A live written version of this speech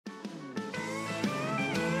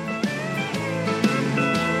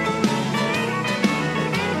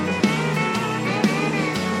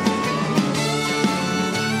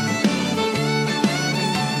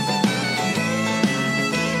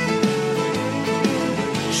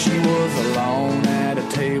She was alone at a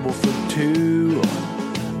table for two.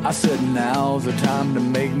 I said, now's the time to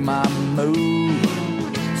make my move.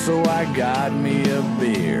 So I got me a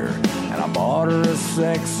beer and I bought her a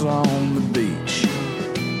sex on the beach.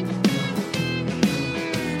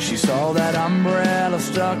 She saw that umbrella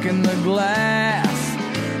stuck in the glass.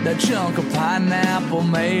 That chunk of pineapple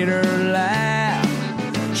made her laugh.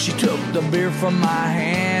 She took the beer from my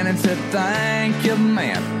hand and said, thank you,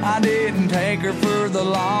 man. I didn't take her for the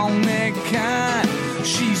long neck kind.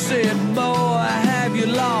 She said, boy, have you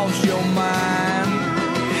lost your mind?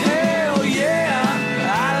 Hell yeah,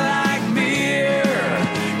 I like beer.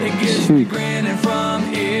 It gets me grinning from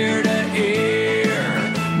ear to ear.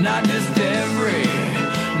 Not just every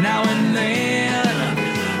now and then.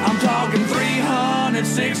 I'm talking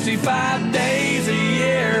 365 days a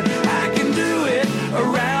year. I can do it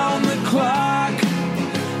around the clock.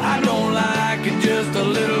 I don't like it just a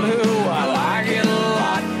little who. I like it a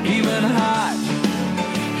lot, even hot.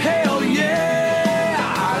 Hell yeah,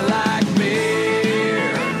 I like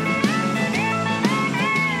beer.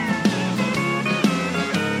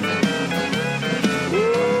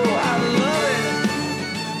 Ooh, I love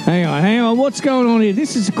it. Hang on. What's going on here?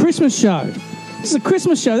 This is a Christmas show. This is a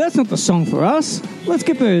Christmas show. That's not the song for us. Let's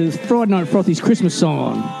get the Friday Night Frothies Christmas song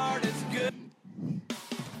on.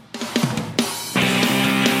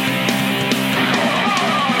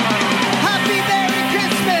 Happy Merry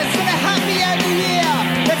Christmas and a happy New Year.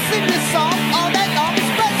 Let's sing this song all night long. It's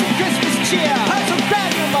spreading Christmas cheer. So grab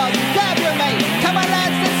your mug, grab your mate. Come on,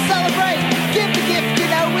 lads, let's celebrate. Give the gift, you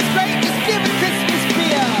know it's great. Just give it Christmas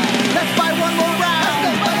beer. Let's buy one more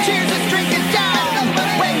round. Cheers, let's drink it down.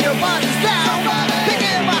 When your body's down, pick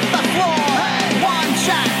him off the floor. One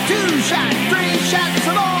shot, two shots, three shots,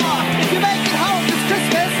 some more. If you make it home this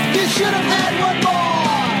Christmas, you should have had one more.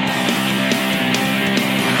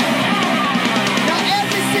 Now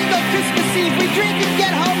every single Christmas Eve we drink and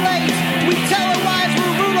get home late. We tell our wives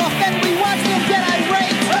we're Rudolph and we watch them get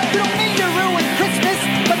irate. We don't mean to ruin Christmas,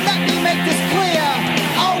 but let me make this clear.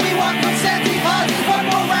 All we want from Santa Claus is one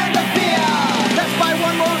more round of beer. Let's buy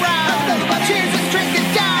one more round. Cheers, let's drink it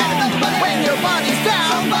down. When your body's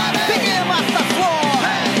down, pick him off the floor.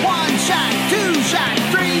 One shot, two shots,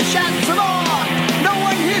 three shots, some more. No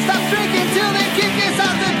one here stops drinking till they kick us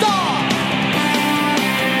out the door.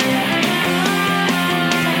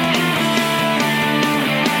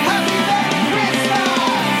 Happy Merry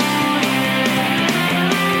Christmas!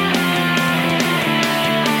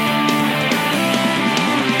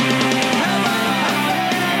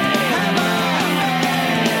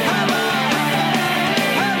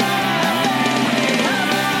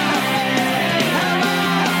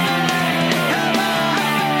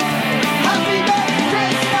 Happy Merry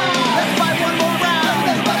Christmas! Let's buy one more round.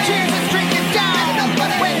 Cheers, let's drink it down.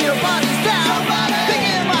 When your body's down, pick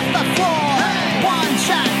him off the floor. One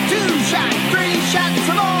shot, two shots, three shots,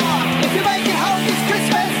 some more. If you make it home this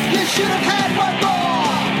Christmas, you should have had one more.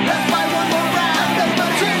 Let's buy one more round.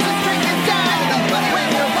 Cheers, let's drink it down. When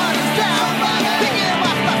your body's down, pick him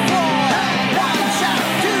off the floor. One shot,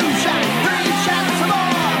 two shots, three shots, some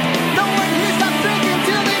more. No one here stops drinking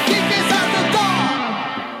till they kick us out the door.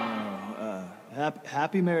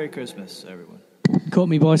 Happy Merry Christmas, everyone. Caught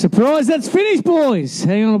me by surprise. That's finished, boys.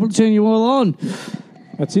 Hang on, I'll turn you all on.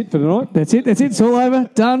 That's it for tonight. That's it. It's all over.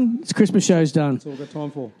 Done. It's Christmas show's done. That's all we've got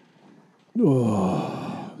time for.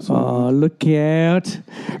 Oh, look out.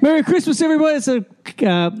 Merry Christmas, everybody. It's I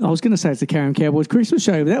was going to say it's the Carrum Cowboys Christmas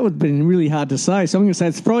show, but that would have been really hard to say. So I'm going to say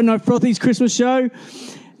it's Friday Night Frothies Christmas show.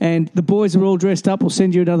 And the boys are all dressed up. We'll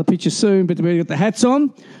send you another picture soon, but we've got the hats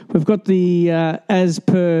on. We've got the, as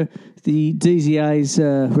per the DZA's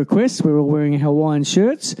request, we're all wearing Hawaiian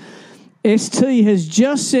shirts. ST has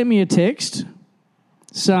just sent me a text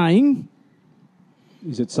saying...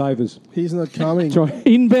 Is it Savers? He's not coming.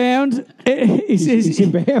 Inbound. He's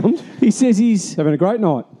inbound. He says he's having a great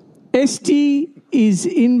night. ST is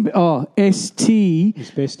in. ST. It's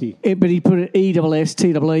bestie. But he put it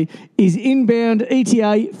ESSTEE. Is inbound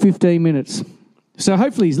ETA 15 minutes. So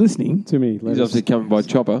hopefully he's listening. Too many He's letters. obviously coming by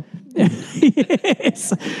chopper.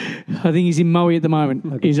 Yes. I think he's in Moe at the moment.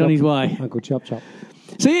 Uncle He's Chop. on his way. Uncle Chop Chop.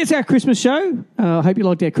 So yeah, it's our Christmas show. I hope you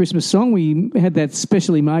liked our Christmas song. We had that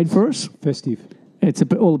specially made for us. Festive. It's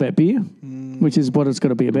all about beer, which is what it's got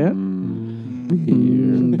to be about.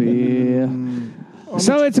 Beer.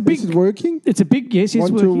 So it's a big. Is it working? It's a big yes. It's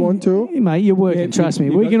 1, 2, working. 1, 2. Hey, mate, you're working. Yeah, trust me.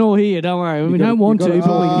 you We got- can all hear you. Don't worry. We don't want to, but we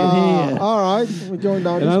can hear. All right, we're going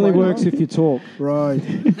down It this only way works now. if you talk. Right.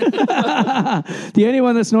 The only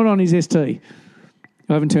one that's not on is ST.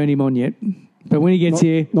 I haven't turned him on yet. But when he gets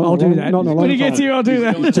here, not I'll in a do long- that. not in a long When he gets time. here, I'll do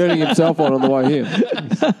that. He's turning himself on the way here.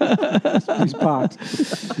 He's parked.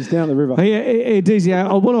 He's down the river. Oh, yeah,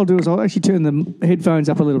 DZ, what I'll do is I'll actually turn the headphones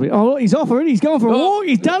up a little bit. Oh, he's off already. He's going for a walk.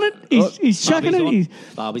 He's done it. He's chucking it.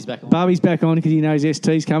 Barbie's back on. Barbie's back on because he knows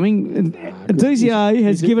ST's coming. And DZA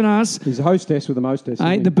has given us He's a hostess with the mostess.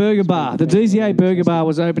 isn't he? the Burger Bar. The DZA Burger Bar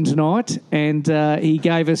was open tonight, and he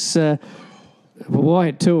gave us. Well, I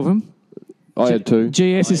had two of them. I had two.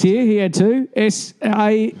 GS is here. He had two.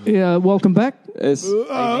 SA, welcome back. S.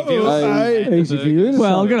 Easy for you.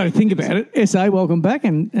 Well, I've got to think about it. SA, welcome back.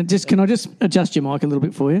 And can I just adjust your mic a little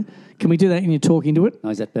bit for you? Can we do that when you're talking to it? Oh,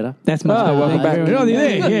 is that better? That's much better. welcome Thank you back. very much. Oh, you're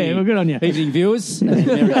there. Yeah, well, good on you. Evening, viewers. Merry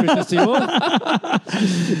Christmas to you all.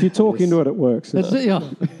 If you talk into it, it works.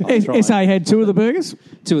 SA had two of the burgers.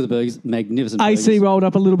 Two of the burgers, magnificent AC burgers. rolled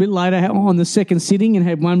up a little bit later on the second sitting and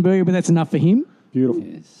had one burger, but that's enough for him. Beautiful.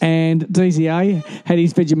 And DZA had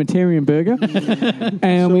his vegetarian burger. And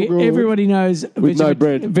everybody knows With no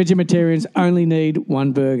bread. vegetarians only need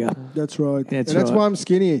one burger. That's right. That's That's right. why I'm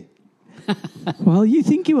skinny. Well, you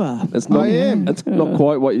think you are. That's not, I am. That's not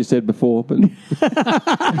quite what you said before, but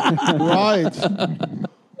Right.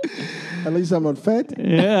 At least I'm not fat.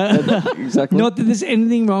 exactly. Not that there's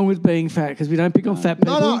anything wrong with being fat, because we don't pick on fat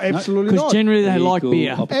people. No, absolutely Because not. generally they like Equal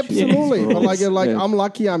beer. opportunity. Absolutely. But like Yeah. I'm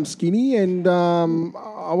lucky I'm skinny and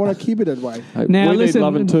I want to keep it that way. Hey, Now, we listen, need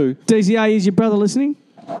loving too. DZA, is your brother listening?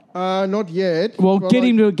 Not yet. Well, but get like-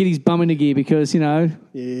 him to get his bum into gear because, Yeah.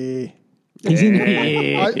 he's in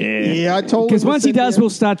the I told him. Because to once he send does, me we'll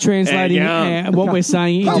start translating what we're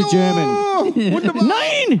saying into German. German.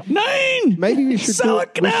 Nein! Maybe we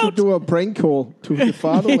should do a prank call to the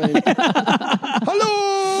fatherland.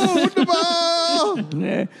 Hello, wunderbar.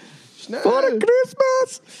 Yeah. Schnell. For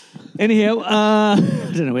Christmas. Anyhow, I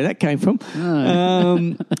don't know where that came from.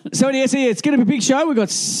 So anyhow, it's going to be a big show. We've got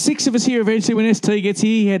 6 of us here eventually when ST gets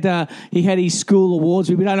here. He had his school awards.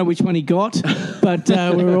 We don't know which one he got, but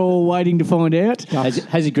we're all waiting to find out.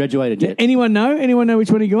 Has he graduated yet? Anyone know? Anyone know which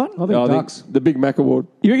one he got? I think I think ducks. the Big Mac Award.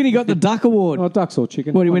 You reckon he got the Duck Award? Oh, ducks or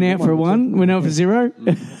chicken. What, he went out for a 1? Went out for 0?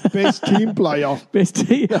 Best team player. Best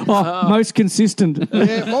most consistent.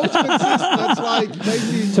 Yeah, most consistent. That's like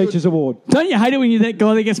basically Teachers Award. Don't you hate it when you're that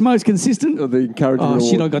guy that gets most consistent? Or the Encouragement Oh, Award.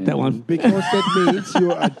 shit, I got that one. because that means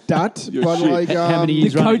you're a dud. But shit. like How many The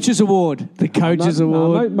years running? Coaches Award. The Coaches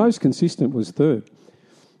Award. Most consistent was third.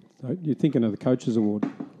 So you're thinking of the Coaches Award.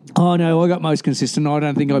 Oh, no, I got most consistent. I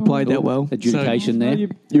don't think I played that well. Adjudication there. You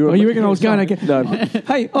Oh, you reckon I was going okay? No.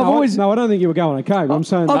 Hey, I don't think you were going okay. But I'm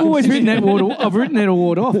saying I've always written that award. I've written that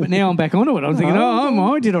award off, but now I'm back onto it. I'm thinking,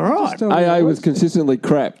 I did all right. AA was consistently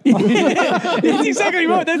crap. That's exactly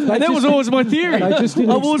right. That was always my theory. They just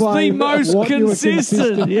didn't I was the explain most what you were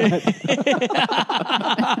consistent. consistent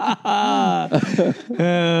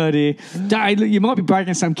Oh dear, Dave, look, you might be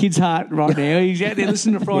breaking some kid's heart right now. He's out there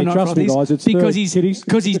listening to Friday Yeah, Night trust me, Frothies guys, it's because third, kiddies.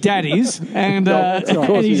 his dad is, and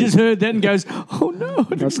and he just heard that and goes, "Oh no,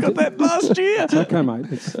 I just got that last year." Okay, mate.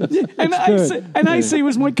 And AC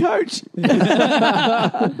was my coach.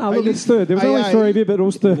 No, look, it's third. There was only 3 of you, but it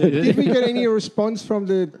was third. Did we get any response from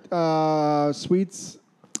the Sweets?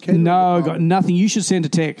 No, I got nothing. You should send a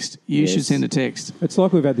text. You should send a text. It's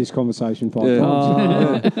like we've had this conversation 5 Yeah.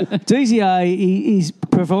 times. DZA, he's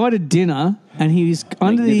provided dinner, and he was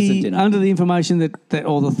under Magnificent the information that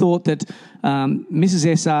or the thought that Mrs.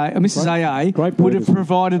 AA great would have burgers.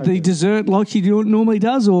 provided the dessert like she normally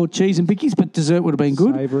does, or cheese and pickies, but dessert would have been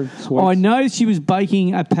good. Savoury, sweet. I know she was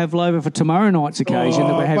baking a pavlova for tomorrow night's occasion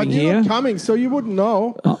that we're having but you're here. not coming, so you wouldn't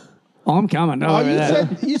know. I'm coming. Don't worry about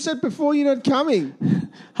that. You said before you're not coming.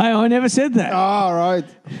 Hey, I never said that. All right.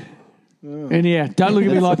 And yeah, don't look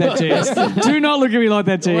at me like that, Jess. Do not look at me like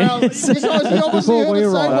that, Well, Jess. because you obviously Before heard we the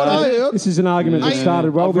same what I arrived, heard. this is an argument that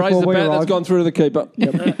started well I've raised before the we bat that's arrived. gone through to the keeper.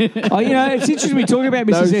 Oh, it's interesting we talk about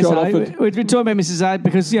Mrs. No shot SA. offered. We've been talking about Mrs. A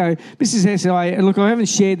because, Mrs. SA, and look, I haven't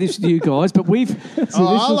shared this with you guys, but we've... See, this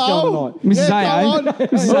was hello. going Mrs. Yeah, AA. go on.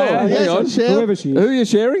 Mrs. AA. Yes, hang on. share. Whoever she Who is. are you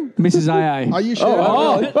sharing? Mrs. AA. Are you sure?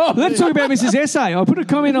 Oh, let's talk about Mrs. SA. I put a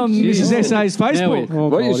comment on Mrs. SA's Facebook. Oh,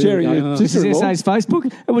 What are you God, sharing? here we go. Your Mrs. sister-in-law? SA's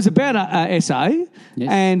Facebook. It was about SA,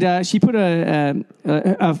 and she put a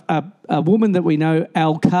woman that we know,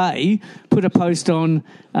 Al K, put a post on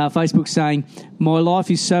Facebook saying, "My life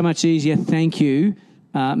is so much easier, thank you,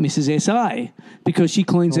 Mrs. SA," because she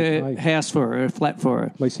cleans her house for her flat for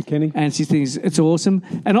her. Lisa Kenny. And she thinks it's awesome.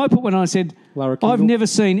 And I put one on, I said, Lara I've Kendall. never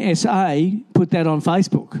seen SA put that on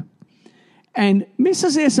Facebook. And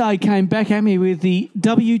Mrs. SA came back at me with the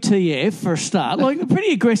WTF for a start, like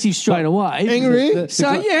pretty aggressive straight away. Angry?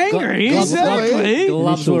 So, yeah, angry, Gloves- exactly.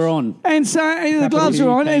 Gloves were on. And so the gloves are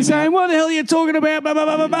on and saying, what the hell are you talking about, blah, blah,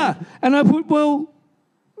 blah, blah, blah. And I put, well,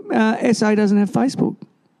 SA doesn't have Facebook.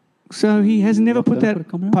 So he has never put that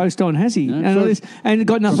post on, has he? And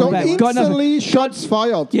got nothing So back. Got nothing. instantly shots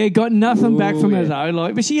fired. Yeah, got nothing back from her though.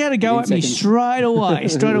 Like, but she had to go at me straight away.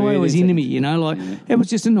 Straight away, it was into me. Like it was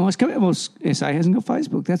just a nice comment. Well, SA hasn't got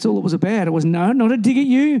Facebook. That's all it was about. It was not a dig at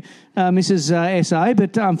you, Mrs. SA.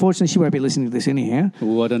 But unfortunately, she won't be listening to this anyhow.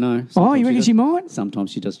 Oh, I don't know. Oh, you reckon she might?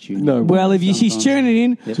 Sometimes she does tune. No. Well, if she's tuning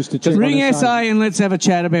in, Just to check ring on SA and let's have a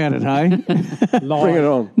chat about it. Hey, Bring it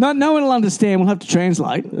on. no one will understand. We'll have to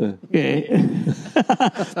translate. Yeah.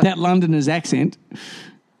 That Londoner's accent.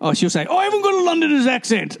 Oh, she'll say, I haven't got a Londoner's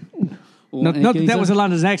accent. Not that that was a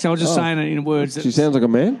London's accent. I was just saying it in words. She sounds like a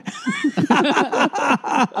man. She's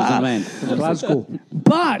a man. Glasgow.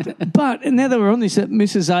 But and now that we're on this,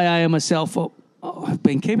 Mrs. AA and myself, I've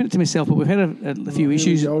been keeping it to myself, but we've had a few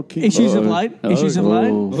issues of late.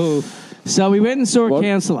 So we went and saw a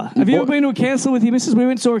counsellor. Have you ever been to a counsellor with your missus? We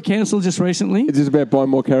went and saw a counsellor just recently. Is this about buying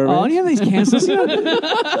more caravans? Oh, you know these counsellors?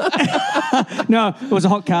 No, it was a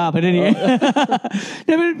hot car, but anyway.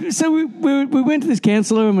 So we went to this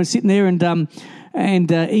counsellor and we're sitting there and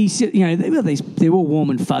he said, they're all warm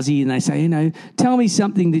and fuzzy, and they say, tell me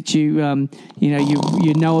something that you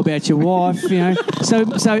know about your wife,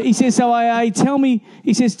 So he says,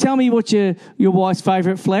 tell me what your wife's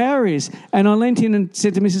favourite flower is. And I leant in and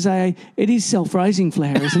said to Mrs. AA, it is self-raising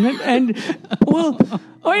flower, isn't it? And well,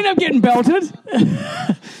 I ended up getting belted.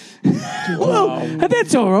 Well,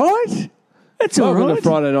 that's all right. That's all Welcome right. to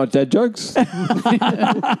Friday Night Dad Jokes. Do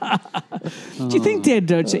you think dad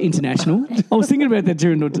jokes are international? I was thinking about that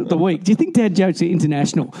during the week. Do you think dad jokes are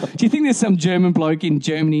international? Do you think there's some German bloke in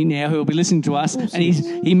Germany now who will be listening to us and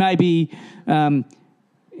he may be,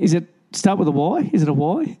 is it start with a Y? Is it a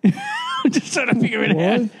Y? I'm just trying to figure it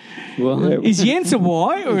out. Well, Is Jens a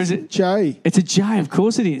Y or is it? J. It's a J, of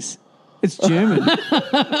course it is. It's German.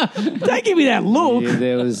 Don't give me that look. yeah,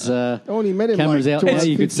 there was Only met him cameras like out there.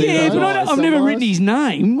 You could see Yeah, those but eyes. I've never written his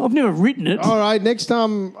name. I've never written it. All right, next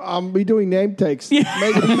time we're doing name tags. Make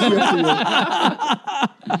it easier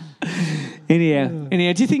for you.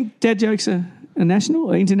 Anyhow, do you think dad jokes are national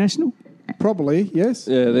or international? Probably, yes.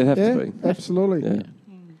 Yeah, they have to be. Absolutely. Yeah.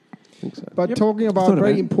 I think so. But talking about Thought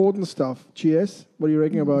very about it. important stuff, GS, what do you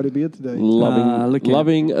reckon about a beer today?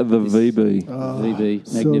 Loving the VB. VB,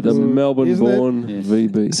 so The good. magnificent. Melbourne-born Yes.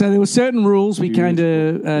 VB. So there were certain rules. We came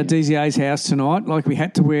to DZA's house tonight, like we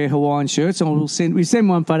had to wear Hawaiian shirts. And we send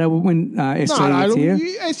one photo when SJ gets here.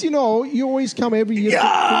 As you know, you always come every year. Yeah,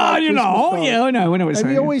 I know. I know what And saying.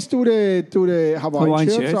 we always do the Hawaiian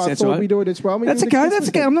shirts. So I that's thought right. we do it as well. We That's do the okay. Christmas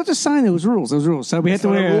That's okay. I'm not just saying there was rules. There was rules. So we had to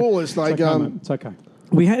thing. It's not wear. a rule. It's like It's okay.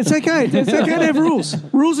 It's okay. It's okay to have rules.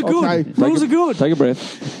 Rules are good. Okay. Rules are good. Take a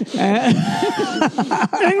breath.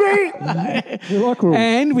 Angry. You like rules.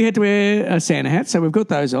 And we had to wear a Santa hat, so we've got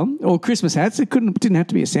those on, or Christmas hats. It didn't have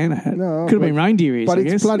to be a Santa hat. No, could have been reindeer ears. But I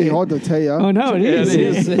it's guess. bloody Yeah. hot, I tell you. Oh no, it is.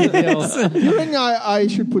 You reckon I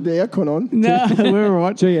should put the aircon on? No, we're all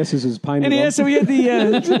right. GS is painted Anyhow, on. so we had we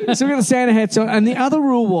got the Santa hats on, and the other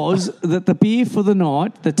rule was that the beer for the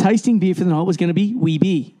night, the tasting beer for the night, was going to be wee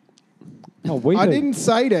beer. Oh, we I do. didn't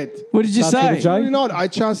say that. What did you Starts with say? a J? Really not. I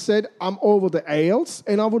just said I'm over the ales,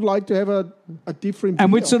 and I would like to have a different beer.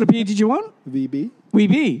 And which sort of beer did you want? VB? Wee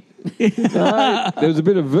beer. There was a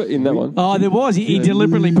bit of V in that one. Oh, there was. He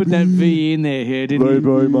deliberately put that V in there, here, didn't he?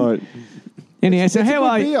 mate. Anyhow, so It's a how good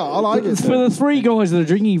are beer. I like it. For the three guys that are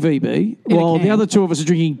drinking VB, while the can. other two of us are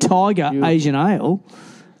drinking Tiger Asian Ale,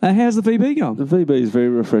 how's the VB going? The VB is very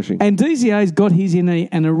refreshing. And DZA's got his in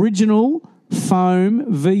an original foam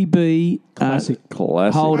VB Classic.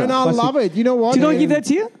 holder. And I love it. You know what? Did I give that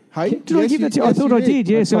to you? Hey, Did I give that to you? I thought I did,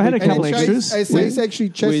 yeah. So I had a couple extras. It says actually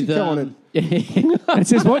Jessica on it. It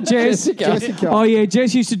says what, Jess? Jessica. Oh, yeah,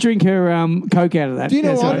 Jess used to drink her Coke out of that. Do you know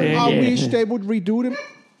That's what? right, yeah, I yeah. wish they would redo them.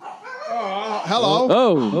 Hello.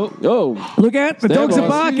 Oh. Look out, the dogs are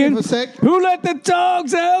by. barking. For a sec. Who let the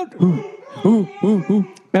dogs out?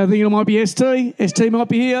 I think it might be ST. ST might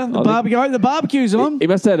be here. The barbecue's on. He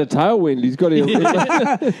must have had a tailwind. He's got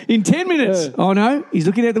to. In 10 minutes. Oh, no. He's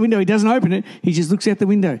looking out the window. He doesn't open it. He just looks out the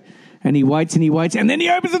window. And he waits and he waits. And then he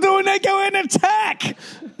opens the door and they go and attack.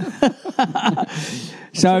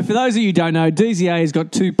 So for those of you who don't know, DZA has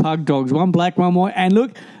got two pug dogs, one black, one white. And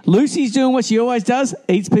look, Lucy's doing what she always does,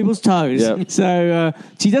 eats people's toes. Yep. So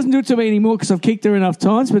she doesn't do it to me anymore because I've kicked her enough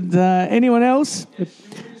times. But anyone else?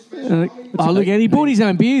 Oh, look, and he bought his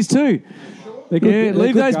own beers too. Yeah,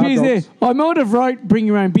 leave those beers there. I might have wrote bring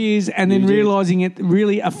your own beers and then realising it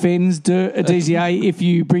really offends a DZA if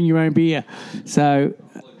you bring your own beer. So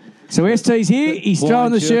ST's here. He's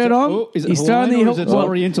throwing the shirt on. Oh, is it He's Hawaiian throwing or is it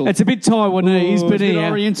Oriental? It's a bit Taiwanese, Oh, but it's a bit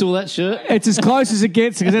anyhow. Oriental, that shirt. It's as close as it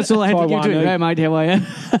gets because that's all I had to give to it. Taiwanese. Hey, mate, how are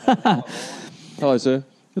you? Hello, sir.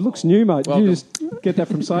 It looks new, mate. Did you just get that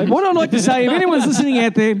from Sabres? What I'd like to say, if anyone's listening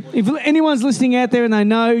out there, and they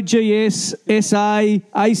know GS, SA,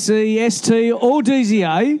 AC, ST, or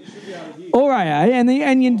DZA, or AA,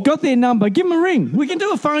 and you got their number, give them a ring. We can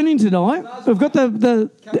do a phone-in tonight. We've got the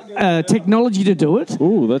technology to do it.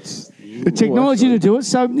 Ooh, that's... The technology to do it.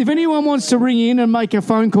 So if anyone wants to ring in and make a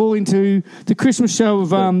phone call into the Christmas show of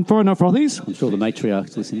Friday Night Frothies. I'm sure the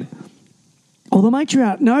matriarch's listening. Oh, the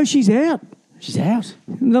matriarch. No, she's out. She's out.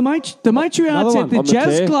 The matriarch's at the On the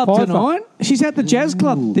Jazz tear. Club Fifer. tonight. She's at the Jazz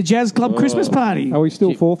Club. The Jazz Club Christmas party. Are we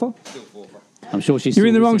still fourther? I'm sure she's. You're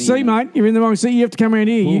in still the wrong listening. seat, mate. You're in the wrong seat. You have to come around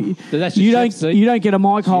here. So that's You your don't. chef's seat. You don't get a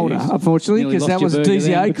mic holder, Jeez. unfortunately, Nearly because that lost was a your burger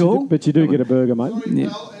DZA then. call. But you do get a burger, mate.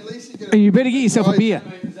 Well, at least you get And you better get yourself a beer.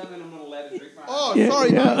 Oh,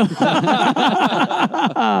 sorry, mate.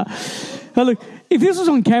 Oh, look, if this was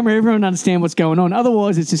on camera, everyone would understand what's going on.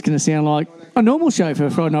 Otherwise, it's just going to sound like a normal show for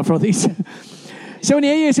Friday Night Frothies. So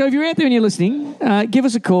if you're out there and you're listening, give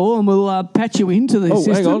us a call and we'll patch you into the Oh,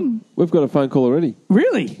 system. hang on. We've got a phone call already.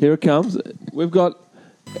 Really? Here it comes. We've got...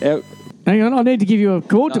 Our, Hang on, I need to give you a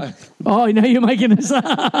call. Oh, no, you're making this up.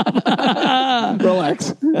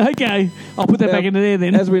 relax. Okay, I'll put that back into there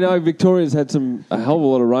then. As we know, Victoria's had a hell of a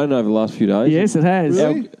lot of rain over the last few days. Yes, it has.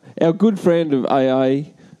 Our good friend of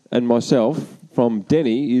AA and myself from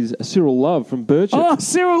Denny is Cyril Love from Birchip. Oh,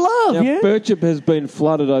 Cyril Love, Now, yeah. Birchip has been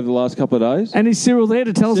flooded over the last couple of days. And is Cyril there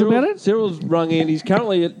to tell us about it? Cyril's rung in. He's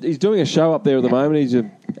currently he's doing a show up there at the moment. He's a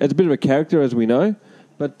bit of a character, as we know.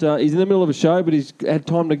 But he's in the middle of a show, but he's had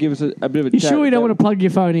time to give us a bit of a You chat. sure you don't want to plug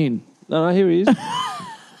your phone in? No, here he is.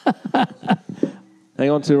 Hang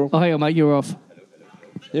on, Cyril. Oh, hang on, mate, you're off.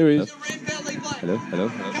 Here he is. Hello, hello.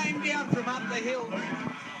 Came down from up the hill.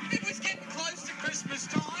 It was getting close to Christmas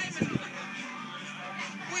time, and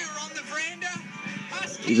we were on the veranda.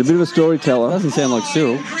 He's a bit of a storyteller. Doesn't sound like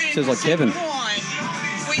Cyril. Sounds like Kevin.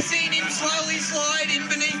 We seen him slowly slide in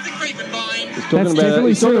beneath the creeping vine. He's talking That's about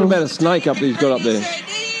definitely he's talking Cyril. about a snake up that he's got up He there. said,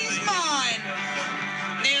 "He's mine."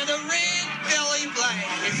 Now the red belly black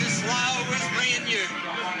is as slow as brand new,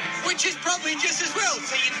 which is probably just as well,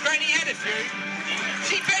 seeing Granny had a few.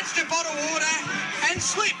 She fetched a bottle of water and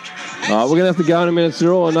slipped. All right, we're going to have to go in a minute,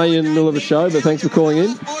 Cyril. I know you're in the middle of a show, but thanks for calling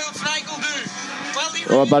in. Boiled snake will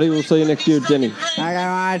do. All right, buddy, we'll see you next year, Jenny. Okay,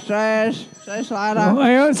 mate. See you later. Oh,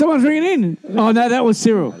 hang on, someone's ringing in. Oh, no, that was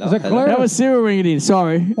Cyril. Is that Claire? That was Cyril ringing in.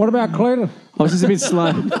 Sorry. What about Claire? I was just a bit slow.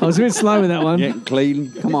 I was a bit slow with that one. Getting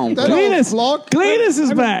clean. Come on. That old Cletus. flock. Cletus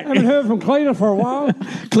is back. Haven't heard from Claire for a while.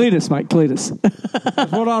 Cletus, mate, Cletus.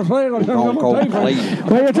 That's what I'm saying. I don't Go have my teeth. clean.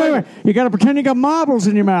 What are you talking about? You got to pretend you got marbles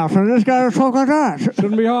in your mouth and just got to talk like that.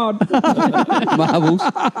 Shouldn't be hard. Marbles.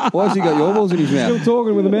 Why has he got your balls in his Still mouth?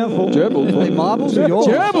 talking with a mouthful. Gerbils. Hey, marbles or yours?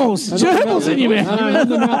 Gerbils in your mouth. On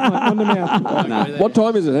the mouth, mate. On the mouth. No. What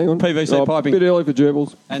time is it? Hang on. PVC piping. A bit early for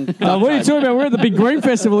gerbils. And What are you talking about? We're at the Big Green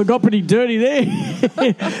Festival. It got pretty dirty there.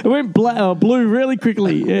 It went blue really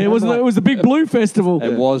quickly. Yeah, it was the Big Blue Festival.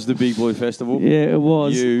 It was the Big Blue Festival. Yeah, it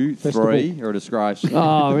was. You three are a disgrace.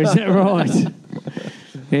 Oh, is that right?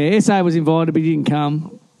 Yeah, SA was invited, but he didn't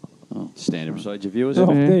come. Standard procedure, viewers. Oh,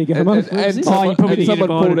 there you go, mate. And Oh, someone, you probably and didn't someone get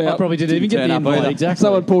pulled invited. out. Probably didn't even get the turn up invite. either. Exactly.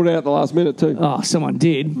 Someone pulled out at the last minute too. Oh, someone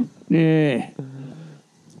did. Yeah.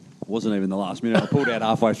 Wasn't even the last minute. I pulled out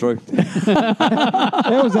halfway through.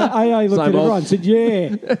 How was that? AA looked Same at everyone old. and said,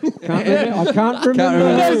 yeah. I can't remember.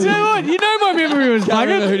 No, you know what? You know my memory was Can't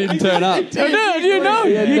remember who buggered. didn't turn up. I know, you know.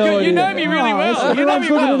 You know me really well. You know me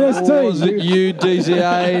Everyone's looking at well. ST. Was it you,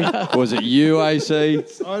 DZA? Was it you, AC?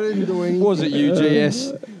 I didn't do anything. Was it you,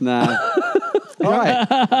 GS? Nah. Right.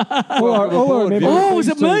 All I remember Oh, was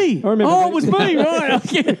it me? I remember Oh, it these- was me, right.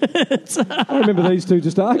 Okay. I remember these two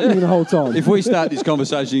just arguing the whole time. If we start this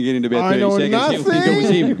conversation again in about I 30 know seconds, he'll think it was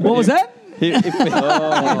nothing. him. What was that?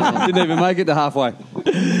 Didn't even make it to halfway.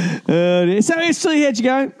 So, ST, how'd you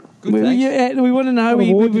go? Good, We want to know. What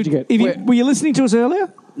award did you get? Were you listening to us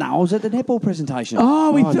earlier? No, I was at the netball presentation.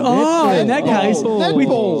 Oh, in that case,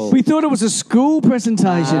 we thought it was a school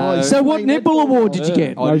presentation. So, what netball award did you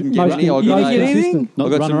get? I didn't get any. I You didn't got, get anything? I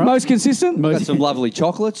got some, Most consistent? got some lovely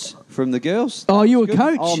chocolates from the girls. Oh, you were Good.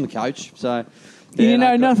 coach? I'm the coach, so You yeah, didn't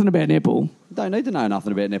know no, nothing about netball. Don't need to know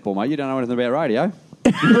nothing about netball, mate. You don't know anything about radio.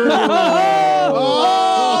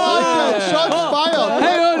 Shots fired.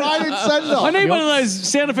 Hang on. Right in centre. I need one of those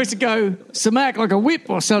sound effects that go smack like a whip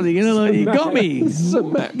or something. You know, like, you got me.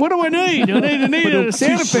 What do I need? I need a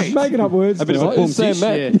sound effect. Making up words. A bit of a Right, boom Sam tish,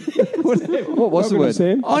 Mack. yeah. What was the word?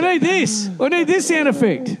 Sam. I need this. I need this sound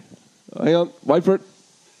effect. Hang on, wait for it.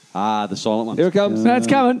 Ah, the silent one. Here it comes. No, it's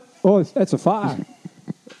coming. Oh, that's a fire.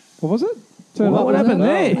 What was it? turned up. What happened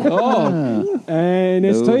there? And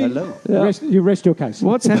ST, you rest your case.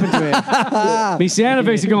 What's happened to it? My sound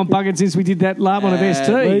effects have gone buggered since we did that lab one of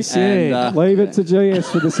STs. Yeah. Leave it to GS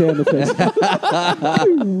for the sound effects.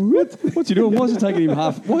 What's he doing? Why is it taking him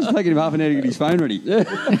half an hour to get his phone ready?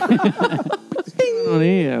 On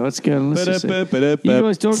here. Let's go. Let's just see. You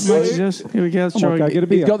guys talk amongst yourselves. Here we go. Let's try. Okay, get a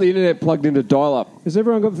beer. He's got the internet plugged into dial-up. Has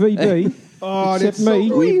everyone got VB? Oh, Except that's me.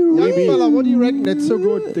 so good. Young fella, what do you reckon? That's so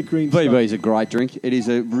good, the green stuff. VB is a great drink. It is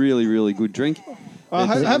a really, really good drink.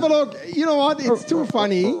 Have a look. You know what? It's too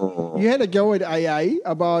funny. You had a go at AA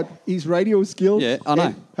about his radio skills. Yeah, I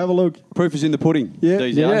know. Have a look. Proof is in the pudding. Yeah.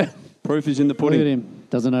 DZ. Yeah. Proof is in the Look pudding. at him.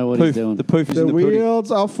 Doesn't know what Poof. he's doing. The poof is The in the pudding.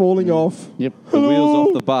 wheels are falling off. Yep. The wheels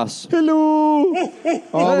off the bus. Hello. Oh,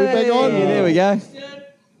 we're back on. Yeah, there we go.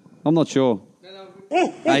 I'm not sure.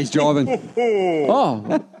 He's driving.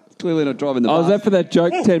 Oh, Clearly not driving the bus. was that for that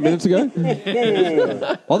joke 10 minutes ago?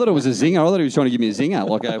 I thought it was a zinger. I thought he was trying to give me a zinger,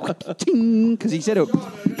 like a ting, because he said it.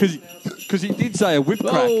 Because he did say a whip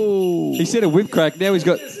crack. He said a whip crack. Now he's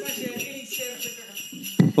got.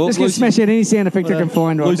 Oh, Let's get smash out any sound effect I can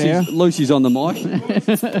find right now. Lucy's on the mic.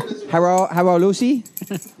 Hello, Lucy.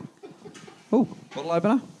 Oh, bottle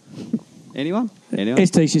opener. Anyone?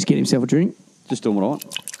 ST's just getting himself a drink. Just doing all right.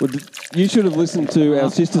 Well, you should have listened to our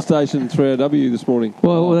sister station 3RW this morning.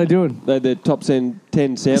 What are they doing? They had their top 10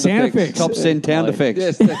 sound effects. Top send sound effects.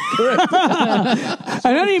 Yes, that's correct.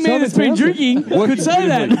 And only a man that's been drinking could say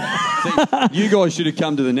that. See, you guys should have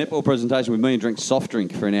come to the netball presentation with me and drink soft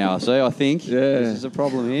drink for an hour. See, I think this is a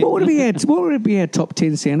problem here. What would be our top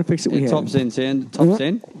 10 sound effects that we have? Top send sound. Top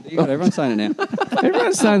send. You got everyone saying it now.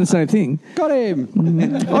 Everyone's saying the same thing. Got him.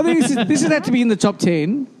 I think this would have to be in the top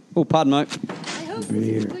 10. Oh, pardon, mate. I hope this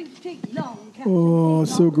is going to take long, Captain. Oh,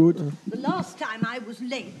 so good. The last time I was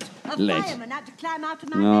late, a Late. fireman had to climb out of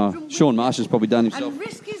my No, bedroom Sean window Marsh has probably done himself. and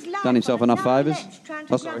risk his life done himself on a enough narrow favours. ledge trying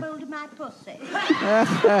Oh, to sorry. grab hold of my pussy.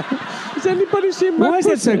 Has anybody seen Why is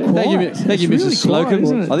that so quiet? Thank you, It's Mrs. really Slocum. quiet,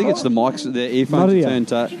 isn't it? I think it's the mics, the earphones Maria. turned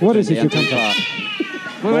to. What is it down you too come far.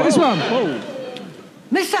 What about this one?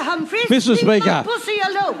 Mr. Humphries, Mr. leave my Speaker. pussy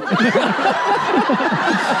alone.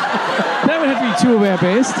 That would have to be two of our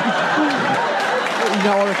best. You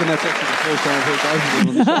know, I reckon that's actually the first time I've heard both of them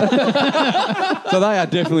on the show. So they are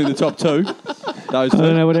definitely the top two. Those I don't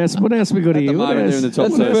two. know what else we got At here. the What moment, they're in the else? top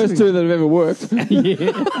That's the two. first two that have ever worked.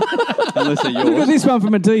 Unless they're Look at yours. this one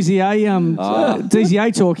from a DZA.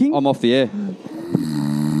 DZA talking. I'm off the air.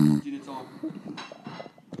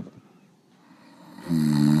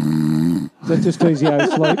 Is that just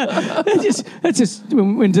DZO sleep? That's just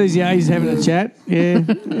when DZA is having a chat. Yeah,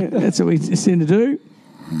 that's what we tend to do.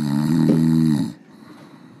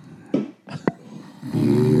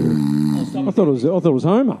 I thought it was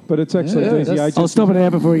Homer, but it's actually DZO. I'll stop it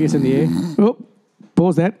out before he gets in the air. Oh,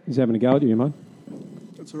 pause that. He's having a go at you, mate.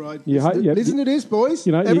 That's all right. You Listen to this, boys.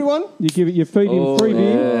 You know, Everyone. you feed him free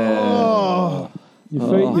beer. Oh,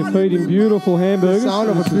 You feed him beautiful hamburgers. sound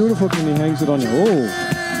of a beautiful. And he hangs it on you.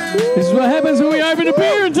 Oh, This is what happens when we open a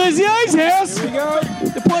beer in DZA's house.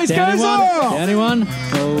 The place goes off. Down anyone?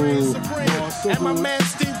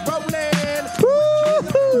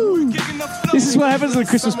 This is what happens at the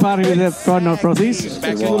Christmas party with the Friday Night Frothies.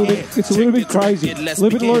 it's a little bit crazy. A little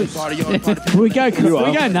bit loose. We go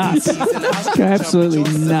nuts. Go absolutely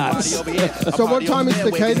nuts. So what time is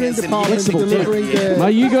the catering department delivering the...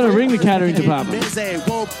 Mate, you got to ring the catering department.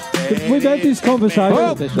 We've had this conversation.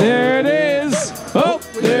 Oh, there it is. Oh,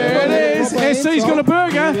 there it is. SC's got a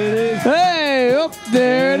burger. Hey, oh,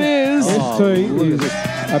 there it is. ST is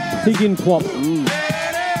a pig in plop.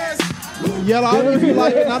 Yellow, if you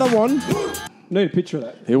like another one. Need a picture of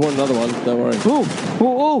that. He want another one, don't worry.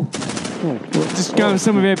 Oh. We'll just go with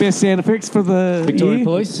some of our best sound effects for the Victoria year.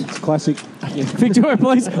 Police. It's classic. Victoria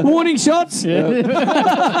Police. Warning shots.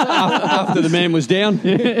 After the man was down.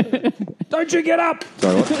 Don't you get up!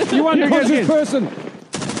 Sorry, what? You unconscious again. person!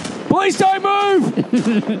 Please don't move.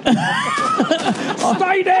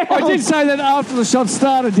 Stay there! I did say that after the shot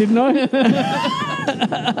started, didn't I?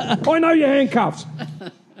 I know you're handcuffed.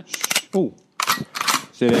 Oh,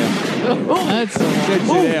 Sit down. That's Sit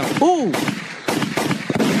down. Oh.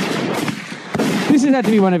 This has had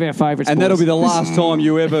to be one of our favourites. And boys. that'll be the last time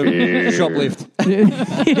you ever shoplift.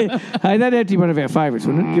 Hey, that'd have to be one of our favourites,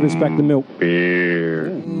 wouldn't it? give us back the milk.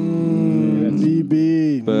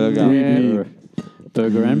 DB. Burger. Yeah.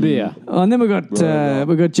 burger and beer. Oh, and then we got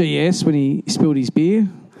GS when he spilled his beer.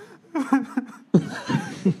 I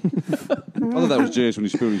thought that was Jez when he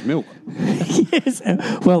spilled his milk. Yes.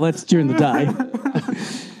 Well, that's during the day.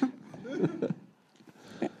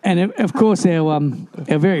 And of course, our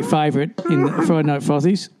very favourite in Friday Night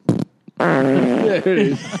Frothies. There it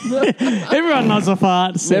is. Everyone loves a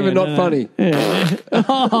fart sound. Never not funny. Yeah.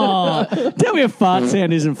 Oh, tell me a fart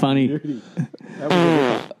sound isn't funny.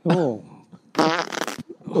 Oh.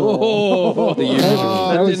 Oh, the usual.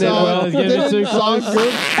 That was too close.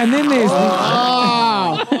 good. And then there's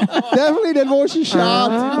Definitely that was a shot.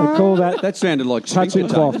 They call that That sounded like touch and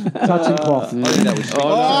sphincter cloth. Touch and cloth. tape. I think that was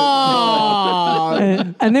Oh,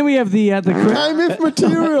 and then we have the came with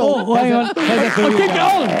material. Oh, hang on. Oh, keep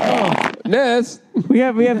going. Ness, We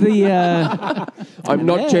have the I'm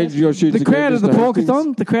not changing your shoes. the crowd of the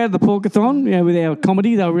Porkathon. The crowd of the Porkathon. Yeah, with our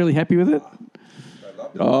comedy, they were really happy with it.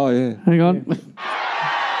 Oh, yeah. Hang on.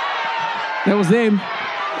 That was them.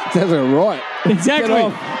 Sounds like a riot. Exactly.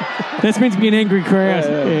 Get That's meant to be an angry crowd.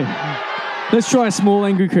 Yeah, yeah. Yeah. Let's try a small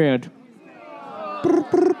angry crowd.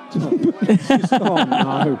 Oh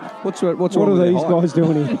no! What's What wrong are with these their guys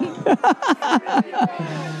doing here?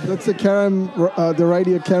 That's the Karen, the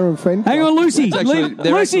radio Karen friend. Hang on, Lucy. That's actually- Leave,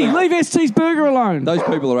 they're Lucy, actually- leave ST's burger alone. Those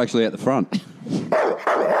people are actually at the front.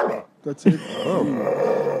 That's it.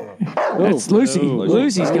 That's Lucy.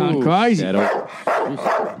 Lucy's going crazy.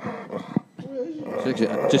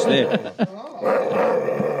 Just there.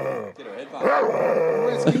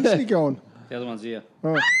 Where's Kingsley going? The other one's here.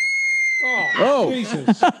 Oh,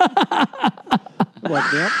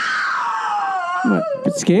 What now? What, a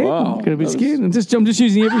bit scared? Wow. Got a bit scared? I'm just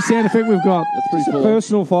using every sound effect we've got. pretty cool.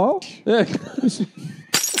 Personal file. Yeah.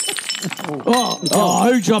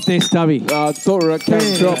 Oh, who dropped their stubby? I thought we were at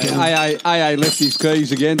Karen Drop. AA left his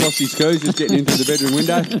keys again, lost his keys, just getting into the bedroom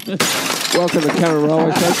window. Welcome to Karen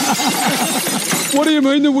Railway Station. What do you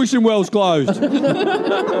mean the wishing well's closed? Look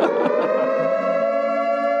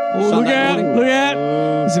out, look out.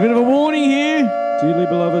 There's a bit of a warning here. Dearly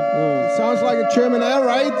beloved. Sounds like a German air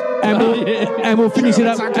raid. And we'll finish it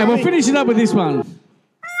up. And we'll finish it up with this one.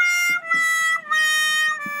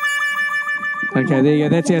 Okay, there you go.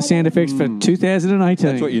 That's our sound effects for 2018.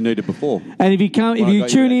 That's what you needed before. And if you When I tune got you in that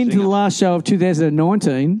to the singer. last show of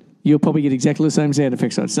 2019, you'll probably get exactly the same sound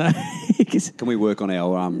effects, I'd say. Can we work on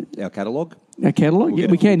our catalogue? A catalogue? Yeah,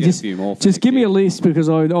 we can. We'll get a Just few more for just next give me year. a list because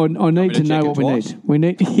I need me to to know check what it we twice? need. We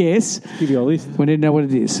need, yes, Give you a list. we need to know what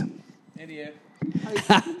it is.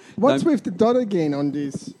 What's with the dot again on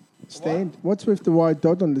this stand? What's with the white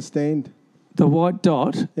dot on the stand? The white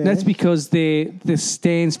dot, Yeah. that's because they're the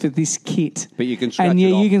stands for this kit. But you can scratch And it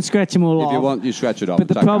yeah, off. you can scratch them all If off. you want, you scratch it off. But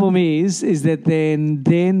the It's okay. problem is that then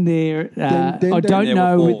they're I don't They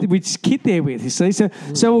know will fall. which kit they're with. You see, so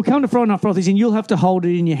we'll come to Friday Night Frothies and you'll have to hold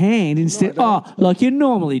it in your hand instead. Like you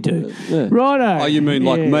normally do, righto? Oh, you mean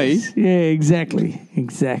like me? Yeah, exactly,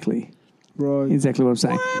 Right. exactly what I'm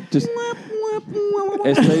saying. Just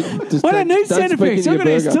ST. Just I don't need sound speak effects. into I've got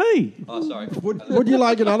your burger. ST. Oh, sorry. Would you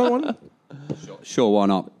like another one? Sure, why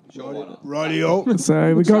not? Radio.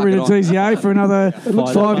 So we got rid of TCA for another 5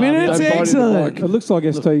 minutes. Don't bite into the Excellent. It looks like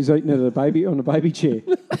ST's eating it on a baby chair.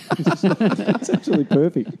 It's absolutely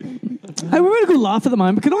perfect. Hey, we're having a good laugh at the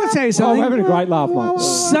moment. Can I tell you Oh, I'm something? having a great laugh, mate.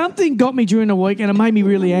 Something got me during the week and it made me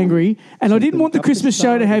really angry. And I didn't want the Christmas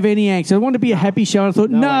show to have any angst. I wanted to be a happy show. I thought,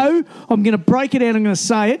 no, I'm going to break it out. I'm going to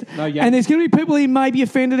say it. No, yeah. And there's going to be people who may be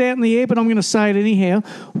offended out in the air, but I'm going to say it anyhow.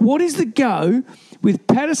 What is the go with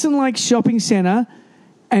Patterson Lake Shopping Centre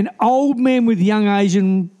and old men with young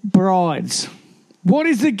Asian brides? What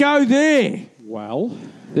is the go there? Well,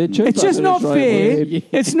 They're cheap It's just over in not Australia. fair.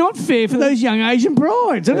 It's not fair for those young Asian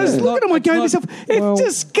brides. And I just look at them, I go to myself, it's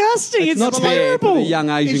disgusting. It's not fair for terrible. the young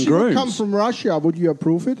If Asian she would come grooms. from Russia, would you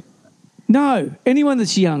approve it? No, anyone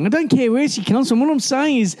that's young. I don't care where she comes from. What I'm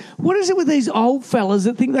saying is, what is it with these old fellas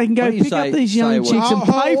that think they can Why go don't you pick up say- these say young what- chicks and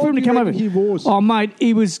How pay for them old to do come you over? reckon he was? Oh, mate,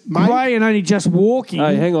 he was Mate? grey and only just walking.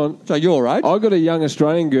 Hey, hang on. So you're right. I got a young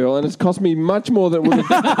Australian girl, and it's cost me much more than it would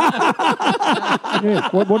have. yeah.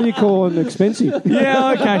 What do you call an expensive?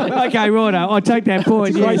 Yeah, okay, righto. I take that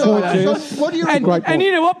point. Great Yeah. point, So, Jess. what do you And, Great point. and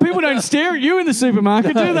you know what? People don't stare at you in the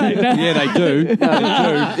supermarket, do they? No. Yeah, they do. They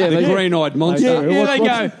do. The green-eyed monster. Yeah, they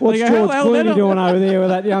go. What's They go, George hell, Clooney that- doing over there with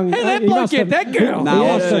that young? Hey, that he bloke must get have- that girl. No,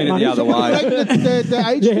 Yeah, I've seen it the other way. the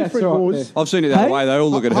age Yeah, difference that's right, was? I've seen it the other Hey? way. They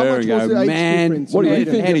all look at How her much and was go, the age man, difference? What do you how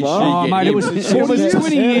think did it she was? Oh, get mate, it him? was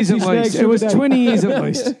 20 years at least. It was 20 years at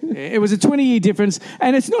least. It was a 20-year difference.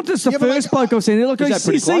 And it's not just the Yeah, but first like- bloke I've seen. Look, Is you that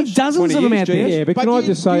pretty see close? dozens 20 of them years, out there. geez. Yeah, but But can I you-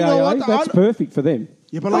 just say, you know AA, what? that's perfect for them.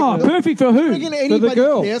 Yeah, but Oh, perfect for who? For the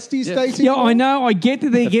girl. These days Yeah, I know. I get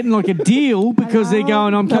that they're getting like a deal because they're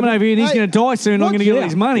going, I'm coming over here and he's Hey, going to die soon. I'm going to get all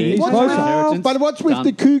his money. He's What's closer. with, but what's with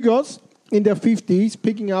the Cougars in their 50s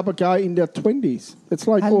picking up a guy in their 20s? It's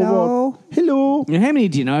like, Hello? oh, what? Hello. Yeah, how many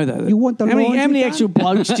do you know, though? You want the how many laundry actual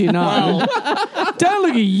blokes do you know? Don't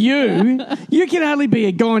look at you. You can hardly be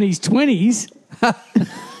a guy in his 20s.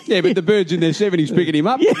 Yeah, but the birds in their 70s picking him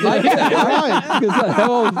up. How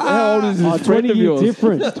old is this friend of 20-year yours?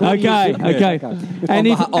 difference. Okay. And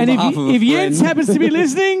if on behalf of a if Jens friend. happens to be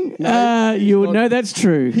listening, you would know that's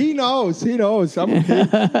true. He knows. I'm a kid.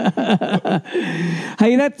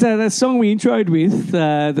 Hey, that song we introed with,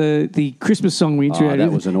 the Christmas song we introed that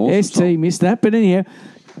with, was an awesome ST song. missed that. But anyhow,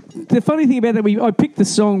 the funny thing about that, I picked the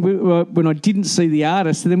song when I didn't see the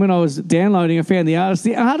artist, and then when I was downloading, I found the artist.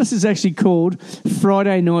 The artist is actually called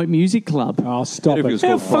Friday Night Music Club. Oh, stop If it it. was How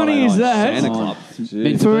called funny Friday is Night that? Santa Club.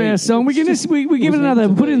 For our song, we give it another.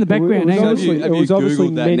 Put it in the background. It was Hang on. obviously- Have it you was obviously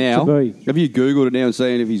Googled that meant now? to be. Have you Googled it now and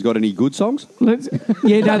seen if he's got any good songs?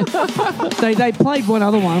 Yeah, no, they played one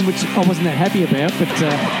other one which I wasn't that happy about, but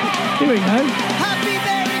here we go. Happy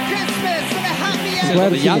Merry Christmas and a happy Sounds like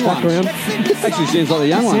the young one. Actually, sounds like the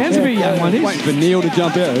young one. Sounds a bit young one. Waiting for Neil to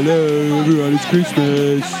jump out. Hello, everyone, it's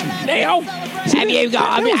Christmas. Neil, have you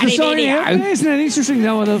got a song now? Isn't that interesting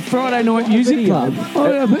though? The Friday Night Music Club.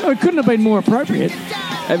 I couldn't have been more appropriate.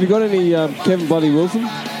 Have you got any Kevin Bloody Wilson?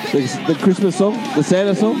 The Christmas song? The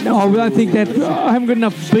Santa song? No, I don't think that. I haven't got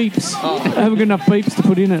enough beeps. I haven't got enough beeps to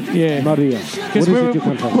put in it. Yeah, Maria. because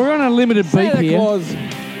we're on a limited beep Santa here. Claus.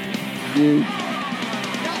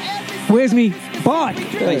 Where's me bike?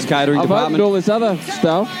 Thanks, catering I've opened department. all this other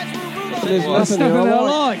stuff. There's That's nothing nothing that I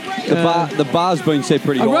I like. The bar's been set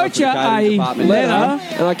pretty I high. wrote for you the catering a department. letter,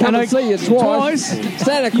 And I come and see you twice.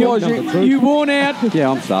 Santa Claus, You worn out.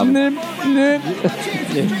 Yeah, I'm starving.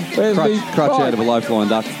 where's me? Crutch out of a low-flying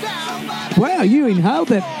duck. Wow, you inhaled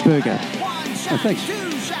that burger. Oh, thanks.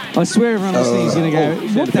 I swear everyone listening is going to go,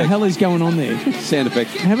 what the hell is going on there? Sound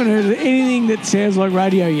effects. I haven't heard of anything that sounds like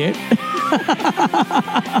radio yet.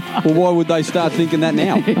 Well, why would they start thinking that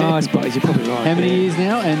now? Oh, I suppose you're probably right. How many years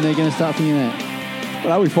now? And they're going to start thinking that.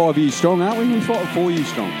 Well, are we 5 years strong, aren't we? We're 4 years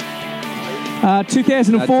strong.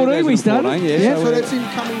 2014 we started. 2014, yeah. So that's him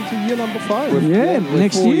coming to year number 5. Yeah, we're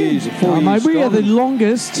next 4 year. years- 4 Mate, years we are the strong.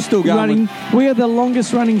 longest Still going running. We are the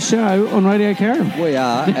longest running show on Radio Carrum. We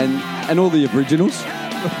are, and all the Aboriginals.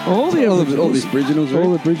 All the All Aboriginals. the Aboriginals.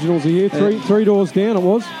 All the Aboriginals are here. Three doors down it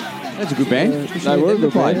was. That's a good band. They were a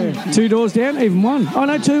good band. 2 doors down, even one. Oh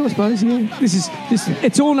no, 2, I suppose. Yeah, this.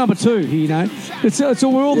 It's all number 2. You know, it's all.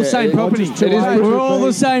 We're all the same property. just 2 A, We're all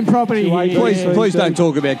the same property. 2 A, here. Please don't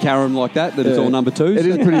talk about Carrum like that. That it's all number 2s. It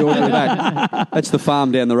is pretty awkward. That's the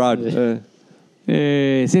farm down the road.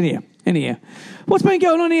 Yes. Anyhow, what's been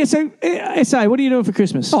going on here? So, SA, what are you doing for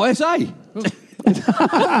Christmas? Oh, SA.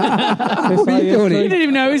 What are you doing You didn't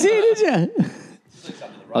even know he was here, did you?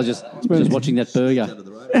 I was just watching that burger.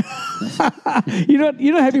 You're not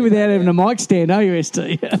happy without having a mic stand, are you,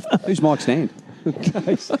 ST? Who's Mike Stand?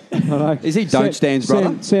 know. Is he Don't Stand's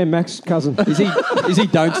brother? Sam Mack's cousin. Is he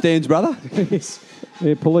Don't Stand's brother? Yes.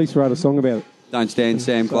 Yeah, Police wrote a song about it. Don't stand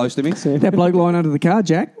Sam close to me. That bloke lying under the car,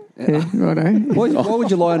 Jack. Yeah, righto. Why would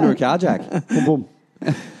you lie under a car, Jack? Boom, boom.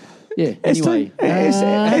 Yeah, anyway. ST,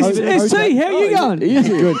 how are you going?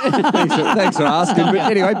 Good. Thanks for asking. But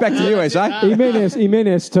anyway, back to you, SA. He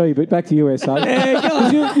meant ST, but back to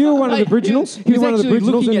USA. You were one of the originals. You were one of the actually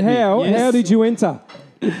originals. looking And at me, how yes. did you enter?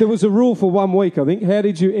 There was a rule for 1 week, I think. How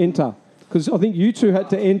did you enter? Because I think you two had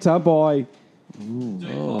to enter by.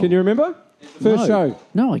 Can you remember? First show.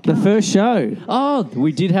 No, I The can't. first show. Oh,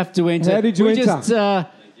 we did have to enter. How did you we enter? just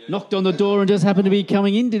knocked on the door and just happened to be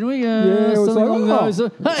coming in, didn't we? it was something like, along oh, those.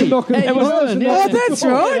 it's a Hey, knock and- hey, it was- Ryan, it's a yeah. Oh, that's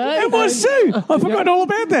right. Yeah, It was too. I forgot all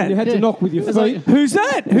about You that. had to knock with your It's like- feet. Who's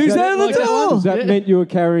that? Who's that at the like that door? one? That meant you were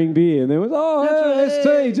carrying beer. And there was,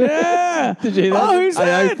 ST. Yeah. Did you hear that? Oh, who's I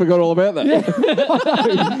that? forgot all about that.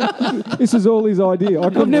 This is all his idea.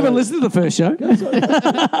 I've never listened to the first show.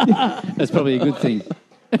 That's probably a good thing.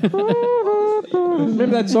 Remember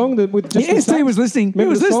that song that with just Yeah, the ST sax? was listening. He Remember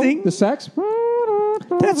was the song? listening. The sax.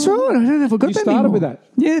 That's right. I don't know if I got You that started anymore. with that.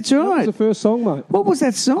 Yeah, that's That was right. the first song, mate. What was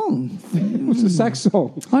that song? It was the sax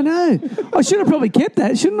song. I know. I should have probably kept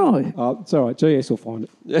that, shouldn't I? Oh, it's all right. GS will find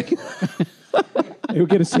it. He'll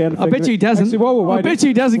get a sound effect. I bet you he doesn't. Actually, while we're I waiting, bet you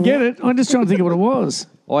he doesn't get it. I'm just trying to think of what it was.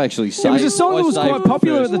 I actually saved. It was a song that was quite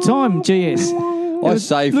popular at the time, GS. I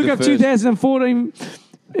saved Look the up first. 2014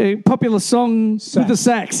 popular song with the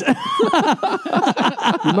sax.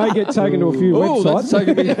 you may get taken to a few Oh, websites. that's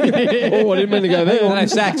taking me. Oh, I didn't mean to go there. No,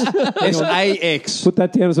 sax. SAX. Put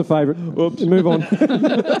that down as a favourite. Oops. Move on.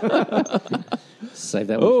 Save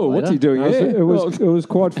that one Oh, for what's later. he doing there? It was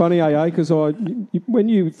quite funny, AA, because when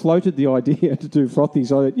you floated the idea to do frothies,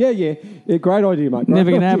 I thought, yeah, great idea, mate. Great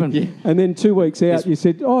Never gonna idea." happen. And then 2 weeks out, you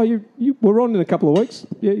said, "Oh, we're on in a couple of weeks."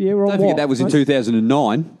 Yeah, we're on. Don't forget what, that was in mate?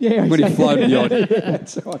 2009 Yeah, when he exactly. floated the idea.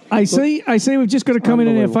 That's right. I see. We've just got a comment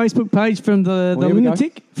on our Unbelievable. Facebook page from the Well, here we go.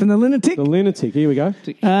 lunatic. From the lunatic. The lunatic. Here we go.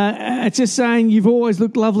 It's just saying you've always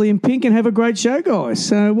looked lovely in pink and have a great show, guys.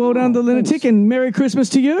 So well done, the lunatic, and Merry Christmas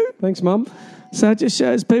to you. Thanks, Mum. So it just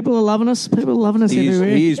shows people are loving us. People are loving us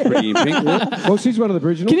everywhere. He is pretty in pink. Well, she's one of the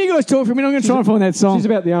originals. Can you guys talk for a minute? I'm going to try and find that song. She's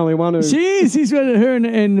about the only one who. She is. She's got her and the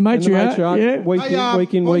and the matriarch. matriarch, Yeah.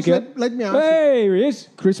 week in, week out. Let me ask you. Hey, here he is.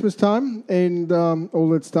 Christmas time and all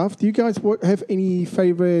that stuff. Do you guys have any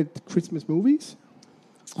favorite Christmas movies?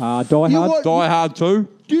 Die Hard. You what- Die Hard 2.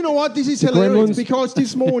 Do you know what? This is The hilarious Gremlins. because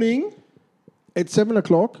this morning at 7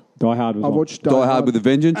 o'clock, Die Hard was I on. watched Die Hard with a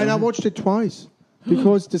Vengeance. and I watched it twice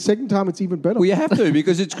because the second time it's even better. Well, you have to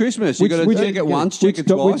because it's Christmas. You've got to check it once, check it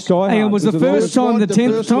Which twice. Die Hard? Hang on, was the it first time the the 10th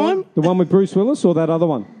first time? one? the one with Bruce Willis or that other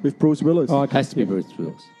one? with Bruce Willis. Oh, okay. Has to be Bruce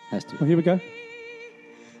Willis. Has to be. Well, here we go.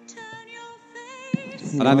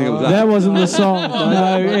 I don't think it was That that. wasn't the song.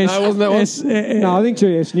 No, wasn't that one? No, I think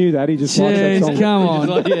GS knew that. He just likes that Jeez, song. come on.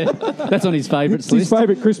 Like, yeah, that's on his favourites It's his list.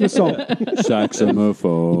 favourite Christmas song.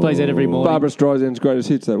 Saxophone. He plays that every morning. Barbara Streisand's greatest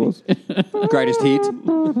hits, that was. Greatest hit.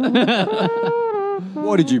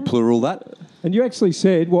 Why did you plural that? And you actually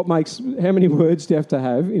said what makes how many words do you have to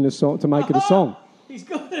have in a song to make it a song? He's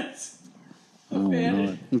got it.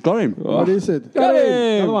 You've got him. What is it? Got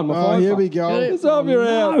him. Another one. My Oh, here we five. go. It's off your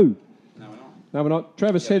out. No. No, we're not.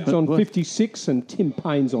 Travis Head's on 56 and Tim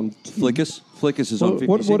Payne's on 10. Flickus is on 56.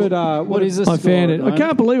 What is this? I found it. I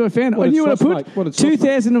can't believe I found it. What I did knew what I Sauce put. make? What did Sauce make?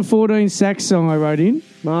 2014 sax song I wrote in.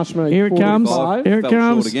 Marshmallow. Here it comes. 45. Here it Fell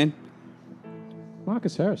comes. short again.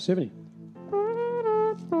 Marcus Harris, 70.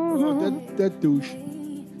 Oh, that douche.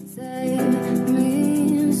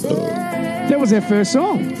 That was our first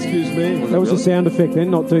song. Excuse me. That was a sound effect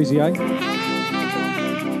then, not DZA.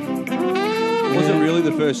 Was it really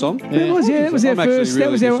the first song? That was, yeah, that was our I'm actually first. That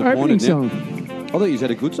really was our opening disappointed song. I thought you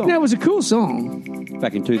had a good song. That was a cool song.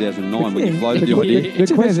 Back in 2009 when you Yeah. floated the idea.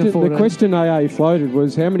 The question AA floated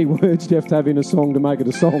was how many words do you have to have in a song to make it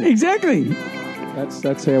a song? Exactly.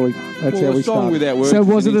 That's how we Well, how we a song started. without words. So is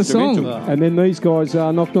was an it a song? instrumental. And then these guys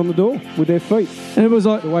knocked on the door with their feet. And it was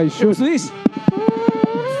like, The way you it should. was this.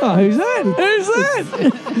 Oh, who's that? Who's that?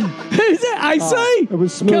 Who's that? AC. It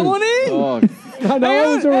was smooth. Come on in. Oh, No,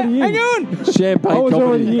 I was already in. Hang on. champagne I was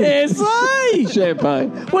already comedy. in. SA. Champagne.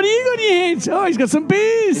 What do you got in your hands? Oh, he's got some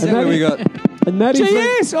beers. Is that where we got? And that is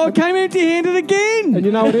GS, I came empty-handed again. And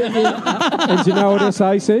you know what? And you know what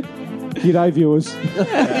SA said? G'day, viewers.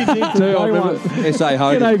 I remember. SA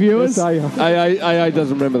Hogan. G'day, viewers. SA. AA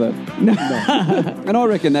doesn't remember that. And I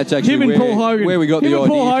reckon that's actually Him and where, Paul Hogan. where we got Him the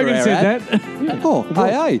and idea Paul for Hogan our said ad. that. Oh,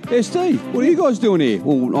 hey, ST, what are you guys doing here?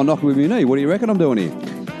 Well, I'm knocking with my knee. What do you reckon I'm doing here?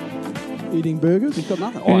 Eating burgers? Got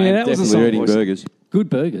nothing. Yeah, I am that was a definitely song, eating boys. burgers. Good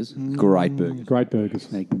burgers. Great burgers. Great burgers.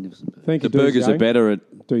 Magnificent burgers. Thank you, The burgers are better at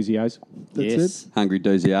DZAs. That's Yes. Hungry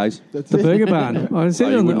DZAs. That's The it. Burger Barn. I said Oh,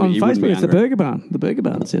 it you on, wouldn't on be- you wouldn't Facebook. be It's the hungry. Burger Barn. The Burger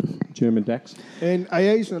Barn said. German Dax. And AA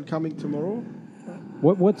is not coming tomorrow.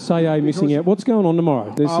 What's AA missing out? What's going on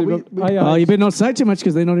tomorrow? There's we- AA. Oh, you better not say too much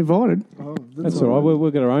because they're not invited. Oh, That's all right.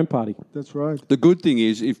 We'll get our own party. That's right. The good thing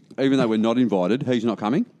is, if even though we're not invited, he's not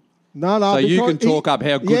coming. No. So you because can talk up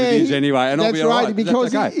how good it is anyway, and I'll that's be all right. right.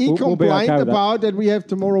 Because That's okay. he We'll be complained okay with that. about that we have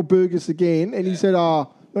tomorrow burgers again, and he said,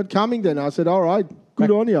 not coming then. I said, all right, good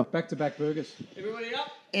on you. Back-to-back burgers.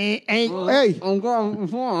 Hey, I'm going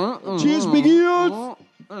cheers, big ears.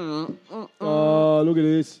 Oh, look at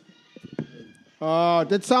this. Oh,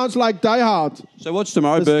 that sounds like Die Hard. So what's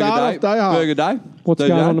tomorrow? The Burger start Day. of Die Hard. Burger Day. What's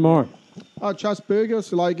Thursday? going on tomorrow? Oh, just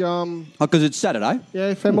burgers, like, Oh, because it's Saturday.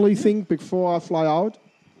 yeah, family thing before I fly out.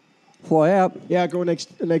 Fly out. Yeah, I go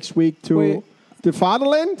next week to Where? the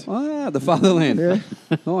Fatherland. Ah, the fatherland.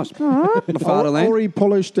 Yeah. Nice. The fatherland. Already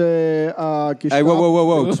polished the Gestapo. Hey,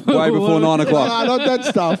 whoa. It's way before 9 No, o'clock. not that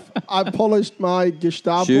stuff. I polished my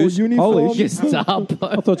Gestapo Shoes? uniform. Polish? Gestapo.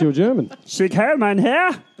 I thought you were German.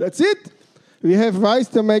 That's it. We have rights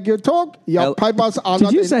to make you talk. Your Hell- papers are Did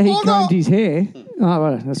not you in say he order. combed his hair? Oh,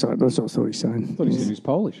 right. That's right. That's what I thought he was saying. I thought he said he was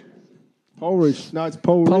Polish. Polish. No, it's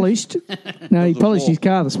Polish. Polished. No, he polished his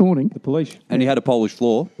car this morning. The police. And he had a Polish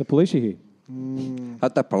floor. The police are here.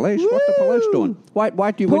 At the police? What the police doing? Wait,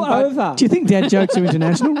 do you Pull win? over. Do you think dad jokes are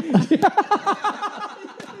international?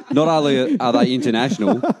 Not only are they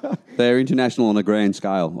international, they're international on a grand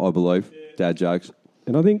scale, I believe. Dad jokes.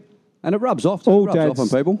 And I think And it rubs off. all It rubs dads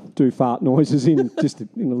off on people. do fart noises in just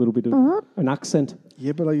in a little bit of an accent.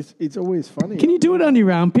 Yeah, but it's always funny. Can you do it under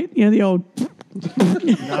your armpit? You know, the old...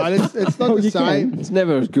 No, it's not the you same. can. It's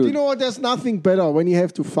never as good. You know what? There's nothing better when you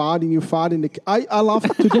have to fart and you fart in the. I love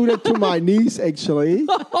to do that to my niece actually.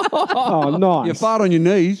 Oh, nice. You fart on your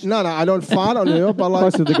knees. No, I don't fart on her, but like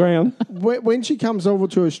Close to the ground. when she comes over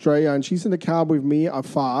to Australia and she's in the car with me, I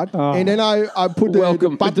fart, and then I put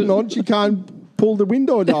the button on. She can't pull the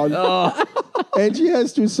window down, and she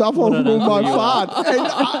has to suffer from my fart, and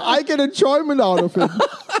I get enjoyment out of it.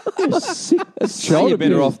 So you're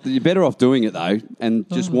better off doing it though, and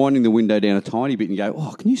just winding the window down a tiny bit and go,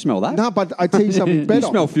 oh, can you smell that? No, but I tell you something better. You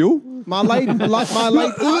smell fuel? My late,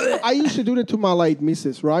 I used to do that to my late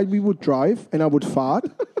missus, right? We would drive and I would fart.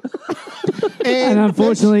 And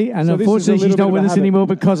unfortunately, she's not with us anymore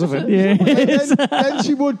because of it. Yeah. And then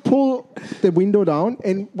she would pull the window down,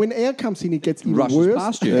 and when air comes in, it gets even Rushes worse.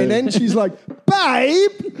 past you. And then she's like,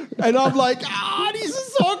 "Babe," and I'm like, "This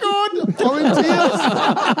is so good." I'm in tears.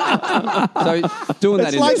 So doing that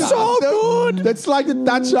It's in like the car. so good. That's like the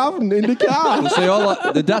Dutch oven in the car. Well, see, I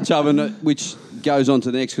like the Dutch oven, which goes on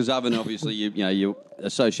to the next, because oven, obviously, you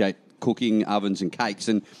associate cooking, ovens, and cakes,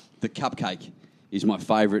 and the cupcake is my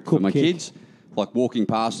favourite for my kids. Like walking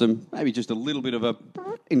past them, maybe just a little bit of a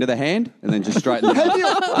into the hand, and then just straight in the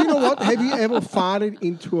You know what? Have you ever farted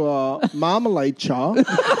into a marmalade jar,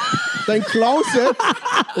 then close it,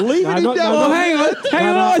 leave it in there? Oh, hang on.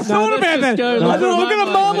 I thought about that. I thought I've got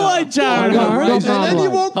a marmalade jar. And then you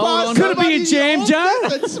walk past. Could it be a jam jar?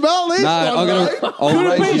 And smell this No, one,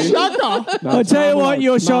 I'll raise you. I tell you what,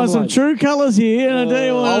 you're showing some true colours here, and I tell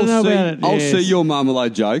you what, I don't know about it. I'll Yes. see your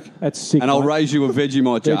marmalade joke. That's sick. And I'll mate. raise you a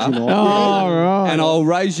Vegemite jar. Vegemite. Oh, right. And I'll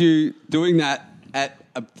raise you doing that at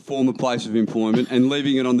a former place of employment and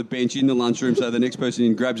leaving it on the bench in the lunchroom so the next person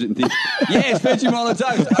in grabs it and thinks, yes, Vegemite on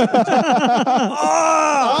toast. I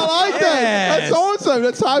like that. That's awesome.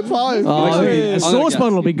 That's high five. A sauce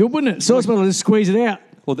bottle will be good, wouldn't it? Sauce bottle, just squeeze it out.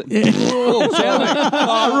 Well, sound effect.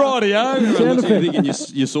 Rightio. Sound thinking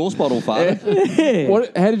your sauce bottle, father.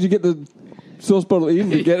 How did you get the sauce bottle in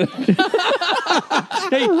to get it?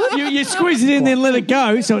 You squeeze it in, then let it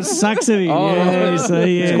go, so it sucks it in. It's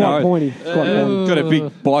quite pointy. It's quite pointy. Got a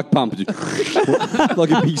big bike pump,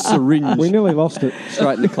 like a big syringe. We nearly lost it.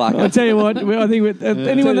 Straight in the I'll clucker. tell you what, I think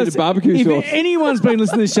anyone that's barbecue if sauce. anyone's been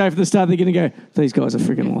listening to the show from the start, they're going to go, these guys have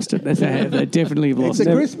freaking lost it. They definitely have It's lost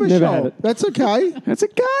a it. Christmas never had show. it. That's okay. That's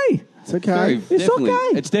okay. It's okay.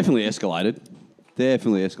 It's definitely escalated.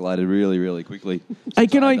 Definitely escalated really, really quickly. Hey,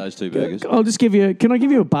 can I? Those two burgers. I'll just give you. Can I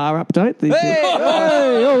give you a bar update?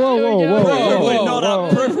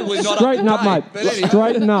 Preferably not Straighten up, mate.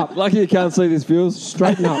 Straighten up. Lucky you can't see this, Fuels.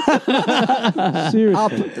 Straighten up. Seriously.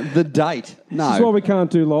 Up the date. No. That's why we can't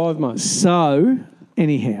do live, mate. So,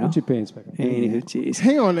 anyhow. Put your pants back on. Jeez.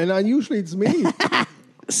 Hang on, and usually it's me.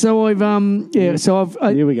 So I've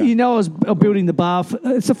Here we go. You know, I was building the bar.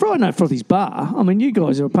 It's the Friday Night Frothies bar. I mean, you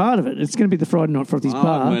guys are a part of it. It's going to be the Friday Night Frothies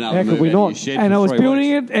bar. How could we not? And I was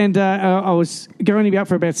building it, and I was going to be up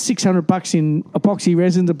for about $600 in epoxy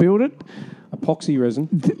resin to build it. Epoxy resin.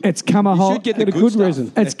 It's come a whole. should get the Get a good stuff.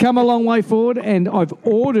 resin. It's come a long way forward, and I've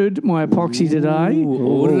ordered my epoxy today.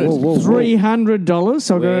 $300,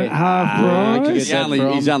 so I got it half price.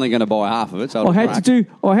 He's only going to buy half of it. So I had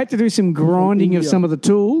to do some grinding of some of the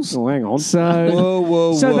tools. Oh, hang on. So,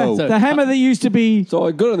 whoa. The hammer that used to be. So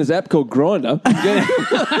I got it on this app called Grinder.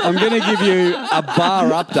 I'm going to give you a bar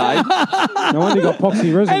update. No wonder you got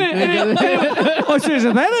epoxy resin. I said, is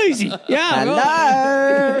it that easy? Yeah. Hello.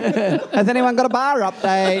 Has anyone got a bar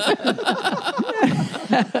update?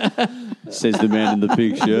 Says the man in the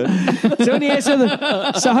pink shirt.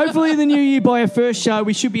 So hopefully in the new year, by our first show,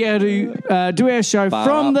 we should be able to do our show Bar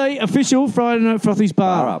from up. the official Friday Night Frothies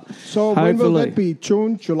bar. Bar up. So when will Hopefully. that be?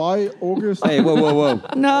 June, July, August, Hey, whoa.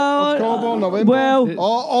 No. October, November? Well,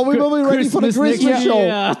 Or we will be ready for the Christmas show.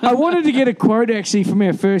 I wanted to get a quote actually from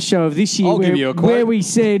our first show of this year I'll give you a quote. where we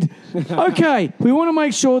said, okay, we want to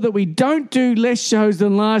make sure that we don't do less shows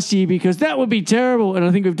than last year because that would be terrible. And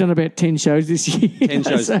I think we've done about 10 shows this year. 10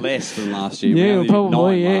 shows So- less than last year. We Yeah, only did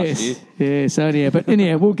probably, 9 last yes. year. Yeah, so anyhow, but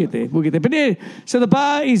anyhow, we'll get there. But yeah, so the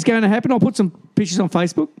bar is going to happen. I'll put some pictures on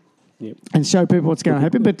Facebook Yep. and show people what's going to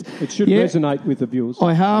happen. But It should yeah, resonate with the viewers.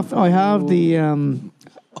 I have the.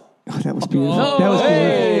 That was beautiful. That was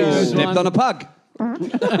beautiful. Stepped on a pug.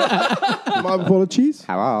 My apologies.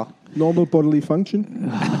 Hello. Normal bodily function.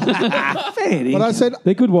 Fair But I said,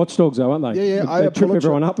 They're good watchdogs, though, aren't they? Yeah, They I trip apologise.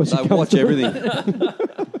 everyone up as They you come watch through. everything.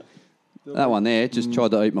 That one there just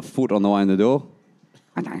tried to eat my foot on the way in the door.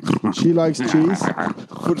 she likes cheese.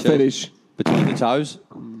 Foot fetish. Between the toes.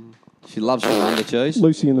 She loves her under cheese.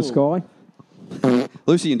 Lucy in the sky.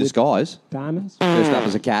 Lucy in disguise. Diamonds. Dressed up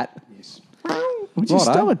as a cat. Just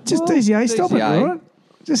stop it. Just DCA, stop it, DCA. all right?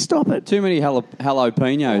 Just stop it. Too many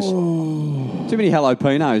jalapenos. Too many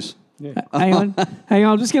jalapenos. Hang on.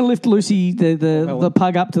 I'm just going to lift Lucy, the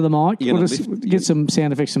pug, up to the mic. You're We'll gonna just lift- get some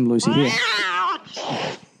sound effects from Lucy here.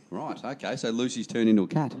 Right, okay, so Lucy's turned into a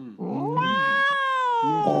cat.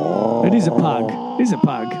 It is a pug. It is a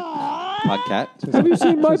pug. Pug cat. Have you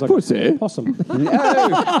seen my pussy? Possum.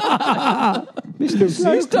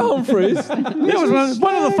 Mr. Humphries. That was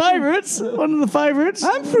one of the favourites. One of the favourites.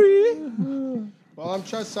 Humphrey. Well, I'm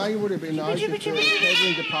just saying it would have been nice if the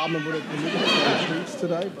catering department would have delivered some treats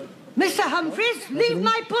today. But Mr. Humphries, leave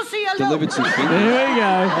my pussy alone. Delivered some fingers. There we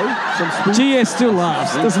go. GS still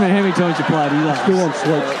laughs. Doesn't matter how many times you play it, he laughs. Still on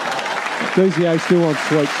sweets. DCA still on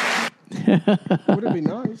sweets. would have been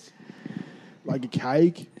nice. Like a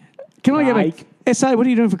cake. Can I get a SA? What are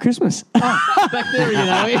you doing for Christmas? Back there, you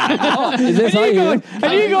know. Is this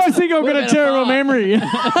and you guys think I've got a about a terrible fart? memory.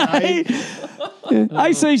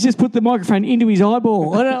 AC's just put the microphone into his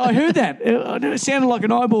eyeball. I heard that. It sounded like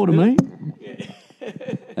an eyeball to me.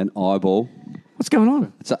 An eyeball. What's going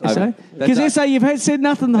on? That's Because SA, you've said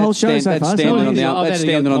nothing the whole show so That's far. standing on the I've that's had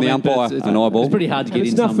a standing on the comment, umpire. but An eyeball. It's pretty hard to get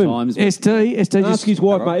It's in nothing. sometimes. but- ST Ask just... his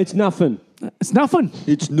wife, mate. It's nothing. It's nothing.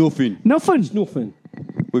 It's nothing. Nothing. Nothing.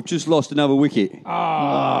 We've just lost another wicket.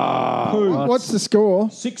 What's the score?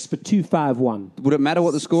 6 for 251. Would it matter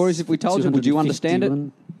what the score is if we told you? Would you understand it?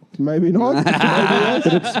 251. Maybe not.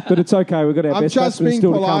 But it's okay. We've got our I'm best just batsman being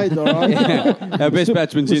still polite, to all come. right? Our best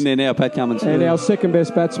batsman's in there now, Pat Cummins. And our second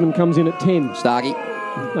best batsman comes in at 10. Starkey.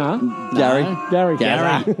 Nah, Gary. Gary.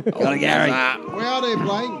 Gary. Got a Gary. Where are they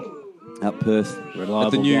playing? Up Perth. Reliable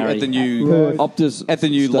At the new Gary. Optus. at the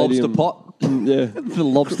new lobster Stadium. pot. Yeah. The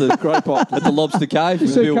lobster great pot. At the lobster cave. You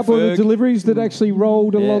with see a Bill couple of the Ferg. deliveries that actually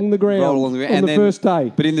rolled along the ground Rolled along the ground. on And the then- first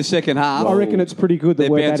day. But in the second half, I reckon it's pretty good that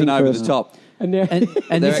they're we're bouncing batting over first. the top. And now, And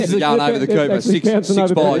They're this is actually the going over the Cooper. actually Six bouncing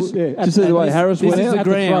over buys. the- yeah, Did you see the way Harris This went is out? the At the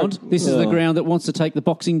ground. front. This is the ground that wants to take the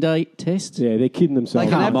Boxing Day test. Yeah, they're kidding They themselves.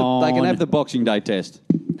 can, Come have the, they can on. have the Boxing Day test.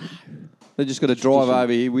 They just got to drive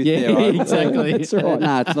over here with Yeah, their own. exactly. That's right.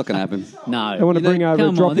 Nah, it's not going to happen. No. They want to bring over a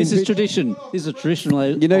Come drop on, this is in. tradition. This is a traditional.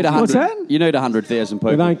 You need 100. What's that? You need 100,000 people.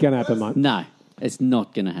 It ain't going to happen, mate. No, it's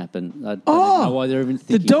not going to happen. I don't know why they're even The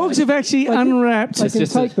thinking. dogs have actually unwrapped. They can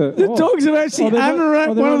just take the... The dogs have actually they're not-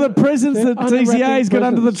 unwrapped they're one of the un- presents they're that TCA's got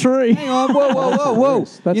under the tree. Hang on, whoa.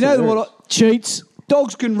 That's You know hilarious. what? Cheats.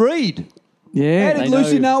 Dogs can read. Yeah. How did They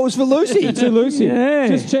Lucy know. know it was for Lucy? To Lucy. Yeah.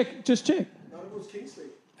 Just check. Kingsley.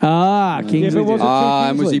 Yeah, but was it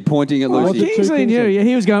And was he pointing at Oh, Lucy? Kingsley knew. Yeah,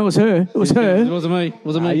 he was going, it was her. It was It her. wasn't me. It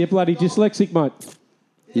wasn't Ah, me. you're bloody dyslexic, mate.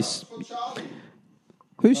 Yes.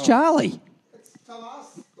 Who's Charlie?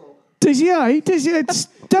 TCA, don't do is that. just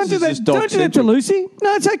dog Don't do that to centric. Lucy.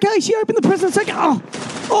 No, it's okay. She opened the present. It's okay.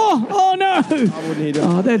 Oh no.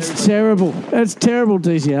 Oh, that's terrible. That's terrible,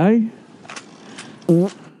 TCA.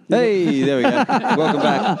 Hey, there we go. Welcome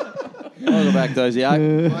back. Welcome back, Dozier.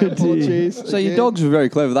 My apologies. So your dogs were very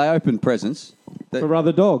clever. They opened presents. For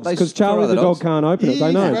other dogs. They- Because for Charlie other the dogs. dog can't open it.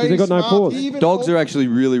 They know because they've got no paws. Dogs are actually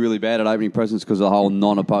really, really bad at opening presents because of the whole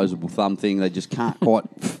non-opposable thumb thing. They just can't quite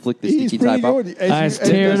flick the He's sticky pretty tape up. good. It's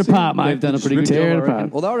tear it apart, mate. They've done a pretty good Tear it job, I reckon.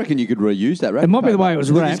 apart. Well, I reckon you could reuse that. It might be the way it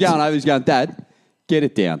was Look, wrapped. He's going over. He's going, Dad, get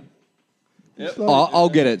it down. I'll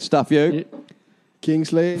get it. Stuff you.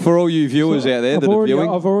 Kingsley. For all you viewers out there that are viewing.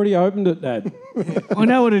 I've already opened it, Dad. I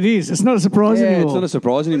know what it is. It's not a surprise Yeah, anymore. it's not a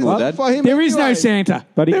surprise anymore, Dad. For him There is no anyway. Santa.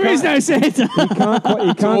 But he There is no can't- Santa. He can't quite,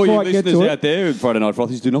 he To all can't you quite get listeners to out it. there, Friday Night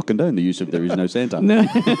Frothies do not condone the use of "There is no Santa." No.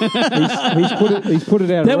 He's put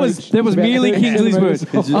it out. That of was reach. that was It's about merely 30 Kingsley's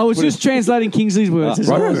centimetres. words. I was just translating Kingsley's words. That's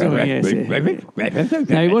what I was doing, yes, yeah.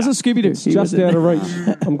 No, he wasn't Scooby Doo. Just out of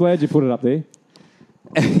reach. I'm glad you put it up there.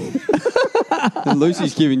 And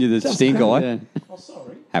Lucy's giving you the stink eye. Yeah.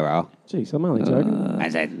 Hello. Jeez, I'm only joking. I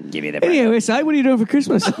said, give you the. Anyway, SA, what are you doing for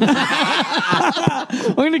Christmas?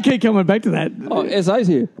 I'm going to keep coming back to that. Oh, SA's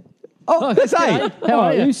here. Oh, that's hey. How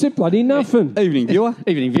are you? You said bloody nothing. Evening viewer.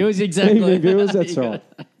 Evening viewers, exactly. Evening viewers, that's There you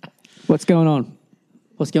right. go. What's going on?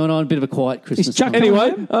 What's going on? A bit of a quiet Christmas. Is Chuck time.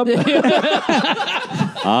 anyway?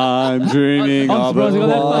 I'm dreaming I'm of surprised a we got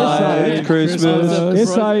that white far. Christmas.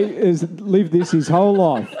 SA has lived this his whole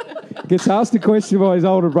life. Gets asked a question by his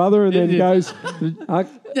older brother and then goes,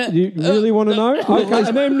 you really want to know? Okay,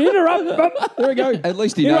 and then interrupt. There we go. At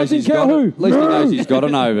least he You're knows not he's in got. Calhoun. At least he knows he's got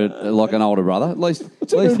an over like an older brother. At least.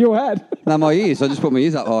 What's in your hat? No, my ears. I just put my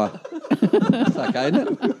ears up higher. It's okay,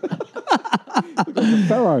 isn't it?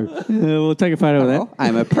 Pharaoh. We'll take a photo of that.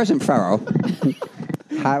 I'm a present pharaoh.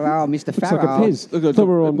 Hello, Mr. Looks like a Pharaoh. Pez. Thought we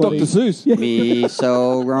were on bloody... Dr. Seuss. Me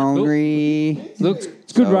so hungry. Look,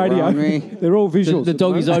 It's good So radio. hungry. They're all visuals. the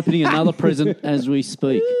dog is opening another present as we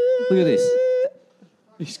speak. Look at this.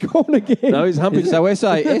 He's gone again. No, he's humping. So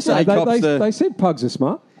SA cops the... They said pugs are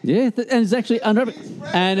smart. Yeah, and it's actually under.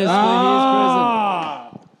 And it's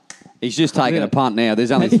He's just taking a punt now.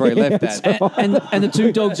 There's only 3 left. and the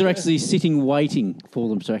 2 dogs are actually sitting waiting for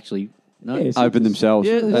them to actually open themselves.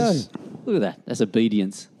 Yeah, That's, look at that. That's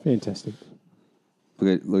obedience. Fantastic.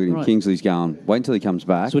 look at him. Right. Kingsley's going. Wait until he comes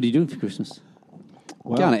back. So what are you doing for Christmas?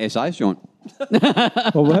 Going to SA's joint.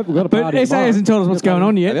 Well, we've got a party. But SA hasn't told us what's going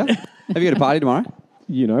on yet. Have you? Have you got a party tomorrow?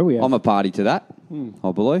 You know we have. I'm a party to that.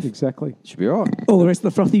 I believe. Exactly. Should be all right. All the rest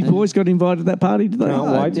of the Frothy boys got invited to that party, did they?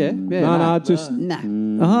 Can't wait. Yeah. No, just...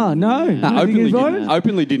 Oh, no.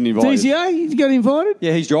 Openly didn't invite us. DCA, you got invited?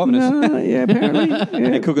 Yeah, he's driving us. No, yeah, apparently. Yeah.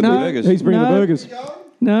 And cooking the burgers. He's bringing the No. burgers.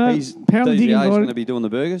 No, He's apparently didn't DCA's going to invite. be doing the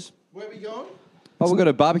burgers. Where we going? Oh, we've got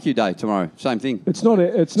a barbecue day tomorrow. Same thing. It's not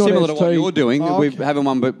Similar to ST. what you're doing. Oh, We're okay. having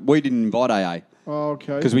one, but we didn't invite AA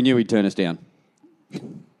Okay. because we knew he'd turn us down.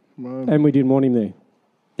 And we didn't want him there.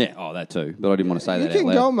 Yeah, that too. But I didn't want to say You that out can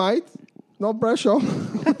loud. go, mate. No pressure.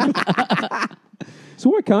 So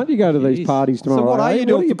why can't you go to these parties tomorrow? So what are eh? you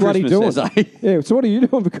doing for bloody Christmas, doing? SA? Yeah, so what are you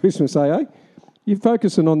doing for Christmas, eh? You're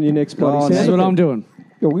focusing on your next bloody sound That's what I'm doing.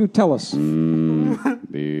 Yeah, well, tell us.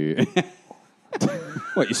 Beer.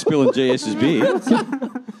 What, you're spilling GS's beer?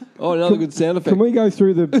 Oh, another good sound effect. Can we go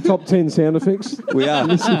through the top 10 sound effects? We are.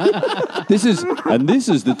 This is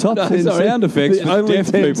the top 10 sorry. sound effects The for only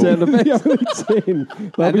deaf 10 people. sound effects. The only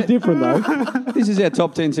 10. They'll be different, though. This is our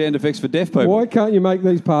top 10 sound effects for deaf people. Why can't you make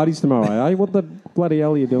these parties tomorrow, eh? What the bloody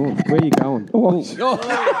hell are you doing? Where are you going? Oh,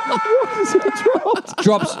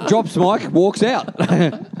 Drops mic, walks out.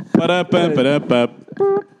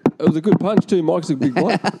 It was a good punch too. Mike's a big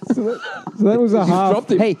bloke. so that was a half.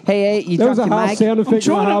 Dropped him. Hey, you That was dropped a your half mic. sound effect.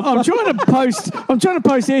 and a half. I'm trying to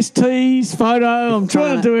post ST's photo. I'm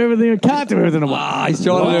trying to do everything. I can't do everything at once. He's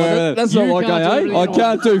trying to do everything. That's not You like can't do AA. everything. I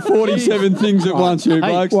can't do 47 things at once, you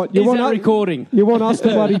blokes. What, you Is want that us, recording? you want us to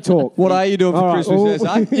bloody talk? What are you doing for All right, Christmas,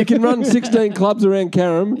 well, SA? You can run 16 clubs around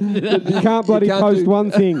Carrum. You can't bloody post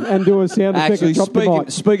one thing and do a sound effect Actually, and drop the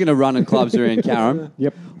mic. speaking of running clubs around Carrum,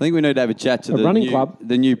 Yep. I think we need to have a chat to A running the club?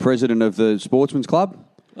 new president of the Sportsman's Club.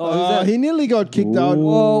 He nearly got kicked out.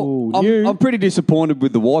 Well, you- I'm pretty disappointed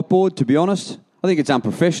with the whiteboard, to be honest. I think it's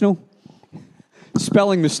unprofessional.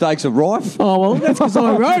 Spelling mistakes are rife. Oh, well, that's because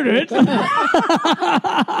I wrote it.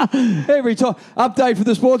 Every time. Update for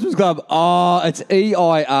the Sportsman's Club. Oh, it's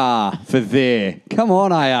EIR for there. Come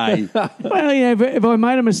on, AA. Well, yeah, if I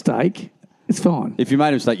made a mistake, it's fine. If you made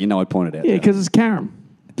a mistake, you know I'd point it out. Yeah, because it's Karam.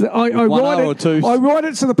 I one write R or it. two. I write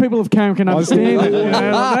it so the people of Karam can understand it. You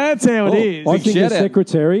know, that's how it is. I Big think shout the out.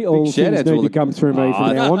 secretary, all shout things out to all need to the- come through me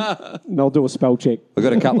from now on. And I'll do a spell check. I've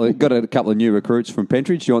got a couple of new recruits from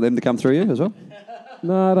Pentridge. Do you want them to come through you as well?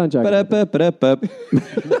 No, don't joke. Ba-da-ba-ba-da-ba.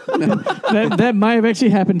 That may have actually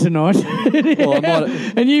happened tonight, Well, I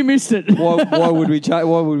might- and you missed it. Why would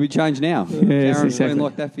we change now? Yes, Karen's exactly. been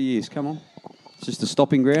like that for years. Come on. It's just a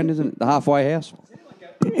stopping ground, isn't it? The halfway house.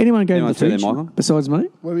 Anyone go Anyone to the see fridge there, Michael? besides me?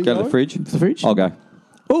 Where we Go to going? the fridge. The fridge? I'll go.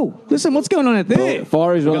 Oh, listen, what's going on out there?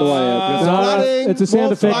 Fireys are on the way out. No, Flooding, it's a sound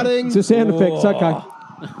more effect. flooding. It's a sound effect. It's okay. I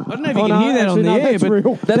don't know if you Oh, can no, hear that actually, on no, the air, that's but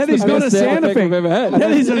real. that is the not a best sound effect. we've ever had.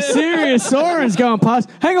 That is a serious sirens going past.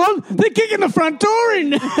 Hang on, they're kicking the front door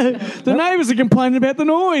in. The neighbours are complaining about the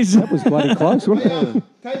noise. That was bloody close, wasn't it?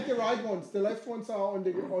 Take the right ones. The left ones are on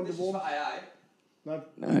the warm.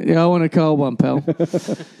 Yeah, I want a cold one, pal.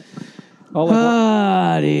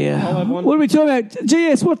 Ah, dear. What are we talking about?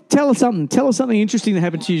 GS, tell us something. Tell us something interesting that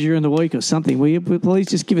happened to you during the week or something. Will you please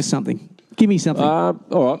just give us something? Give me something. All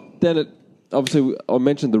right. Then obviously, I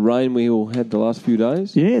mentioned the rain we all had the last few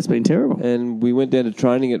days. Yeah, it's been terrible. And we went down to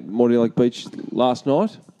training at Morty Lake Beach last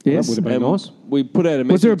night. Yes. Would have been And nice. we put out a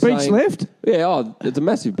message Was there a beach saying- left? Yeah, it's a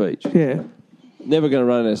massive beach. Yeah. Never going to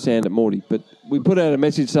run out of sand at Morty. But we put out a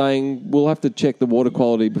message saying we'll have to check the water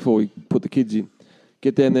quality before we put the kids in.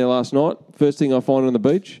 Get down there last night. First thing I find on the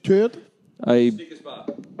beach, Turd.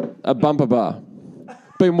 a bumper bar.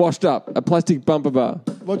 Been washed up. A plastic bumper bar.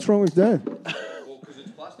 What's wrong with that? Well, because it's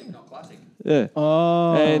plastic, not plastic. Yeah.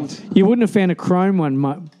 Oh. And You wouldn't have found a chrome one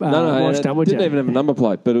washed it up, would you? didn't even have a number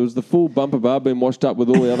plate, but it was the full bumper bar being washed up with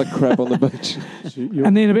all the other crap on the beach.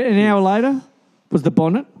 And then an hour later was the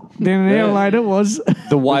bonnet. Then an hour later was...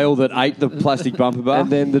 The whale that ate the plastic bumper bar. And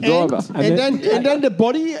then the driver. And then the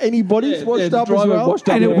body. Any bodies washed up as well. Washed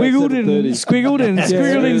up And it about wiggled and 7:30. squiggled and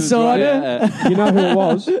squiggled inside her. You know who it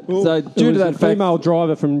was? So It due was to a that fact, female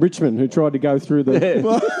driver from Richmond who tried to go through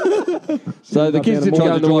the... so the kids didn't Tried go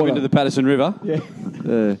to in the drive water. into the Patterson River. Yeah.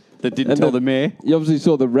 That didn't And tell the- the mayor. You obviously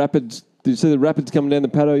saw the rapids. Did you see the rapids coming down the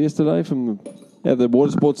paddo yesterday from the At the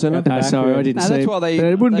Water Sports Centre. No, sorry, I didn't No, see that's it. why they- But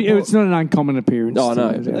it wouldn't they be. It's not an uncommon appearance. Oh,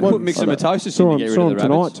 no. They put myxomatosis in Saw to get him, rid of the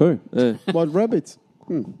tonight rabbits. too. What rabbits?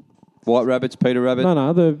 White rabbits, Peter rabbit.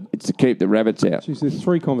 No, It's to keep the rabbits out. geez, there's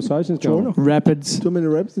 3 conversations going on. Rapids. Too many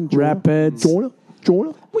rabbits in China. Rapids.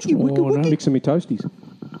 China. Mixing me toasties.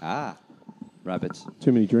 Ah, rabbits.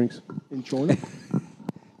 Too many drinks. In China.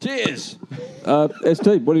 Cheers.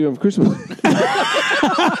 ST, what are you doing for Christmas?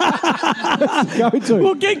 Go to.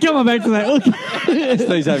 We'll keep coming back to that. Look.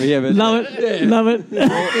 Steve's over here, but Love it. Love it.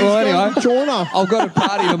 well, anyway, China. I've got a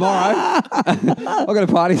party tomorrow. I've got a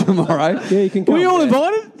party tomorrow. Yeah, you can come. We all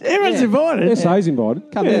invited? Everyone's invited. SA's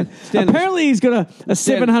invited. Come in. Apparently, he's got a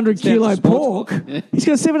 700 stand kilo for sports. pork. He's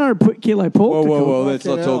got a 700 kilo pork. Whoa, to whoa, cook. whoa! Let's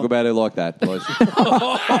not Fucking talk hell. about it like that, boys.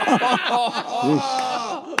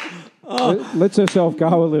 Lets herself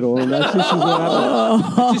go a little, and this is what happens.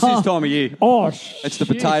 It's just this time of year. Oh, It's the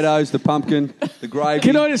potatoes, the pumpkin, the gravy.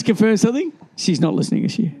 Can I just confirm something? She's not listening,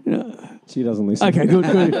 is she? No. she doesn't listen. Okay, good.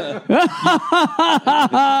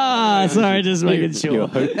 Sorry, just making sure.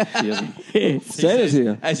 Santa's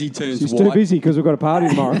here. As he turns She's white. too busy because we've got a party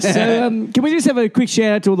tomorrow. So, can we just have a quick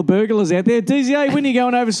shout out to all the burglars out there? DZA, when are you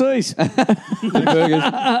going overseas? Burgers.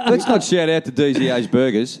 Let's not shout out to DZA's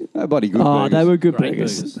burgers. Nobody good Oh, burgers. they were good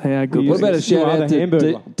burgers. They are good What about a burgers. shout are out the to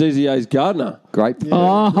Hamburglar. DZA's gardener? Great.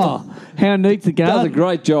 Oh, how neat the Does a garden.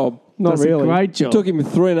 great job. Not Does really. a great job. Took him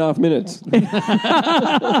 3.5 minutes.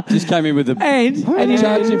 Just came in with the. and you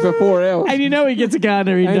Charged him for 4 hours. and you know he gets a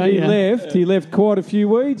gardener in, And don't he you? left. He left quite a few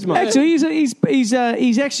weeds, mate. Actually,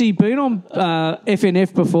 he's actually been on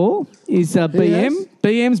FNF before. He's BM. has?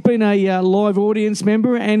 BM's been a live audience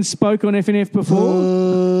member and spoke on FNF before.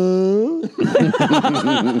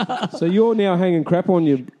 So you're now hanging crap on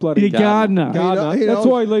your bloody The gardener. gardener. He That's knows.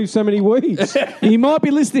 why he leaves so many weeds. He might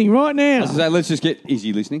be listening right now. So let's just get. Is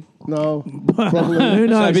he listening? No. Probably. Who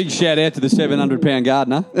So a knows? big shout out to the 700-pound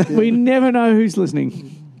gardener. We never know who's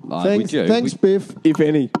listening. Thanks, thanks, Biff. If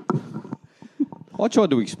any. I tried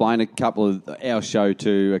to explain our show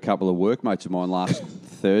to a couple of workmates of mine last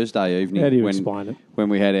Thursday evening. How do you when, explain it? When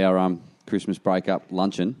we had our Christmas break-up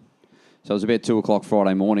luncheon. So it was about 2 o'clock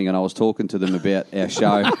Friday morning, and I was talking to them about our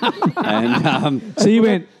show. And So you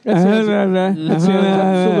went. Sounds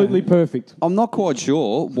absolutely perfect. I'm not quite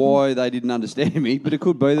sure why they didn't understand me, but it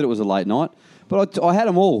could be that it was a late night. But I had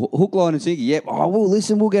them all hook, line, and sinker. Yep. Oh, we'll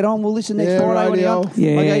listen. We'll get on. We'll listen next Yeah, Friday. When radio. you're on.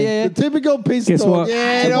 Yeah. Okay, yeah. The typical piss Guess talk. what?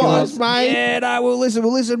 Yeah, nice, mate. Yeah, no, we'll listen.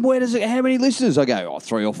 We'll listen. Where does it? How many listeners? I go,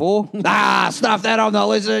 3 or 4. Stuff that. I'm not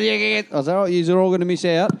listening. I was like, you're all going to miss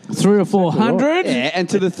out. 300 or 400. Yeah, and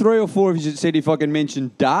to the 3 or 4 of you that said if I can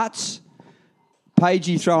mention darts,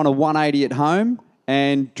 Pagey throwing a 180 at home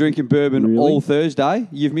and drinking bourbon all Thursday,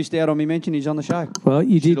 you've missed out on me mentioning he's on the show. Well,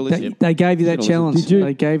 you did. Should've listened. They gave you that Should've challenge. Did you?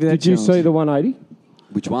 They gave you that Did you challenge. see the 180?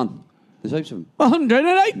 Which one? There's heaps of them.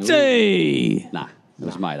 180. Nah, it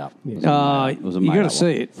was made up. You It was got a to made-up see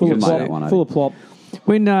one. it. Full You of gotta made see up it. one. Full of plop.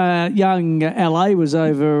 When young LA was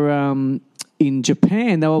over in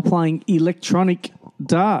Japan, they were playing electronic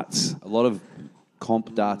darts. A lot of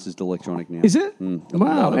comp darts is electronic now. Is it?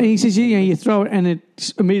 Wow. And he says, you throw it and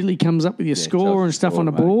it immediately comes up with your tells score you and stuff score, on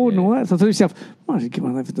the mate, board and yeah. all that. So I thought to myself, why did you come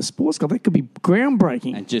on over the sports club? That could be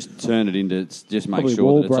groundbreaking. And just turn it into, just make Probably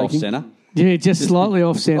sure that it's off wall-breaking. centre. Yeah, just slightly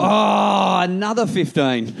off centre. Oh, another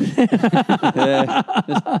 15. Yeah.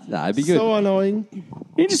 No, it'd be good. So annoying.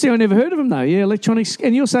 Interesting. I never heard of them, though. Yeah, electronics.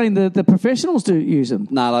 And you're saying the professionals do use them.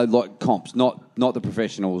 No, like comps, not the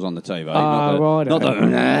professionals on the TV. Ah, right. Not those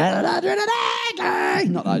ones.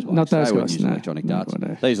 Not those They wouldn't guys, use no. electronic darts.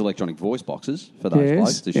 No. These electronic voice boxes for those Yes,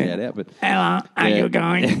 blokes to yeah. shout out. But Hello, are Yeah. you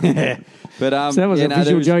going? but So that was a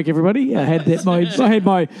visual joke, everybody. I had that. I had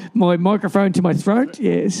my microphone to my throat.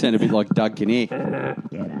 Yes. Sound a bit like Doug Kinnear.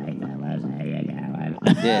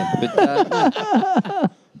 Yeah,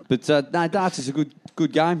 but no, darts is a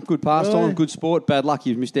good game, good pastime, Really? good sport. Bad luck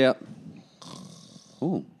you've missed out.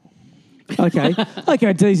 Oh, Okay.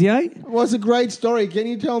 Okay, DZA. It was a great story. Can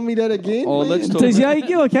you tell me that again? oh, let's talk. DZA,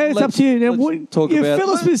 yeah, okay, it's up to you. Now, let's talk about-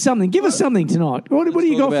 fill us with something. Give us something tonight. What do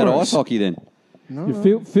you got about for ice us? hockey then.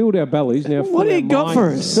 You filled our bellies. Now What do you got for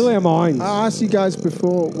us? Fill our minds. I asked you guys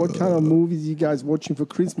before what kind of movies you guys watching for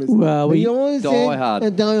Christmas. Well, And we- you always Die said,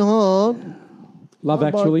 Hard. Die Hard. Love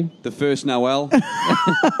Actually. The first Noel,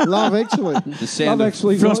 Love Actually. the sound Love of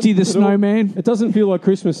Actually. Frosty the Snowman. It doesn't feel like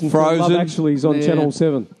Christmas until Love Frozen. Actually is on Yeah. Channel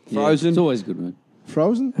 7. Frozen. It's always a good one.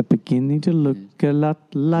 Frozen. Are beginning to look a lot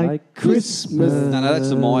like Christmas. No, that's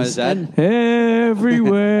the Myers ad.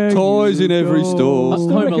 Everywhere. Toys you in every go. store. Still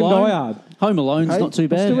Home reckon Alone. Die Hard. Home Alone's Hey, not too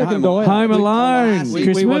bad. Still reckon Home Die Hard. Home Alone. We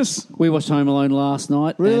Christmas. watched Home Alone last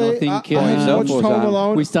night, Really? and I think I haven't yourself watched was, Home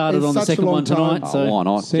Alone we started in on the such a second long one tonight. time. So Oh, why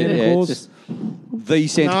not? Santa Yeah, Claus. just the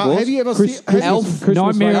Santa Claus. Have you ever Chris- seen Christmas- Elf? Christmas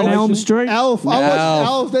Nightmare on Vacation. Elm Street. Elf? I watched Elf.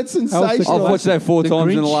 Elf. That's Elf the sensational. I've watched that 4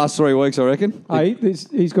 times in the Grinch? last 3 weeks, I reckon. Hey,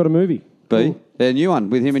 he's got a movie. B. A new one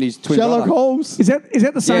with him and his twin Sherlock brother. Holmes. Is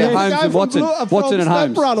that the same? Yeah, Holmes Guy and from Watson. Watson and Step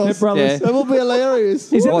Holmes. Brothers. Step Brothers. Yeah. That will be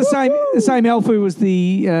hilarious. Is that the same elf who was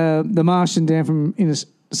the Martian down from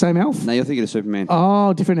same elf? No, you're thinking of Superman.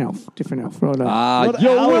 Oh, different elf. Right. Not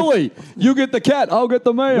Yo, Elf. Willie, you get the cat, I'll get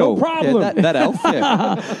the mail. No problem. Yeah, that elf,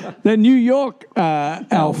 yeah. The New York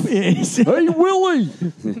elf. Yes. Hey, Willie.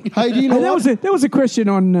 Hey, do you know And what? that was a question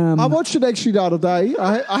on. I watched it actually the other day.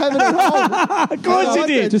 I have it at home. Of course you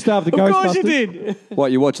did. Just after Of course you Ghostbusters. did.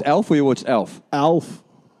 What, you watched Elf or you watched Elf? Elf.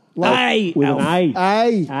 Hey, With elf. an A.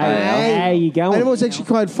 Hey. Hey, you going? And it was actually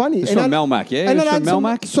quite funny. It's And from I- Melmac, yeah? And It's I from did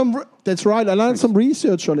Melmac? that's right. And I did some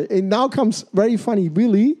research on it. And now comes very funny.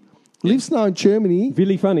 Willie lives now in Germany,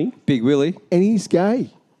 Really funny. Big Willie. and he's gay.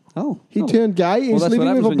 Oh. He turned gay. And Well, he's that's what living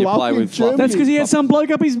happens with a when you bloke play in with fluff. Germany. That's because he had some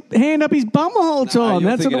bloke up his hand up his bum the whole time. you're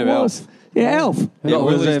That's what thinking it of was. Yeah, elf. Yeah, Not that there's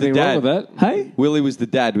Willie's the anything wrong dad. with that. Hey. Willie was the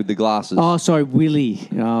dad with the glasses. Oh, sorry, Willie.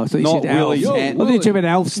 Oh, I thought you Not said elf. Willie's I hand. thought you were talking about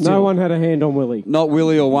elf still. No one had a hand on Willie. Not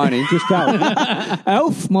Willie or Wayne. Just Elf.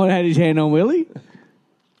 Elf might have had his hand on Willie.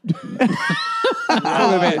 You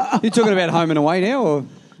talking about Home and Away now, or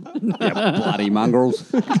you bloody mongrels?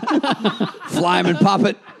 Flaming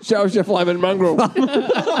puppet. Show us your flaming mongrel. Hang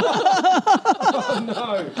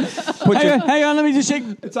on, let me just check.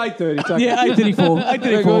 It's 8:30. Yeah, 8:34.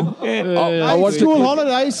 8:34. Yeah. I want School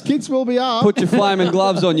holidays, kids will be up. Put your flaming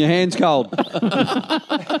gloves on. Your hands cold.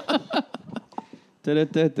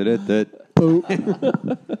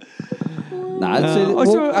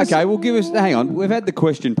 We'll give us. Hang on, we've had the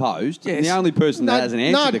question posed. Yes. And the only person that hasn't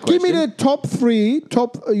answered the question. Give me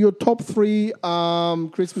the your top three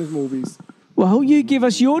Christmas movies. Well, you give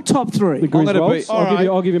us your top three. The gonna Griswolds. be-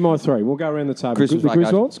 I'll give you my three. We'll go around the table. Christmas the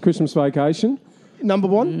Vacation. Griswolds, Christmas Vacation, Number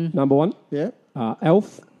one. number one. Yeah.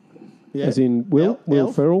 Elf, Yeah. as in Will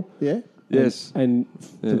Elf. Ferrell. Yeah. Yes. And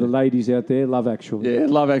to the ladies out there, Love Actually. Yeah,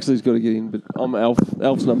 Love Actually's got to get in, but I'm Elf.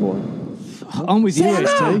 Elf's number one. I'm with you,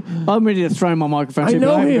 ST. I'm ready to throw my microphone. I to you,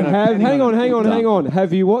 know but him. haven't got a- Hang on.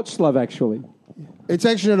 Have you watched Love Actually? It's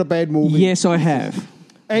actually not a bad movie. Yes, I have.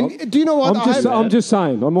 And do you know what? I'm just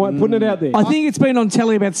saying. I'm putting it out there. I think it's been on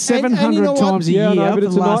telly about 700 you know what? times a year I know, for but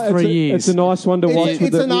the last 3 years. It's a nice one to watch.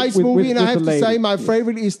 It's a nice movie, and I have to say my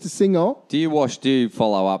favorite is The Singer. Do you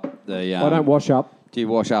follow up the? I don't wash up. Do you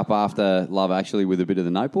wash up after Love Actually with a bit of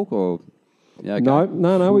The Notebook, or? Yeah, okay.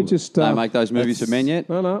 No. We just Don't make those movies for men yet.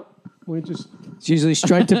 No. We just It's usually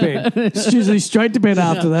straight to bed. It's usually straight to bed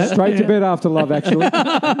after that. straight to bed after Love Actually.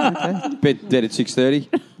 Bed dead at 6:30.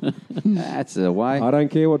 That's the way. I don't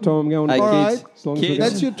care what time I'm going. Hey, to All bed. right. kids. As long as I Kids. go.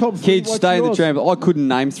 That's your top three. Kids, What's stay in the yours? tram. I couldn't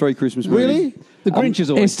name 3 Christmas movies. Really? The Grinch is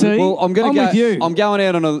always ST. Well, I'm going I'm to go. with you. I'm going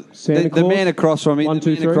out on a. Santa The Claus? man across from me. 1, 2, the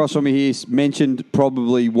man 3. across from me here mentioned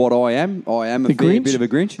probably what I am. I am a The fair Grinch? bit of a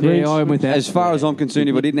Grinch. Yeah, I'm with that. As far as I'm concerned,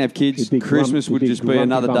 if I didn't have kids, You big Christmas grump- would you big just be grumpy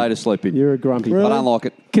another bum. day to sleep in. You're a grumpy. Really? I don't like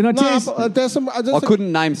it. Can I No, tell you? but there's some. I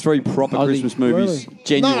couldn't name 3 proper Christmas movies. No,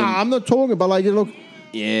 Genuine. I'm not talking about like look.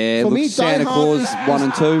 Yeah, For look, me, Santa Die Hard Claus is- 1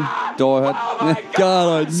 and 2, Die Hard. God,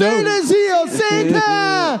 I know. Santa's here,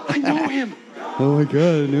 Santa. Oh my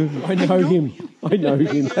God, I know. I know him.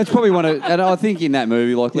 That's probably one of, and I think in that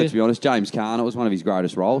movie, like let's be honest, James Caan, it was one of his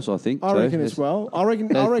greatest roles. I think. I too. reckon as well. I reckon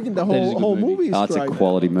the is a whole good movie movie. is Oh, it's great. a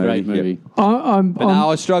quality movie. Great movie. Yep. I'm But no,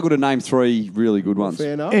 I struggle to name 3 really good ones.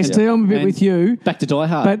 Fair enough. ST, I'm a bit And with you. Back to Die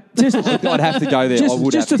Hard. But just I'd have to go there. I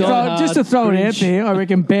would just have to to go. throw Die just to Hard, throw it out Grinch, there, I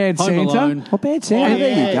reckon Bad Home Santa. Alone. Oh, Bad Santa.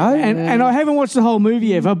 There you go. And I haven't watched the whole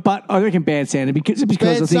movie ever, but I reckon Bad Santa because I Bad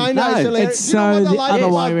think Santa is hilarious. it's You know so what I the like other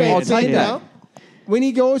about way Bad around. Santa? Yeah. When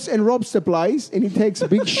he goes and robs the place and he takes a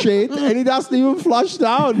big shit and he doesn't even flush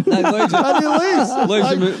down. No, leaves And he leaves.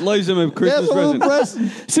 Leaves him a There's Christmas a little present.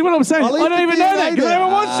 present. See what I'm saying? I'll I leave don't the even know that DNA because I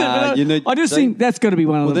haven't watched it. Ah, But you need- I just see- think that's got to be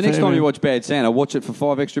one of Well, the the next time you favourite. watch Bad Santa, watch it for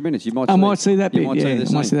 5 extra minutes. You might. I might see that bit. You might Yeah, see I the might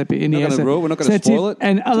scene. see that bit. We're not going to rule. We're not going to spoil it.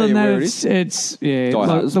 And Tell other than you that, where it is. it's yeah, Die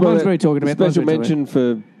Hard. the ones we're talking about. the ones Special we're talking mention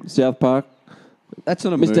for South Park. That's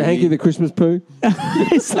not a movie. Mr. Hanky the Christmas poo.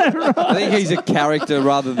 about. Is that right? I think he's a character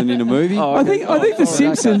rather than in a movie. I think the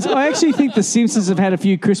Simpsons. I actually think the Simpsons have had a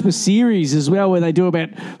few Christmas series as well, where they do about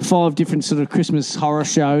 5 different sort of Christmas horror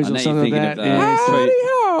shows I or know something you're like thinking that. of Yeah.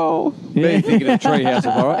 Howdy-ho. You're thinking of Treehouse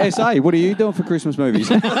of Horror. SA, what are you doing for Christmas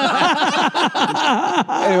movies? Anyway,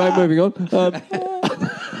 moving on.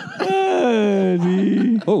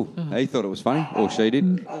 Oh, he thought it was funny, or she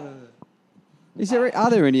did. Are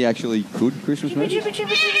there any actually good Christmas movies?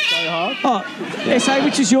 Oh, SA,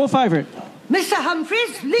 which is your favourite? Mr.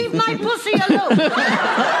 Humphries, leave my pussy alone.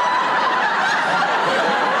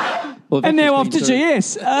 Well, And now off to Victor's been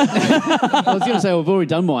GS. I was going to say, we've already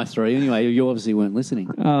done my 3 anyway. You obviously weren't listening.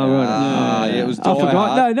 Oh, right. Yeah, it was I Die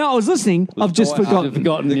forgot. Hard. No, I was listening. I've just Die Hard.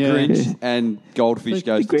 forgotten. The yeah. Grinch and Goldfish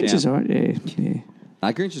goes The to Grinch town. is all right. Yeah. No,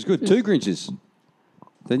 Grinch is good. 2 Grinches.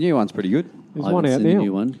 The new one's pretty good. There's I one haven't out seen the now.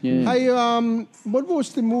 new one. Yeah. Hey, what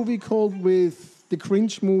was the movie called with the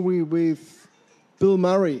Grinch movie with Bill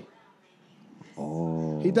Murray?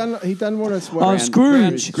 Oh, he done one as well. Oh,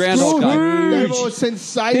 Scrooge. Groundhog Day. That Scrooge. was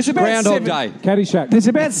sensational. There's about Groundhog 7 Day. Caddyshack. There's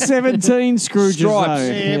about 17 Scrooges, Stripes.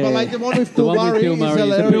 though. Yeah, but like the one with The Bill one with Murray Bill is Murray is the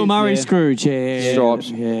hilarious. Bill Murray Yeah. Scrooge, yeah. Stripes.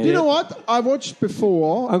 Yeah. You know what? I watched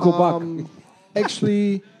before. Uncle Buck.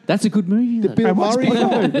 Actually, That's a good movie. the though. Bill what's Murray. Bill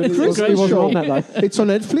Murray? the He Christmas wasn't show. on that, though. It's on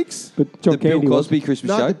Netflix. But John The Bill Candy was. Cosby Christmas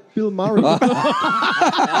No, show. the Bill Murray. No,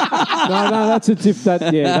 that's a tip.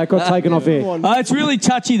 That got taken off air. One. Oh, it's really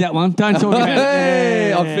touchy, that one. Don't talk about it.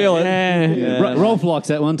 Hey, I feel it. Yeah. Rolf likes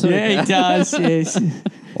that one too. Yeah, he does, yes.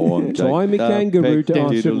 Time a kangaroo to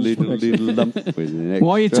ask him.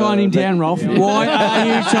 Why are you tying him down, Rolf? Why are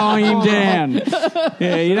you tying him down?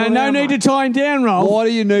 Yeah, you know, no need to tie him down, Rolf. Why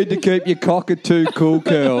do you need to keep your cockatoo cool,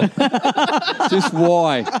 curl? Just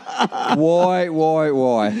why?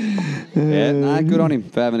 Why? Yeah, no, good on him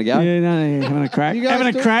for having a go. Yeah, no, yeah, having a crack. You guys Having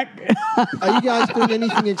a do- crack. Are you guys doing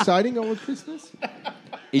anything exciting over Christmas?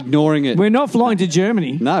 Ignoring it. We're not flying to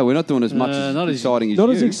Germany. No, we're not doing as much not as- exciting as Not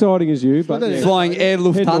you. as exciting as you, but Not yeah. as- Flying Air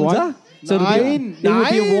Lufthansa. So it'll be- Nine. it would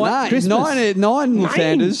be a white No, Christmas. nine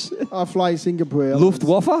Lufthanders. I fly Singapore.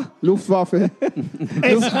 Luftwaffe. Luftwaffe.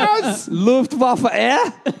 SS. Luftwaffe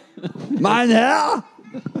Air. Mein Herr.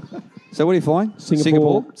 So what are you flying?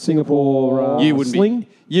 Singapore. You wouldn't Sling. be.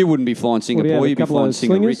 You wouldn't be flying do you have, Singapore. a You'd be couple of flying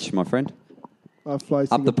Singer slingers? Rich, my friend. I fly Up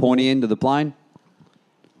the Singapore. pointy end of the plane.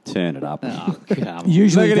 Turn it up.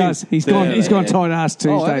 Usually Look he at him. does. He's gone tight ass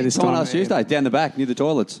Tuesday this time. Last Tuesday, down the back near the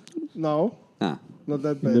toilets. No, Ah. not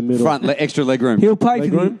that In the bad. middle. Front, extra leg room. He'll pay Leg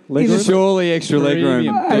for room? the... Leg in room? the- Surely extra leg room.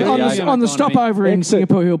 Premium. on the stopover in Exit.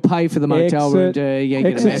 Singapore, he'll pay for the motel room to get a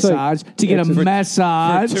Exit seat. massage. To get a Exit.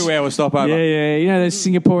 massage. 2 hour stopover. Yeah. You know those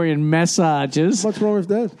Singaporean massages. What's wrong with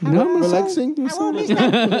that? No, Relaxing. Hello,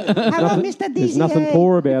 Mr. There's DCA. nothing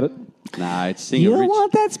poor about it. No, it's You Singer Rich.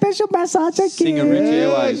 want that special massage again? Singer Rich Yes,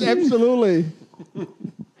 Airways. absolutely.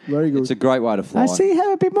 Very good. It's a great way to fly. I see you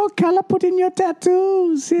have a bit more colour put in your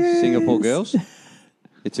tattoos. Yes. Singapore girls.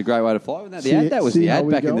 It's a great way to fly. Wasn't that the See- ad? That was see the how ad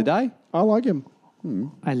we back in go? the day. I like him.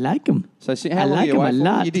 I like them. So how I long like are you away him a for?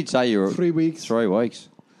 lot. You did say you were 3 weeks. 3 weeks.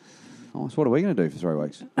 Oh, so what are we going to do for 3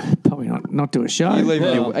 weeks? Probably not do a show.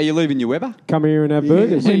 Are you leaving your Weber? Come here and have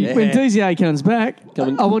burgers. When DZA comes back,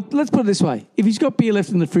 Coming. well, let's put it this way. If he's got beer left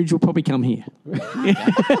in the fridge, we'll probably come here.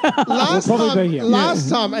 Last probably time, be here. last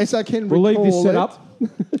time, as I can We'll leave recall this set it, up.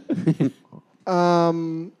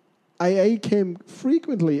 AA came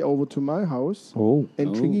frequently over to my house Oh,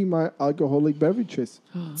 and drinking my alcoholic beverages.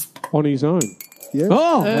 on his own. Yeah.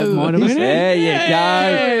 Oh, that might have been it. There you go.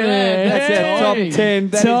 That's our top 10.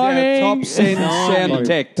 That is our Timing. top 10 sound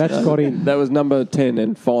effect That's got in. That was number 10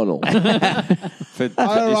 and final. for I this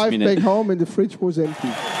arrived minute. back home and the fridge was empty.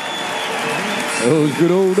 Those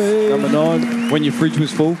good old days. Number 9. When your fridge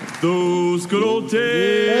was full. Those good old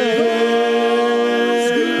days.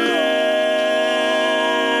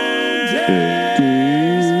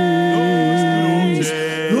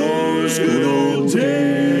 Those good old days.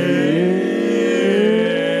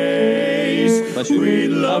 We'd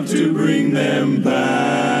love to bring them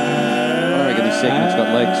back. I reckon this segment's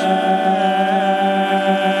got legs.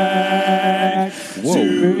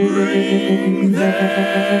 Whoa.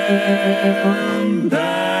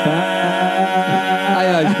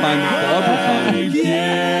 AO's playing with vibraphone.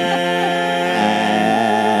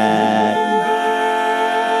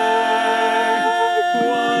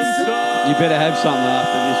 You better have something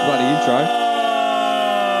after this bloody intro.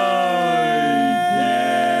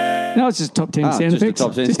 No, it's just top 10 sound just the effects.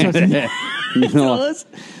 top 10 Just top 10. Nice.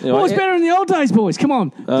 What was better in the old days, boys? Come on.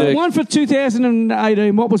 One for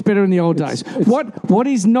 2018. What was better in the old days? What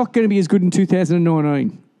is not going to be as good in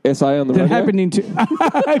 2019? SA on the That radio. happened in...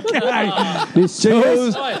 okay. This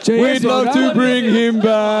We'd love to bring him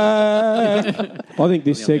back. I think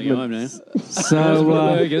this segment. Home now. So,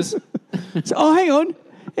 Burgers. oh, hang on.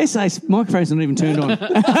 SA's microphone's not even turned on.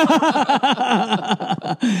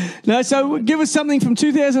 No, so give us something from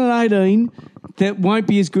 2018 that won't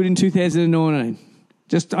be as good in 2019.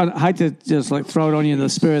 Just, I hate to just like throw it on you in the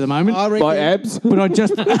spur of the moment, I reckon My abs. but I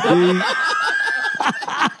just... My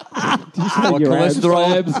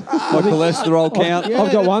cholesterol count. Yeah,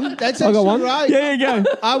 I've got one. That's I've got actually one. right. There you go.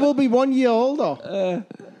 I will be 1 year older.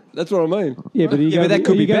 That's what I mean. Yeah, but, Yeah, but that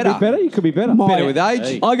could be better. You could be better. Better with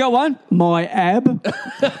age. I got one. My ab.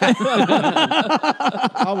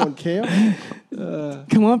 I won't care.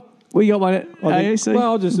 Come on. We got one at AAC.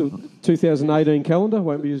 Well, just 2018 calendar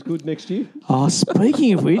won't be as good next year. Oh,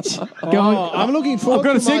 speaking of which, I'm looking forward I've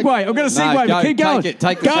got a to my- segue. I've got a segue. go, but keep going. Take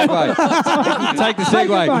the segue. Take the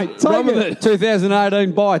segue. mate. Take Run with it. it.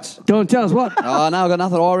 2018 bites. Go on, tell us what. Oh, no, I've got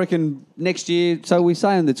nothing. I reckon next year, so we're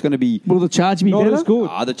saying it's going to be... Will the charge be Not better? as good.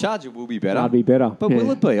 the Charger will be better. That'd be better. But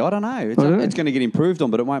will it be? I don't know. It's don't know. It's going to get improved on,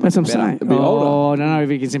 but it won't That's make what I'm it better. saying. Oh, I don't know if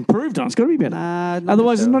it gets improved on. It's got to be better. Not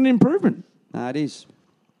Otherwise, it's not necessarily. an improvement. No, it is.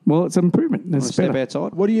 Well, it's an improvement. Want That's to step better.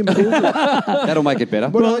 outside? What are you improving? That'll make it better.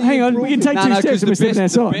 Well, hang on. We can take two steps and we're stepping the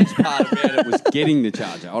outside. best part about it was getting the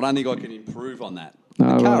Charger. I don't think I can improve on that.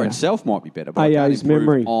 No, The car right. itself might be better, but I can't AA's improve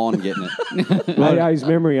memory. on getting it. AA's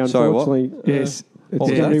memory, Sorry, what? unfortunately. Yes. It's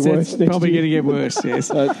Yeah, going to be it's worse next probably going year. to get worse, yes.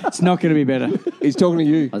 It's not going to be better. He's talking to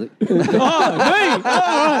you. Oh, me? Oh,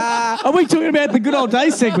 right. Are we talking about the good old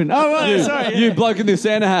days segment? Oh, right. Sorry. You bloke in the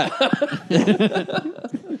Santa hat.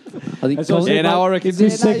 I think As I said, I reckon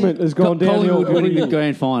this segment has gone downhill. Collingwood winning the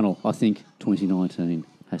grand final. I think 2019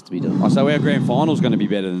 has to be done. Oh, so our grand final's going to be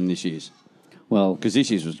better than this year's. Well, Because this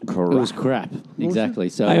year's was crap. it was crap. Exactly.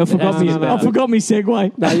 So Hey, I forgot me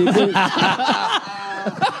segue. No, you do.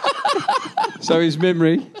 So his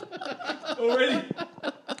memory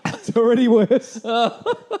It's already worse.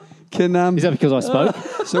 can... Is that because I spoke?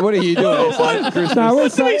 So what are you doing?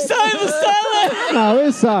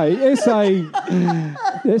 No, SA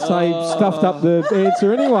stuffed up the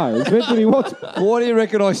answer anyway. It's meant to be What do you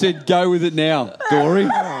reckon I said? Go with it now, Dory.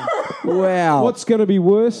 Wow. what's going to be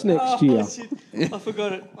worse next year. I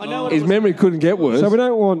forgot it. I know His memory couldn't get worse. So we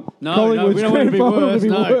don't want Collingwood's we don't want it to be grand final worse. to be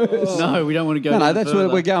No, worse. no, we don't want to go. No, down that's further.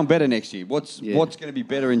 what we're going better next year. What's going to be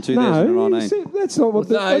better in No, 2019? he said- that's not what.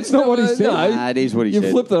 No, That's not what he said. no. Nah, it is what he You've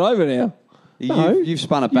said. flipped it over now. No, You've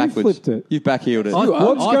spun it you backwards. flipped it. You've backheeled it. What's I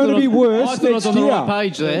going thought to be worse I thought I was on next the year? right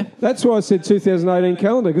page there. That's why I said 2018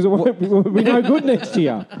 calendar, because it won't be no good next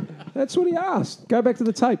year. That's what he asked. Go back to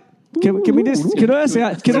the tape. Can I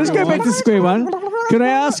just go back to square one? Can I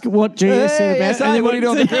ask what GS said about? SA, what are you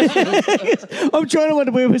doing for I'm trying to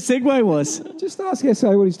wonder where the segue was. Just ask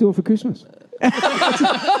SA what he's doing for Christmas.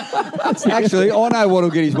 Actually, I know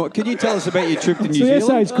what'll get his... Can you tell us about your trip to New So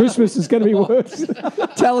Zealand? SA's Christmas is going to be worse.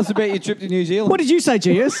 Tell us about your trip to New Zealand. What did you say,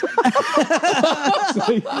 GS?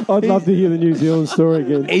 I'd love to hear the New Zealand story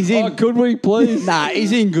again. He's in... Could we, please? Nah,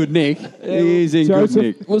 he's in good nick. He is in Joseph.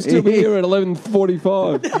 good nick. We'll still be here at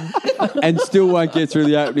 11:45. And still won't get through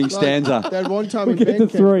the opening stanza. That one time We in get to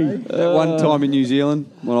Bangkok, 3. eh? That one time in New Zealand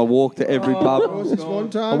when I walked to every What pub. was this one I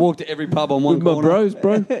time? walked to every pub on one With my corner. bros,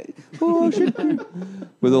 bro.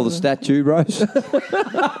 With all the statue bros.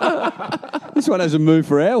 This one hasn't moved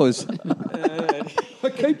for hours. I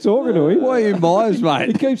keep talking to him. Why are you Myers, He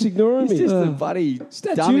mate? keeps ignoring He's me. just a buddy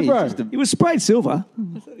Statue, dummy. bro. Just a It was sprayed silver.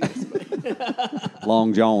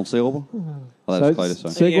 Long John Silver. Oh, that's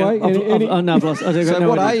Cletus, sorry. Segue. I've lost. I So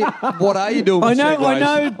what are you doing with I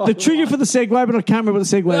know segues? the trigger for the segue, but I can't remember what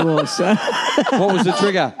the segue was. So. What was the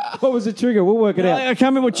trigger? What was the trigger? We'll work it out. I can't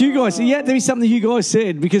remember what you guys said. Yeah, there was something you guys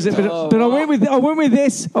said because, but I went with this. I went with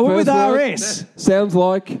First word. RS. Sounds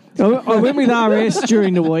like I went with RS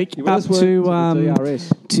during the week up First word,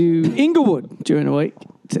 DRS. to Inglewood during the week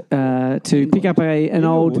to pick up an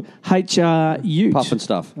old HR Ute. Puff and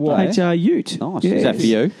stuff. HR Ute. Nice. Is that for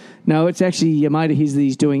you? No, it's actually a mate of his that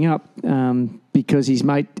he's doing up because his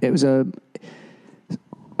mate. It was a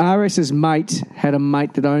RS's mate had a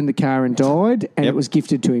mate that owned the car and died, and Yep. it was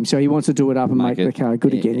gifted to him. So he wants to do it up and make the it car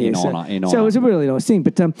good again. in Yeah, honour, in so honour. it was a really nice thing.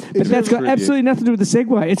 But that's got absolutely nothing to do with the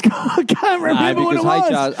segue. It's I can't remember No, what it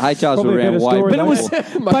was. HRs Probably were a around better way story But it was,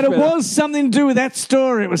 before. but it was something to do with that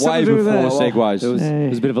story. It was Way something to do with before that. segues. It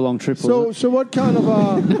was a bit of a long trip. wasn't So what kind of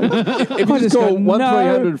if you just call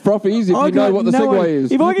 1-300 froffies if you know what the segue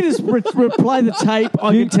is. If I could just replay the tape,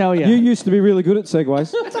 I can tell you. You used to be really good at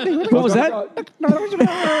segues. What was that?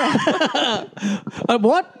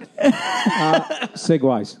 What?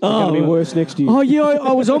 Segues. They're going to be worse next year. Oh, yeah,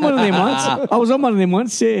 I was on one of them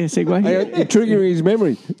once. Yeah, segue. You're triggering his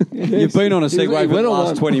memory. You've been on a segue for the went on last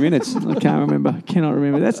one. 20 minutes. I can't remember. Cannot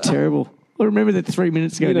remember. That's terrible. I remember that 3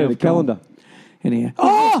 minutes ago. You know now. the calendar. Anyhow.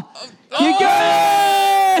 Oh! You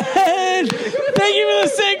got it! Thank you for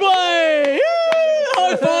the segue!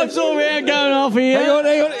 High fives all around going off here. Hang on.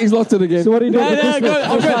 He's lost it again. So what do you do? No, for no, Christmas?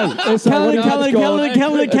 I've got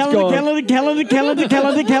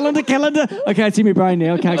calendar. Okay, it's in my brain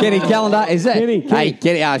now. Okay, Kenny calendar, is it? Kenny. Hey,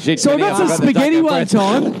 Kenny. Oh, shit. So I Kenny, got some I've got to spaghetti take a one breath.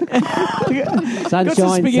 time. Sunshine, Got some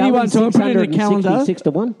spaghetti one time, put it in a calendar. 6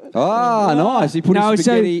 to 1. Oh, nice. He put No, his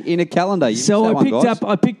spaghetti in a calendar. Use So that I one, picked guys. up.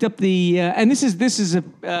 I picked up the, and this is a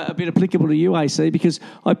bit applicable to you, AC, because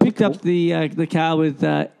I picked up the car with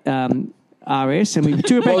RS, and we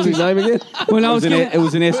took it What back was to his name again? when I was It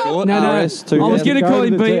was an escort. No, RS I was going to call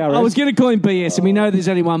him Go to the B. I TRS. was going to call him BS, and we know there's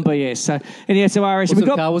only one BS. So anyhow, so RS. What sort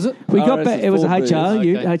of car was it? We got RS back. is It was a Ford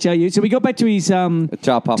BS. HRU. So we got back to his char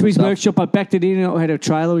pump to his and stuff. workshop. I backed it in. I had a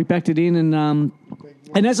trailer. We backed it in,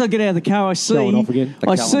 and as I get out of the car, I Showing off again.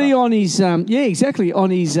 I see on his on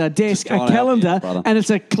his desk a Going out, calendar, brother. and it's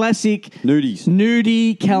a classic Nudies.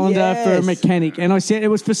 nudie calendar for a Yes. mechanic. And I said it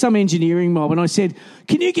was for some engineering mob, and I said,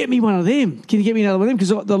 "Can you get me one of them? Can you get me another one of them?"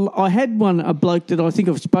 Because I had a bloke that I think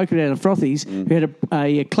I've spoken about at Frothies who had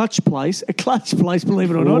a clutch place,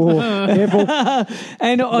 believe it or not. Oh, careful.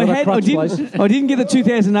 And I crutch place. didn't get the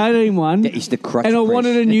 2018 one. That is the crutch And I press.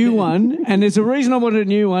 wanted a new one, and there's a reason I wanted a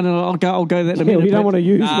new one, and I'll go to that in a Yeah, minute. we don't but- want to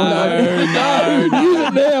use one. Use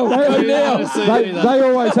it now. Go now. They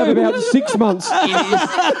always have about 6 months.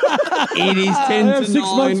 It is They 10 have to 6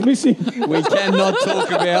 months 9. missing. We cannot talk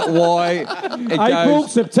about why it April,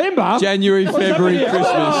 goes September. January, February, happening?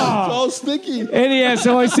 Christmas. It's all sticky. Anyhow,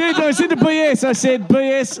 so I said to BS, I said,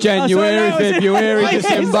 BS. January, February,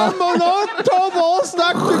 December. December and October all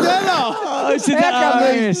stuck together. I said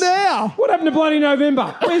to RS. Now. What happened to bloody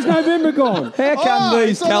November? Where's November gone? How come these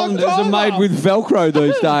it's on calendars are October. made with Velcro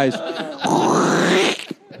these days?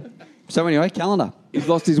 So anyway, calendar. He's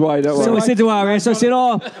lost his way, don't So I worry. said to RS, I said,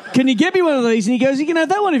 "Oh, can you get me one of these?" And he goes, "You can have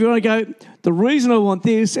that one if you want." I go, "The reason I want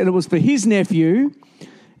this," and it was for his nephew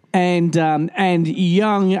and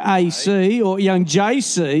young AC or young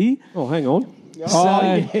JC. Oh, hang on.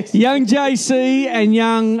 So young JC and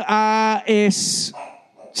young RST.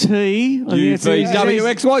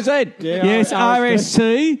 UVWXYZ. Yes,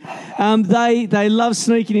 RST. They love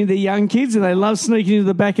sneaking into young kids, and they love sneaking into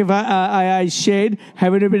the back of AA's shed,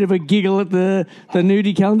 having a bit of a giggle at the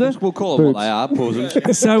nudie calendar. We'll call them what they are. Pause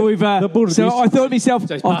them. So we've. Burbies. So I thought to myself,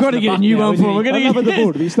 I've got to get a new one for them. They love the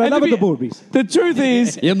Burbies. They love the Burbies. The truth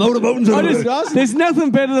is, Yeah, motorboats I are just, there's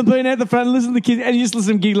nothing better than being out the front and listening to the kids, and you just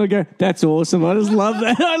listen to them giggle and go, "That's awesome." I just love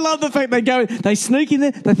that. I love the fact they sneak in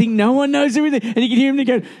there, they think no one knows everything, and you can hear them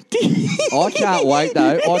go. I can't wait, though.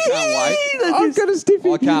 I can't wait. I've got a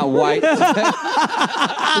stiffy. I can't wait.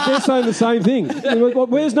 But they're saying the same thing.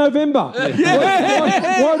 Where's November?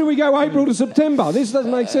 Why do we go April to September? This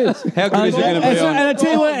doesn't make sense. How good is it going to be And I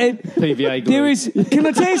tell you what, PVA glue. there is. Can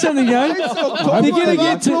I tell you something, though? They're going to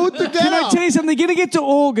get to. Can I tell you something? They're going to get to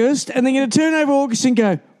August, and they're going to turn over August and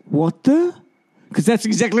go, "What the?" Because that's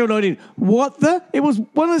exactly what I did. What the? It was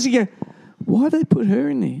one of those. You go, why they put her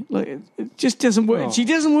in there? Like it just doesn't work. She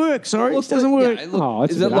doesn't work. Sorry, it doesn't work. Yeah, look, Oh,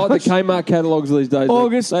 it's Is it like the Kmart catalogues these days?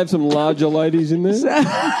 August. They have some larger ladies in there.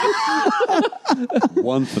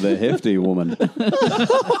 one for the hefty woman. But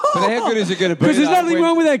how good is it going to be? Because there's nothing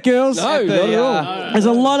wrong with that, girls. No, not at all. There's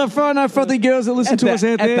a lot of frothy girls that listen to us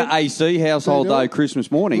out At there. the AC household day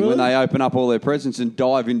Christmas morning when they open up all their presents and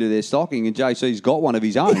dive into their stocking and JC's got one of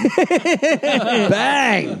his own.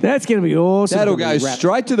 Bang! That's going to be awesome. That'll go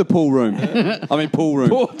straight to the pool room. I mean pool room.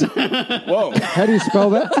 Whoa. How do you spell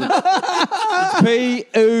that?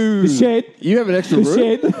 P-O. The shed. You have an extra The room?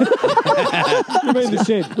 shed. You mean the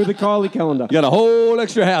shed with the Kylie calendar? You got a whole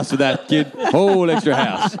extra house for that, kid. Whole extra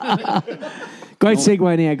house. Great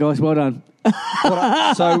segue now, guys. Well done.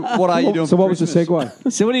 So what are you doing So for what was the Christmas?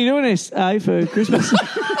 segue? So what are you doing for Christmas?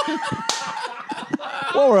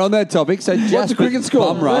 While we're on that topic, so Jasper cricket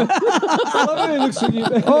score? Bumrah, I love how he looks at you.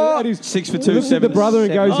 At his- 6 for he 2, looks at 7 the brother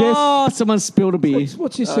and goes, "Yes." Oh, someone spilled a beer.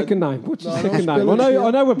 What's your second name? What's your second name?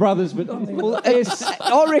 I know we're brothers, but Yes,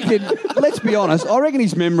 I reckon, let's be honest, I reckon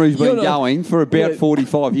his memory's been going for about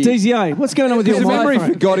 45 years. DZA, what's going on with His your memory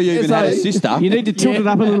microphone? forgot he even had a sister. You need to tilt it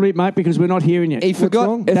up a little bit, mate, because we're not hearing you. He forgot.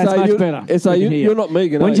 wrong? That's much better. S.A., We can hear you. you're not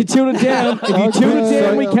Megan, Once eh? you tilt it down, if you tilt it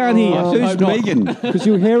down, we can't hear you. Who's Megan? because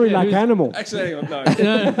you're hairy like animal. Actually, hang on, no.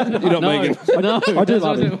 You're not Megan. No, I do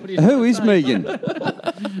love him. Who is Megan?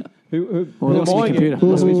 Who Well, lost my computer.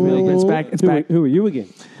 Lost my computer. It's back. It's back. Who are you again?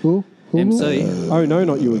 MC. Oh no,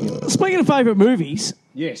 not you again. Speaking of favourite movies,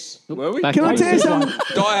 Yes. Were we? can I tell you something?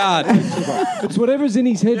 Die Hard. It's whatever's in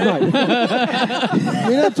his head, mate.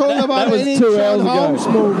 We're not talking about was any 2 Sherlock hours ago. Holmes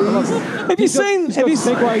movies. Have you seen? He's got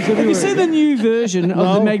segues Have you everywhere. seen the new version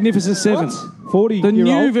of the Magnificent Seven? 40-year-old. The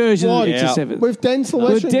new version What? of the Yeah. XS7. With Denzel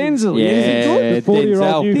With Washington. Denzel. Yeah, Is it good? The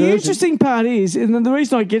 40-year-old new The version. interesting part is, and the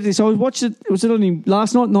reason I get this, I watched it. Was it on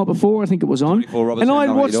last night before? I think it was on. 24 Roberts And and I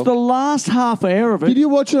Naughty watched Dog. the last half hour of it. Did you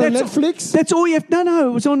watch it on That's- Netflix? That's all you have. No,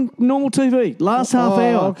 it was on normal TV. Last half Oh,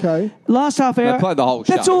 hour. okay. Last half hour. played the whole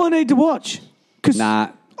That's show. all I need to watch. Because Nah.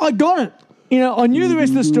 I got it. You know, I knew the rest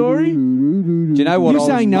of the story. Do you know what You're I was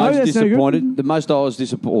saying no, most that's no good? disappointed? The most I was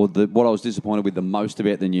disappointed, what I was disappointed with the most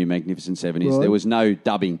about the new Magnificent Seven is Right. there was no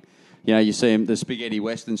dubbing. You know, you see them, the spaghetti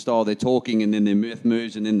western style. They're talking, and then their mouth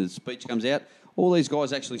moves, and then the speech comes out. All these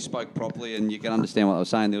guys actually spoke properly, and you can understand what they were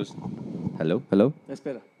saying. There was, hello. That's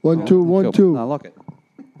better. 1, 2, 1, Cool. 2. No, I like it.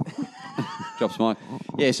 Drops mic.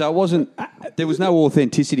 Yeah, so it wasn't. There was no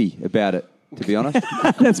authenticity about it, to be honest.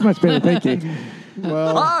 That's much better. Thank you.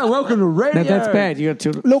 Well, Hi, welcome to radio. No, that's bad. You got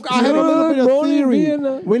to. look, I have a little bit of morning, theory.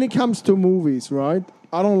 Vienna. When it comes to movies, right?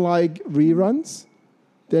 I don't like reruns.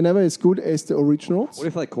 They're never as good as the originals. What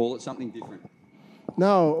if they call it something different?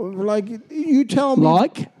 No, like, you tell me.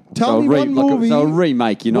 Like? Tell me one movie. So a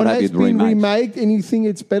remake. You're not what happy has with been remakes. remade and you think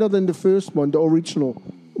it's better than the first one, the original.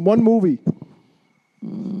 One movie.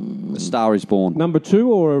 A Star is Born. Number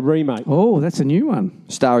 2 or a remake? Oh, that's a new one.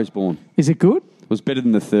 Star is Born. Is it good? Was better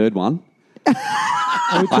than the third one. Are we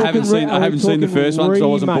I talking haven't seen. are I we haven't seen the talking first one, so I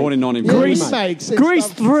wasn't remake? born in 19. Yeah, Grease. remakes and Grease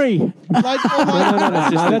stuff. 3. Like, oh my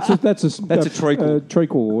No, that's a treacle.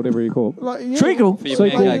 treacle or whatever you call it. like, yeah. Treacle. For your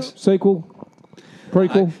Sequel, pancakes. sequel,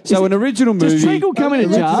 prequel. So an original Does movie. treacle come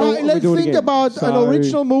in a jar? Let's, let's do it think again. about So- an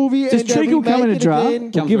original movie Does and then treacle come in a remake it jar?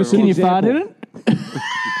 again. Comes Give us with Can an you fart in example.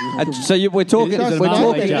 it? So we're talking. Is it We're a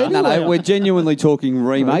talking. remake? No, we're genuinely talking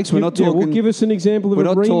remakes. We're not Yeah, talking. well, give us an example of We're a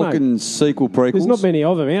not remake. talking sequel prequels. There's not many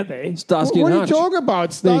of them out there. Starsky What and are you Hutch. talking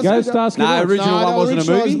about? There you go, Starsky and No, Hutch. original one the wasn't a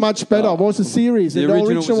original movie. was much better. It was a series. The and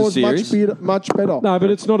original original was a series. much better. No, but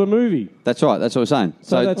it's not a movie. That's right. That's what we're saying.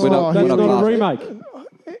 So that's we're not, we're that's not a classed. remake.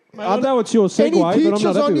 I know it's your segue, Any but I'm pictures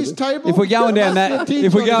not on happy this with it. table? If we're going down that,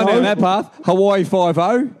 if we're going down that path, Hawaii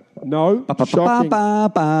 5-0. No. Shocking.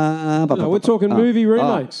 No, we're talking movie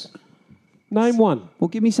remakes. Name one. Well,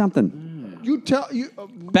 give me something. You tell you.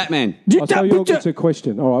 Batman. So it's a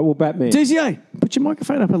question. All right, well, Batman. DCA, put your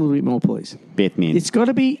microphone up a little bit more, please. Batman. It's got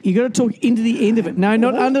to be. You got to talk into the end of it. No,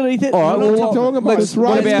 not underneath it. All right, Not well, on What are top. you talking about? It's what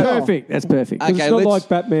right about- now. Perfect. That's perfect. Okay, it's not let's- like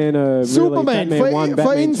Batman, really, Superman, Batman for 1, for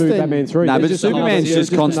Batman 2, instance. Batman 3. No, They're but just Superman's another-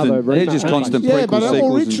 just constant. another They're just remake. constant Yeah, prequel but the sequels.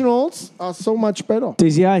 and- originals are so much better.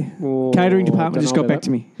 DCA, Oh, catering I department don't just know got back about to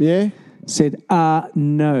me. Yeah. Said,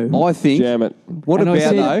 no. I think. Jam it. What And I about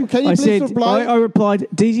said- though? Can you I please said, reply? I replied,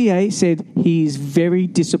 DCA said he is very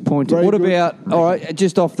disappointed. Right. What good. about? All right,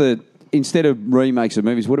 just off the. Instead of remakes of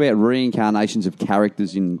movies, what about reincarnations of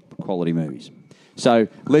characters in quality movies? So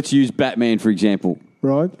let's use Batman for example.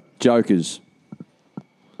 Right. Jokers.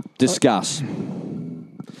 Discuss.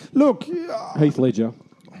 Look, Heath Ledger.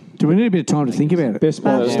 Do we need a bit of time to think about it? Best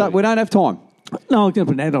Bond. We don't have time. No, I'm going to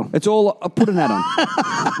put an ad on. It's all. I put an ad on.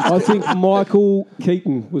 I think Michael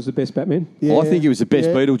Keaton was the best Batman. yeah, I think he was the best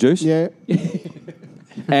yeah, Beetlejuice. Yeah.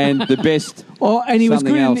 And the best. Oh, and he was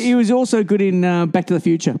Something good. else. He was also good in Back to the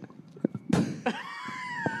Future.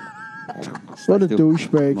 What a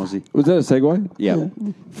douchebag. Mozzie. Was that a segue? Yeah.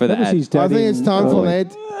 For the That was ad. his dad I think in, it's time for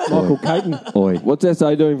that. Michael Keaton. Oi. What's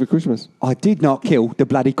SA doing for Christmas? I did not kill the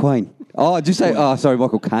bloody Queen. Oh, just say. Oh, sorry,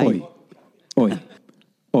 Michael Caine. Oi.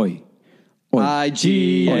 Oi.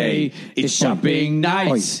 IGA, it's shopping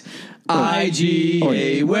nights.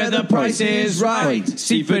 IGA, where the price is right.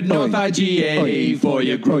 Seaford North IGA, for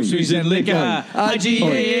your groceries and liquor.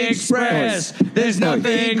 IGA Express, there's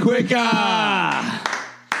nothing quicker.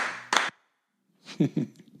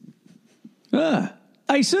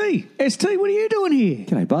 AC, ST, what are you doing here?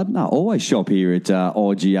 G'day, bud. No, always shop here at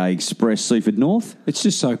IGA Express, Seaford North. It's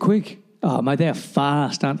just so quick. Oh, mate, they're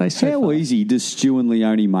fast, aren't they? So How fast. easy does Stu and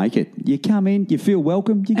Leone make it? You come in, you feel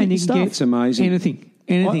welcome, you get And your you stuff. can It's amazing. Anything.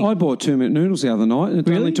 I bought 2-minute noodles the other night, and it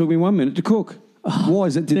Really? only took me 1 minute to cook. Why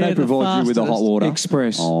is it? Did They're they the provide you with the hot fastest. water?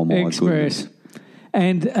 Express. Oh, my Express. goodness.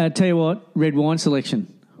 And tell you what, red wine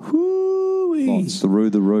selection. Whoo-wee. It's through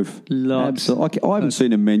the roof. Lots. Absolutely. I haven't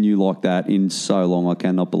seen a menu like that in so long. I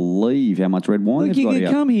cannot believe how much red wine Look, they've you got could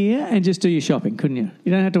here. come here and just do your shopping, couldn't you?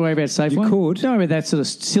 You don't have to worry about Safeway. You could. Don't worry about that sort of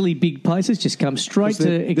silly big places. Just come straight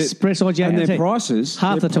to Express IGA. And I'll tell their you, prices,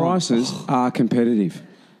 half the time. are competitive.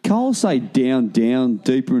 Coles say down,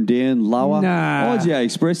 deeper and down, lower. Nah. IGA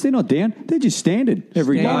Express, they're not down. They're just standard.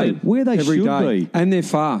 Every day. Standard. Where they Every should day. be. And they're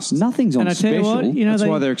fast. Nothing's on And I tell you special. what, you know That's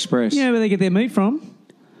why they're Express. You know where they get their meat from?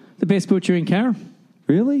 The best butcher in Carrum.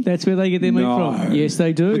 Really? That's where they get their meat No. from. Yes,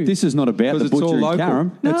 they do. But this is not about the Because it's all butcher in local.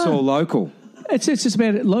 Carrum. It's all local. It's just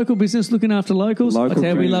about local business looking after locals. Local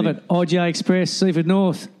That's how we love community. it. IGA Express, Seaford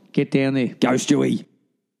North. Get down there. Go, Stewie.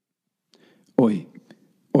 Oi,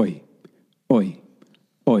 oi, oi,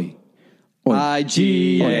 oi.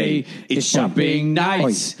 IGA, it's shopping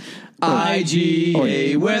nights.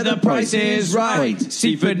 IGA, where the price is right.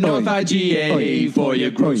 Seaford North IGA, for your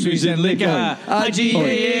groceries and liquor.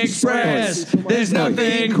 IGA Express, there's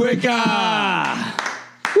nothing quicker.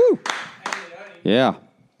 Yeah.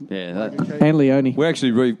 Yeah. And Leone. We're actually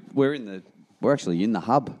in the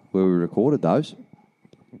hub where we recorded those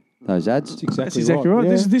ads. That's exactly right.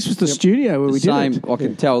 Yeah. This was the studio where we did it. I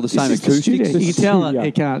can tell the same acoustics. You can tell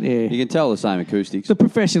you can't. Yeah. You can tell the same acoustics. The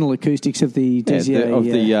professional acoustics of the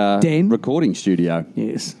den. Recording studio.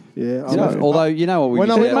 Yes. Yeah. Although you know what we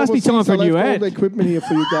said, it must be time for a new ad. All the equipment here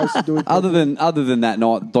for you guys to do it. Other than that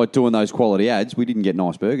night, like doing those quality ads, we didn't get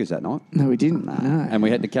nice burgers that night. No, we didn't. No. And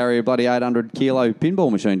we had to carry a bloody 800 kilo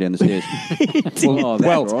pinball machine down the stairs.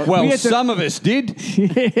 Some of us did.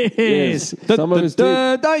 Yes. Some of us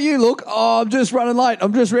did. Don't you look? Oh, I'm just running late.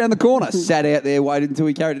 I'm just around the corner. Sat out there waiting until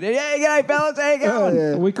we carried it. Yeah, g'day fellas. How you going?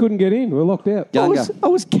 Yeah. We couldn't get in. We're locked out. I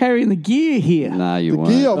was carrying the gear here. No, you weren't.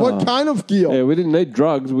 Gear? What kind of gear? Yeah, we didn't need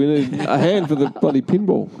drugs. We needed a hand for the bloody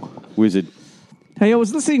pinball. Wizard. Hey, I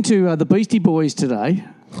was listening to the Beastie Boys today.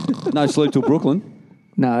 No sleep till Brooklyn.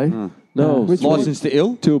 No. No. License to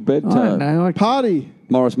Ill? Till I don't bedtime. know. Party.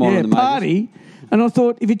 Morris Minor and the Majors. Party. And I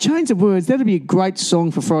thought, if you change the words, that'd be a great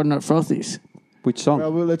song for Friday Night Frothies. Which song?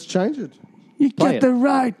 Well, let's change it. You got the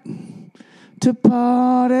right to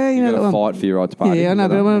party. You got to fight for your right to party. Yeah, I know,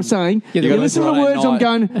 but what I'm saying, you listen to the words I'm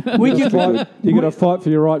going, we could... You got to fight for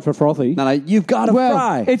your right for frothy. No, you've got to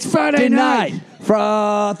fry. It's Friday night.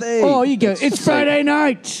 Frothy. Oh, you go, it's Friday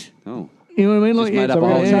night. Oh. You know what I mean? Like, made up a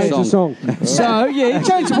whole Change the song. So, yeah, you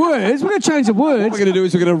change the words. We're going to change the words. What we're going to do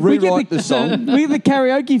is we're going to rewrite the song. We get the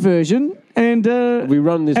karaoke version, and We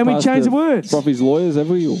run this and we past change the words. Frothy's lawyers, have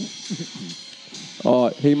we? Oh,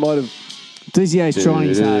 he might have. DZA's trying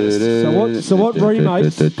his hardest. So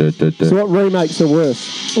what remakes are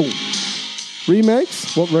worse? Ooh.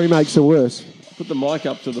 Remakes? What remakes are worse? Put the mic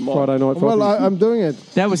up to the mic. Friday Night Well, Frothy. I'm doing it.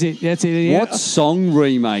 That was it. That's it. Yeah. What song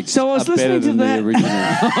remakes So I was are better listening to than that. the original?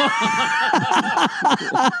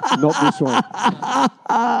 Not this one.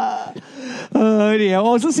 Anyhow,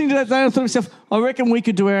 I was listening to that today and I thought to myself, I reckon we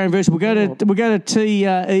could do our own version. We'll go to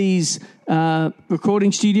TE's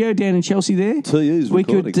recording studio down in Chelsea there. TE's we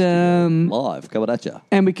could live, coming at you.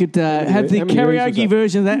 and we could have the how many years karaoke is that?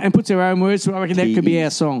 version of that and put our own words. So I reckon that could be our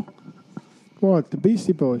song. What? The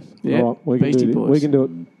Beastie Boys? Yeah, All right, we can Beastie do it. Boys. We can do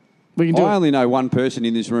it. We can do I it. only know one person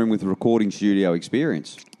in this room with recording studio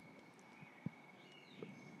experience.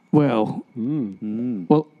 Well,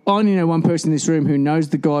 well, I only know one person in this room who knows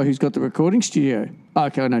the guy who's got the recording studio. Oh,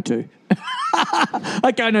 okay, I know two.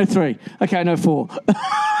 Okay, I know three. Okay, I know four.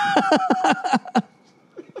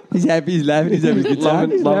 He's happy, he's laughing, he's having a good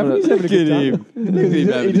time. He's having a good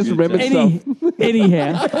time. He just remembered stuff.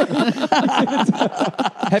 Anyhow,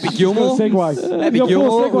 Happy Gilmore? Segue. Happy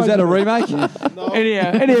Gilmore? Was that a remake?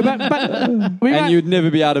 anyhow, but we And you'd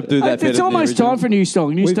never be able to do that better it's than the almost original. time for a new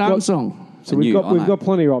song, new We've starting got- song. So I we've know. got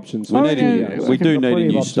plenty of options. We Oh, need yeah, a, yeah, we do We've got need a plenty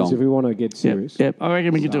of new options song. if we want to get serious. Yep, I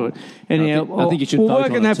reckon we can do it. Anyhow, I think you should we'll vote work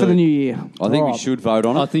on on that it for the too. new year. I think we Right. should vote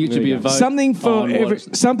on it. I think it should be a vote. Something for on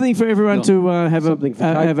something for everyone to have Something for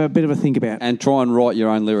Kate. have a bit of a think about. And try and write your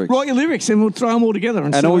own lyrics. Write your lyrics, and we'll throw them all together.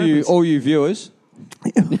 And And see all what you happens. viewers,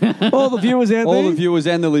 all the viewers out all there, the viewers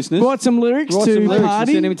and the listeners, write some lyrics write to some lyrics and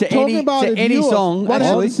party. send them to Talking about any, the to any viewers, song. what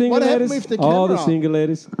Actually, What happened with the Oh, the camera? single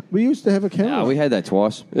ladies. We used to have a camera. we had that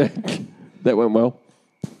twice. That went well.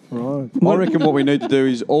 Right. I reckon what we need to do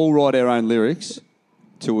is all write our own lyrics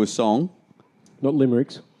to a song. Not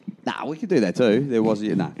limericks. Nah, we could do that too. There was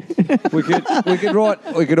no. We could all There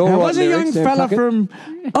write was a young lyrics. fella from.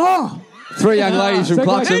 Oh, Three young ladies from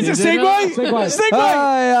Clarkson. there's a segue. Segue.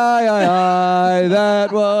 Aye, aye, aye, aye,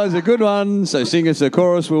 that was a good one. So sing us a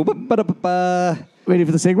chorus. We'll Ready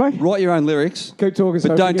for the segue? write your own lyrics, Keep talking.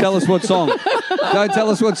 but don't tell us what song. Don't tell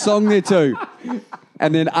us what song they're to.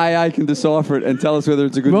 And then AA can decipher it and tell us whether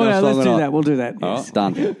it's a good Well, enough no, song let's or do not. that. We'll do that. All Yes. right,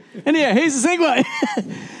 done. Anyhow, here's the segue.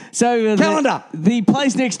 So Calendar. The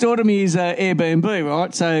place next door to me is Airbnb,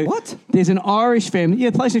 right? So What? There's an Irish family. Yeah,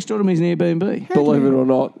 the place next door to me is an Airbnb. Believe it or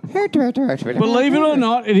not. Believe it or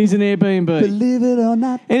not, it is an Airbnb. Believe it or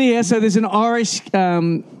not. Anyhow, so there's an Irish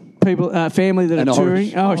family that An are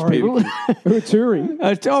touring. Irish people. Who are touring?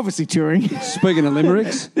 Obviously touring. Speaking of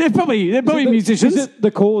limericks, They're probably Is musicians. it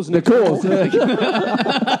the cause? The cause.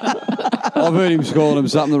 I've heard him calling them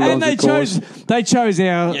something that And runs they chose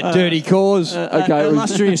our dirty cause.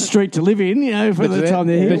 illustrious street to live in, for the time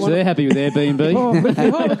they're here. Bet they're happy with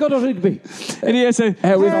Airbnb. We've got a rugby. And yeah, so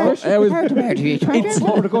How is We've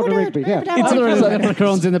got a rugby. Yeah. It's all the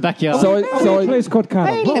leprechauns in the backyard. so Please, Scott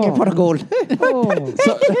Carter. Pot of gold.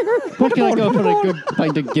 What can I go for a good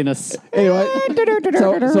pint of Guinness? anyway,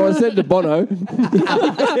 so I said to Bono,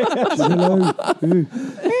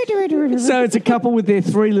 So it's a couple with their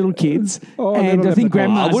 3 little kids, and I think It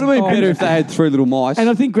grandma's. would have been better if they had 3 little mice. And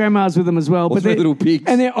I think grandma's with them as well. Or 3 little pigs.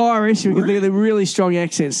 And they're Irish because they're really strong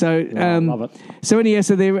accents. So, love it. So anyhow,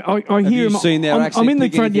 so I hear you them. seen their I'm accent in the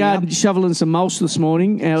pick front anything yard up? shoveling some mulch this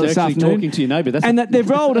morning, So this actually afternoon. talking to your neighbour. That's And that they've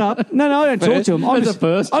rolled up. No, I don't talk to them. That's a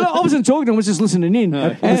first. I wasn't talking to them. I was just listening in.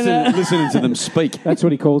 Listening to them speak. That's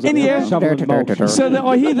what he calls it. Anyhow, Shoveling mulch. So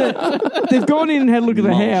I hear that they've gone in and had a look at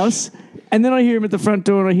the house, and then I hear him at the front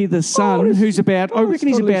door, and I hear the son, who's about, I reckon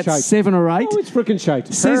he's totally about shite. 7 or 8. Oh, it's freaking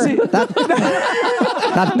shite. Says it,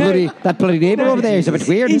 That bloody neighbour over there is a bit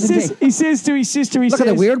weird, isn't he? he says to his sister, Look at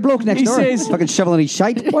the weird bloke next he door. says- Fucking shoveling his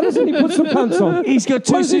shite. Why doesn't he put some pants on? He's got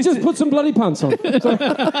 2 Why doesn't he sisters. just put some bloody pants on?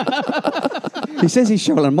 He says he's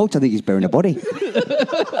shoveling mulch. I think he's burying a body.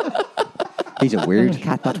 He's a weird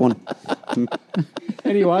cat, that one.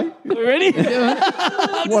 Anyway, Ready?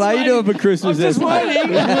 What are you doing for Christmas? Just mate?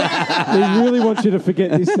 waiting. he really wants you to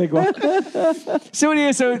forget this segue. So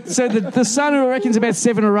anyway, so the son, who I reckon's about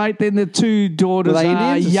 7 or 8, then the 2 daughters Are they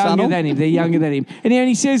are Indians, the younger son? than him. They're younger than him. And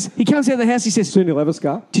he says, he comes out of the house, he says, Soon he'll have a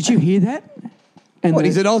scar. "Did you hear that?" And What,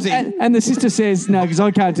 is it Aussie? And the sister says, "No, because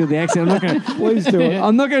I can't do the accent. I'm not going to. Please do it.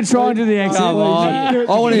 I'm not going to try and do the accent." Come on. I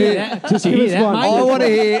want to hear. Just give us one. I want to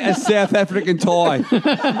hear a South African Thai.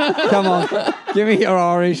 Come on, give me your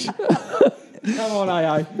Irish. Come on,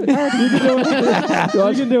 AA. You can do it.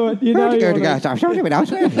 You can do it. You know you want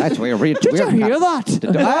to. That's weird. Did you hear that?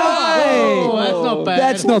 Hey, that's not bad.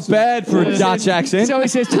 That's not bad for a Dutch accent. So he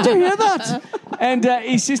says, "Did you hear that?" And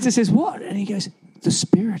his sister says, "What?" And he goes, "The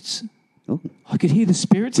spirits." I could hear the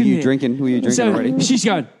spirits Were in you there. drinking? Were you drinking So already? she's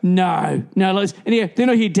going, no. And yeah, then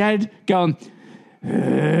I hear Dad going,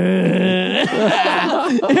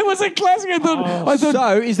 it was a classic. I thought,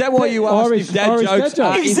 So, is that why you asked Irish- if dad Irish jokes dad jokes.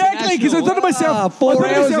 are exactly, because I thought to myself, 4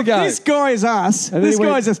 hours ago. this guy is us. then This he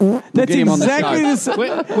went, guy is us. That's get him on the exactly show. the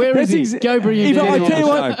same. Where is he? Go bring him If I down. tell you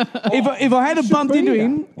what, if I had bumped into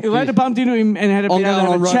him, and had I'm been able to going have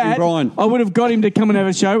on a Rogan chat, Brian. I would have got him to come and have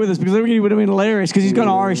a show with us because I reckon he would have been hilarious because he's got an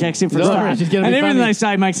Irish accent for a He's start, Irish, he's gonna and be everything funny. they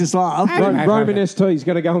say makes us laugh. Roman ST's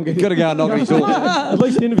got to go and get him. Got to go and knock his door. At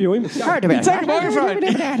least interview him. Take a microphone.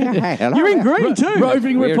 You're in green too.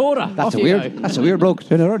 Roving reporter. That's Off a you weird. go. That's a weird bloke.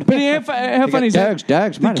 But yeah, how funny is that?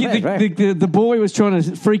 Dogs, man. The boy was trying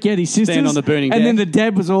to freak out his sisters. Stand on the burning and deck. then the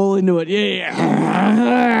dad was all into it.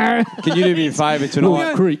 Yeah. Can you do me a favour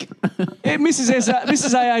tonight? Creek.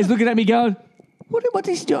 Mrs. AA is looking at me going, what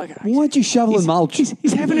is he doing? Why'd you shovel and mulch?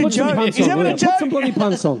 He's having a Put some joke. pants He's on, having will a you? Put some joke. bloody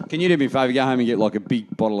pants on. Can you do me a favour? Go home and get like a big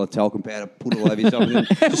bottle of talcum powder, put it all over yourself, and then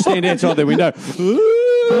just stand outside the window.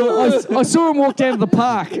 I saw him walk down to the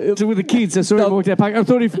park with the kids. I saw him walk down the park. I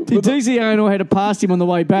thought if DZA and I had passed him on the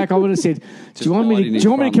way back, I would have said, "Do you want me hiding to his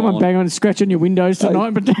come front and lawn. bang on and scratch on your windows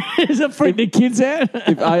tonight?" But is that freak the kids out?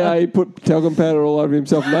 If AA put talcum powder all over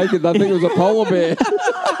himself naked, I think it was a polar bear.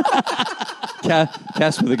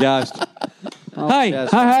 Casper the ghost. Hey,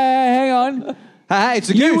 hang on. Hey, it's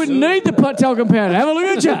a You goose. wouldn't need the talcum powder. Have a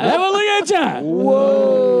look at you. Have a look at you.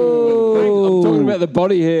 Whoa! I'm talking about the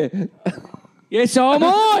body hair. Yeah, so am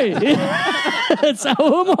I. So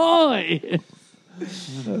am I.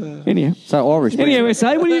 Anyhow. So Irish. Anyway,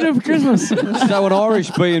 SA, what are you doing for Christmas? So an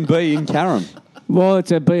Irish B&B in Carrum. Well,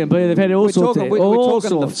 it's a B&B. They've had all sorts of We're all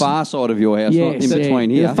talking the sorts. far side of your house, not in between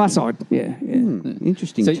here. The far side. Yeah.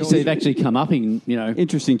 Interesting. So choice. you've actually come up in,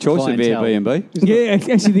 Interesting choice of clientele. Airbnb.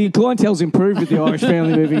 Yeah, actually, the clientele's improved with the Irish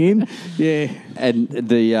family moving in. Yeah. And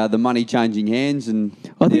the money changing hands and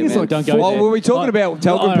I think it's the like- amount- Don't go Oh, there. were we talking about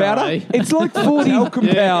talcum powder? IRA. It's like 40. Talcum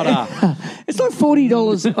powder. It's like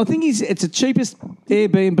 $40. I think it's the cheapest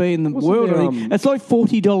Airbnb in the world. there, I think. It's like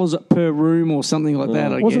 $40 per room or something like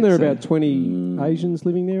that. Wasn't there guess. about 20 Asians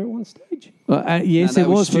living there at one stage? Yes, No, they there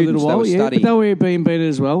were was for a little students, they while. were Yeah, but studying. they were Airbnb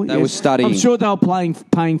as well. They were studying. I'm sure they were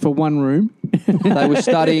paying for one room. They were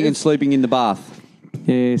studying and sleeping in the bath.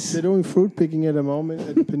 Yes. They're doing fruit picking at the moment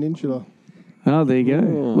at the peninsula. Oh, there you go.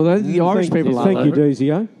 Well, the Irish people love Thank you, that.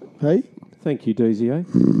 DZO. Hey? Thank you,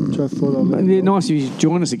 DZA. Just thought I'd let Yeah, nice if you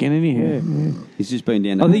join us again anyhow. He's just been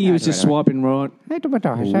down. I think he was just swiping right.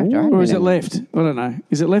 Or is it left? I don't know.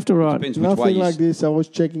 Is it left or right? Depends which way Nothing you like this. I was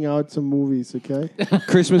checking out some movies, okay?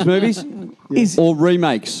 Christmas movies or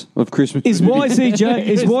remakes of Christmas. Is movies.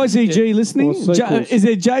 YZG listening? Or sequels. Is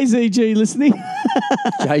there JZG listening?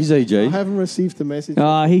 I JZG. haven't received the message.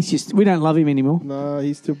 We don't love him anymore. No,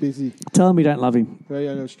 he's too busy. Tell him we don't love him. Very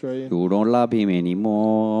un-Australian. You don't love him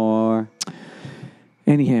anymore.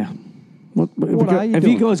 Anyhow, What are you have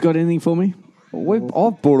doing? you guys got anything for me?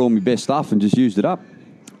 I've bought all my best stuff and just used it up.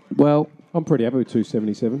 Well, I'm pretty happy with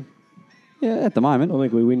 277. Yeah, at the moment. I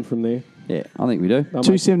think we win from there. Yeah, I think we do.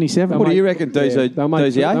 277. What do you reckon, DZ? They'll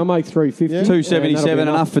make 350. Yeah. 277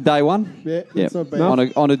 enough for day one? Yeah, Yeah. that's not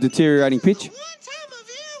bad. On a deteriorating pitch?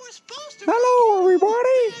 Hello,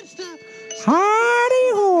 everybody. Howdy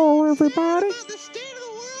ho, everybody.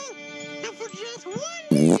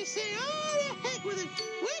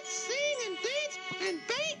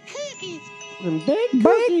 And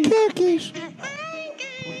big cookies.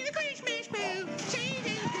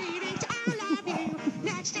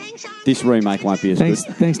 This remake won't be as Thanks,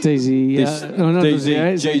 good. thanks, DZ. This- not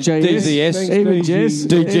DZS. Even Jess.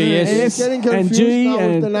 DGS. Getting And confused G now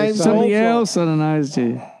with the and names something also. else. I don't know. It's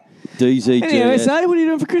G. DZGS. Anyway, SA, what are you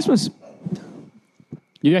doing for Christmas?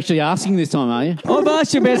 You're actually asking this time, are you? I've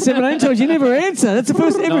asked you about 17 times. You never answer. That's the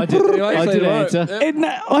first. No, I did answer.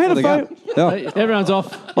 I had a phone. Hey, everyone's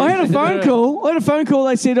off. I had a phone call.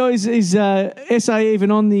 They said, "Oh, is SA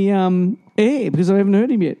even on the air?" Because I haven't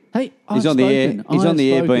heard him yet. Hey, He's on the air. He's on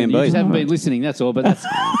the Airbnb. You just haven't been listening. That's all. But that's.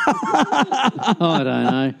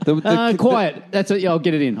 I don't know. Quiet. That's it. Yeah, I'll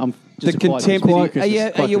get it in. I'm The just a quiet contemporary.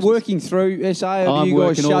 Christmas. Are you working through SA? Or I'm do you guys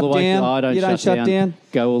working all shut the way. down? I don't you don't shut down.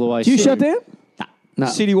 Go all the way. Do you through. shut down? No.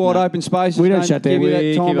 Citywide open spaces. We don't shut down. Give you that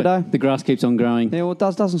We time keep of it- day. The grass keeps on growing. Yeah, well, it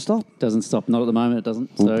doesn't stop. Doesn't stop. Not at the moment. It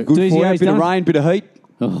doesn't. So Good for you. DZA's Bit of done. rain, bit of heat.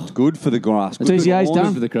 Oh. It's good for the grass. Good DZA's for the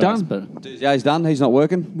done. for the grass, Done. but DZA's done. He's not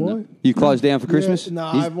working. Why? You closed down for Christmas. Yeah, no,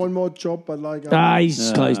 I He's- have one more job, but like...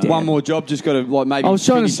 He's closed down. One more job. Just got to maybe. I was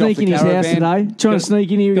trying to finish off sneak in the his house caravan. today. Trying to sneak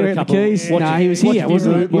in here got a and get the couple- keys. watch No, it- he was watch here, it-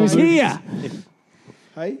 wasn't he? He was here.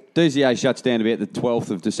 Hey? DZA shuts down about the 12th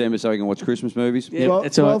of December so he can watch Christmas movies. Yeah,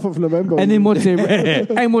 that's all right. 12th of November. And then watch their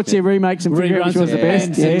remakes and figure out which one's the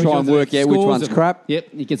best. Yeah. Yeah. Try and work out which Scores one's them. crap. Yep,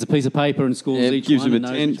 he gets a piece of paper and scores Yeah, each gives one. him a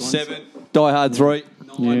and knows 10, which ones. 7, Die Hard 3.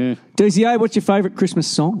 Yeah. DZA, what's your favourite Christmas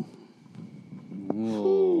song?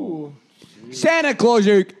 Santa Claus,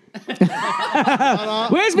 you.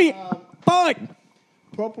 Where's me bike?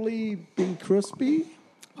 Probably Bing Crosby.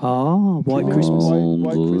 Oh, White Christmas.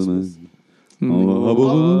 White Christmas. I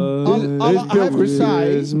have to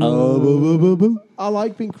say, I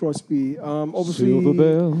like Bing Crosby. Obviously,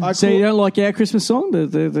 I So you don't like our Christmas song,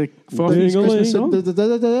 the 5 years Christmas song?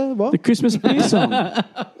 What? The Christmas beer song.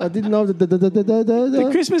 I didn't know the The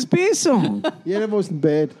Christmas beer song. Yeah, that wasn't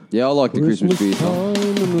bad. Yeah, I like the Christmas beer song.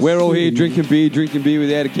 We're all here drinking beer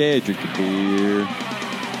without a care, drinking beer.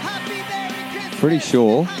 Pretty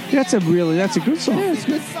sure. That's a good song. Yeah, it's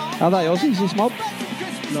good. Are they Aussies, this mob?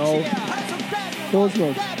 No, of course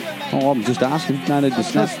not. Oh, I'm just asking. No need to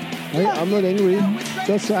snap. Hey, I'm not angry.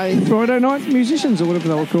 Just saying. Friday night musicians or whatever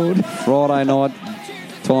they were called. Friday night,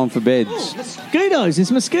 time for beds. Mosquitoes.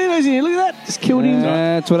 There's mosquitoes in here. Look at that. Just killed him.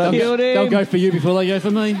 That's what happens. Killed They'll him. go for you before they go for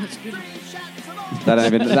me. They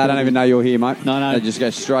don't even know you're here, mate. No. They just go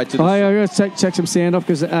straight to I got to check some sound off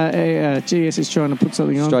because GS is trying to put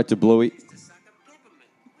something on. straight to Bluey.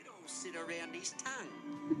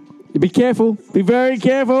 Be careful. Be very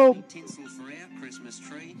careful.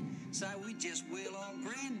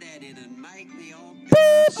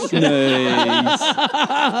 Sneeze.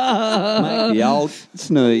 Make the old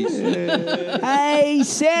sneeze. Hey,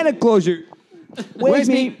 Santa Claus, you. Where's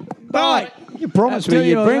me bike? You promised I'll tell me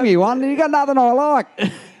you'd you bring what. me one, and you got nothing I like.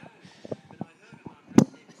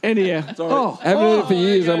 Anyhow. Haven't heard it for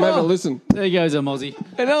years. I'm having a listen. There goes a Mozzie.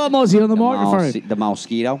 Another Mozzie on the microphone. The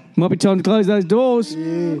mosquito. Might be time to close those doors.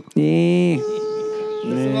 Yeah. Yeah.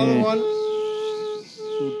 There's another one.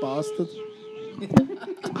 You bastard.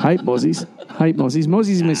 Hate Mozzies. Mozzies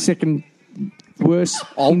is my second worst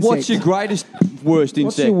Oh, insect. what's your greatest, worst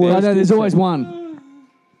insect? your worst I know, there's insect? always one.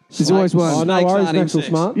 There's always one. Oh, no Snakes worries, aren't Natural insects.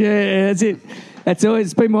 Smart. Yeah, that's it. That's always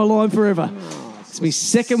it's been my line forever. It's my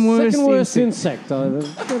second worst insect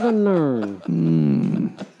I've ever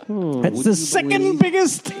known. That's the second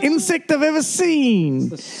biggest insect I've ever seen.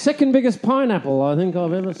 The second biggest pineapple I think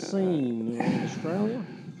I've ever seen in Australia.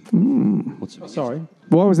 Sorry.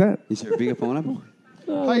 Why was that? Is there a bigger pineapple?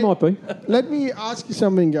 It might be. Let me ask you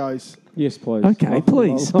something, guys. Yes, please. Okay,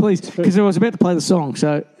 please. Because I was about to play the song,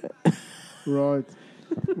 so Right.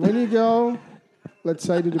 when you go, let's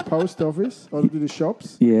say, to the post office or to the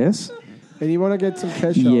shops, Yes. and you want to get some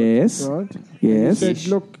cash Yes. out, right? Yes. You said,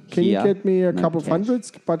 look, can you get me a couple of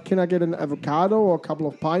hundreds, but can I get an avocado or a couple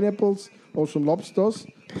of pineapples or some lobsters?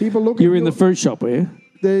 People look You're at in the fruit shop, were you?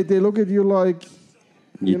 They look at you like...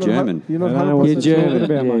 You're German. You're not I don't know what 100% you're German. talking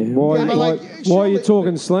about, mate. Yeah. Why, Yeah, but why, like, why are you surely-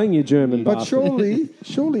 talking slang, you German But bastard?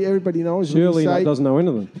 surely everybody knows. Surely when you say doesn't know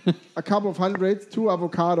anything. a couple of hundreds, 2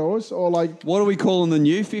 avocados, or like... What are we calling the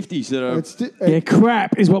new 50s that are... It's, Yeah,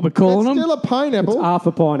 crap is what we're calling it's them. still a pineapple. Half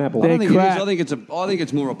a pineapple. I don't think it crap. is. I think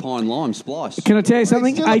it's more a pine lime splice. Can I tell you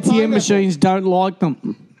something? still a ATM pineapple. machines don't like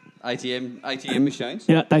them. ATM machines.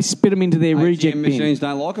 Yeah, they spit them into their reject ATM bin. machines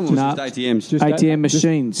don't like them, or No. it's just ATMs? Just ATM at-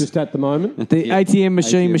 machines. Just at the moment. The ATM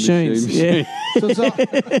machines. machine.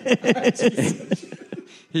 Yeah.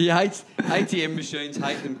 He hates ATM machines.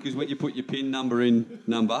 Hate them because when you put your PIN number in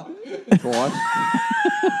twice,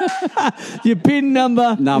 Your PIN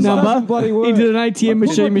number Doesn't bloody work. into an ATM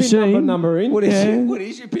Put my machine. PIN number in. what is Yeah. what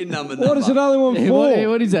is your PIN number? What is it only one Yeah, for?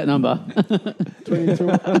 what is that number? 22.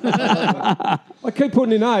 I keep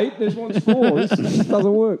putting in 8. There's one 4. This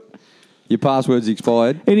doesn't work. Your password's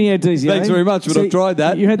expired. Anyhow, DCA. Thanks very much, but I've tried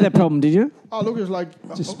that. You had that problem, did you? Oh, look, it's like...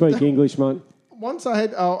 Just speak English, mate. Once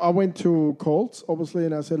I went to Colts, obviously,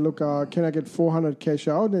 and I said, look, can I get 400 cash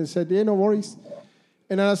out? And they said, yeah, no worries.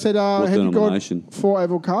 And then I said, have you got denomination? 4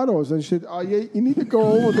 avocados? And she said, oh, yeah, you need to go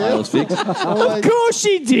over there. Sales fix. I'm like, Of course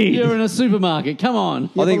she did. You're in a supermarket. Come on.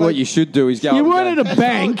 I think but what you should do is go. You and weren't go- at a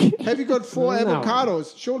bank. have you got 4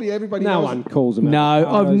 avocados? Surely everybody No knows. one calls them No,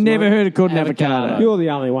 avocados, I've never mate. heard it called an avocado. You're the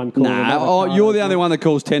only one calling them Nah, you're the avocados, only one that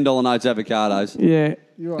calls $10 notes avocados. Yeah.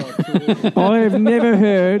 You are a fool. I have never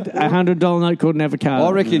heard a $100 note called an avocado.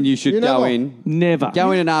 I reckon you should You know go what? in, Never.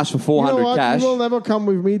 go in and ask for You 400 know what? cash. You will never come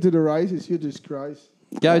with me to the races. You disgrace.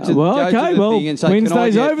 Go to Well, go to okay, the well, thing and say, Wednesday's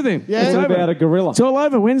can I get, over then. Yeah. It's What over. about a gorilla? It's all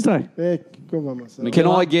over Wednesday. Yeah, go on myself.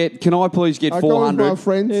 Can I please get I go with my 400?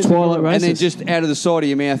 friends. Twilight And races. then just out of the side of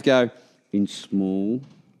your mouth go, in small,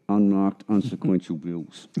 unmarked, unsequential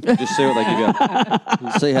bills. Just see what they give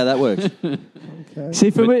you. See how that works. See,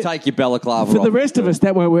 for But me, take your balaclava for off. the rest of us,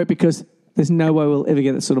 that won't work because there's no way we'll ever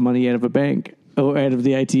get that sort of money out of a bank or out of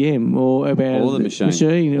the ATM or about Or the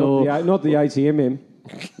machine. or Not the ATM.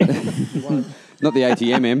 Not the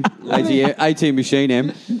ATM ATM machine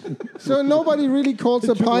M. So nobody really calls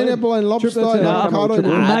a pineapple and lobster Triple and M. avocado.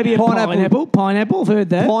 Nah, maybe a pineapple. pineapple. I've heard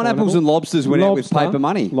that. Pineapples and lobsters went out with paper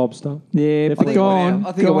money. Lobster. Yeah, I think it gone.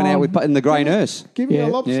 I went out with in the grey nurse. Give me Yeah. a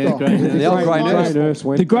lobster. Yeah, great. The old grey Grey nurse. nurse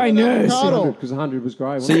went. The grey nurse. Avocado. Because 100 was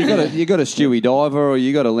grey. So you got a Stewie diver or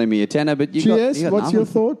you got a lend me a tenner, but you got, GS, you got what's nothing. your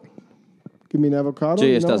thought? Give me an avocado. GS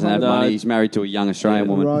you know, doesn't have how- money. He's married to a young Australian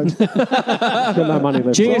woman. Right. got no money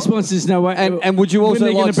left. GS wants to know what, And would you also when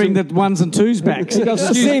they're going like to bring some- the ones and twos back. Excuse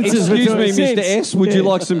me, Mr. S. Would you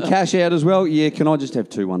like some cash out as well? Yeah, can I just have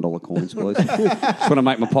 2 $1 coins, please? Just want to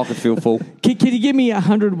make my pocket feel full. Can you give me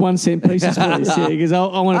 100 1-cent pieces, please? Yeah, because I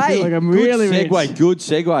want to feel like I'm really good segue. rich. Good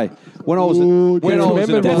segue. When I was an That's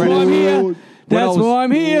why I'm here. When I That's was- why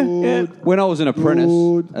I'm here. Yeah. when I was an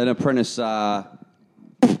apprentice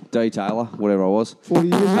detailer, whatever I was. 40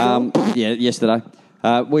 years ago. Yesterday.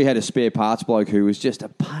 We had a spare parts bloke who was just a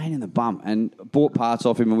pain in the bum and bought parts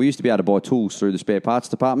off him, and we used to be able to buy tools through the spare parts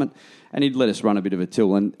department, and he'd let us run a bit of a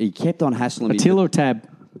till, and he kept on hassling me. A till or tab?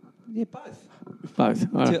 Yeah, both. Both.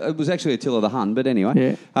 All right. It was actually a till of the Hun, but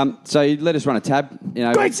anyway. Yeah. So he let us run a tab. You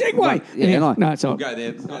know, Great segue. Yeah, no, No, it's we'll not. go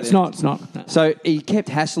there. It's not. No. So he kept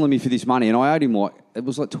hassling me for this money, and I owed him it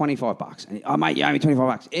was like $25. And mate, you owe me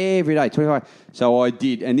 $25 every day, $25. So I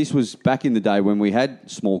did, and this was back in the day when we had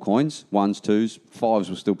small coins, 1s, 2s, 5s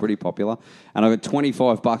were still pretty popular, and I got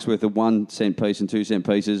 $25 worth of 1 cent piece and 2 cent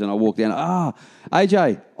pieces, and I walked down,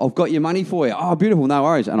 AJ, I've got your money for you. Oh, beautiful, no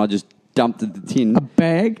worries. And I just dumped the tin, A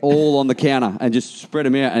bag? all on the counter, and just spread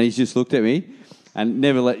them out, and he's just looked at me, and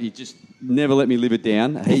never let me live it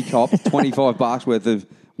down. He copped $25 worth of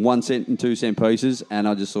 1 cent and 2 cent pieces, and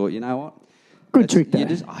I just thought, you know what? Good trick, though.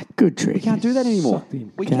 Good trick. We can't do that anymore.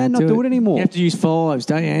 We Can't cannot do it anymore. You have to use fives,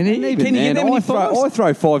 don't you, Andy? And even Can you get then, them in I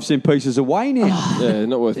throw 5 cent pieces away now. Yeah,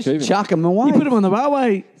 not worth keeping. Chuck them away. You put them on the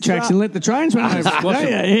railway tracks and let the trains run over. Don't you?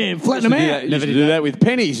 Yeah, flatten them out. Used to do that with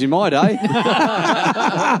pennies in my day.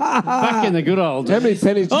 Back in the good old. How many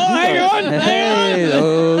pennies? Oh, hang on.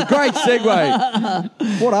 Hey, great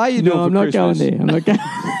segue. What are you doing No, for I'm not Christmas? going there. I'm not going,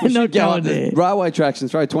 You not should go going up the there. railway tracks and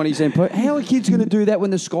throw 20 cent per. How are kids going to do that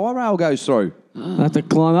when the Skyrail goes through? I have to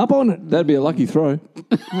climb up on it. That'd be a lucky throw.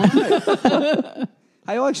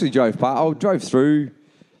 Hey, I actually drove through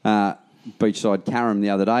Beachside Carrum the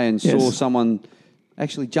other day and saw Yes. someone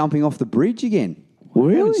actually jumping off the bridge again. I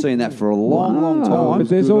Really? haven't seen that for a long, long Oh, time. but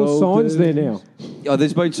there's all signs there now. Oh,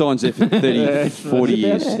 there's been signs there for 30, 40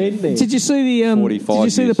 years. About 10 there. Did you see the 45 Did you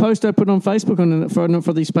see years. the post I put on Facebook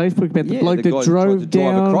for these Facebook about the Yeah, bloke the that guy who tried drove to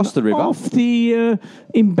drive down across the river. off the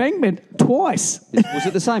embankment twice? Was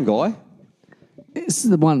it the same guy? It's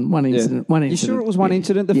the one incident. One You incident. sure it was one Yeah.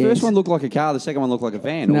 incident? The Yes. first one looked like a car. The second one looked like a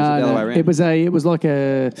van. Or was it No, the other way no. around? It was like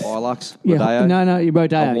a Hilux? yeah. Rodeo? No, you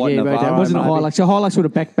Rodeo. A white Yeah, Rodeo. It Navara, wasn't a maybe? Hilux. A Hilux would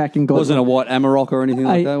have backed back and got. Wasn't a white Amarok or anything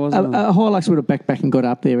like that, was it? A Hilux would have backed back and got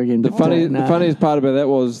up there again. The funniest part about that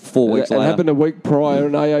was 4 weeks it later. happened a week prior,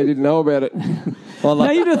 and AA didn't know about it. Well,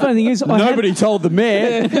 No, you know the funny thing is, nobody told the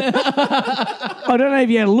mayor. I don't know if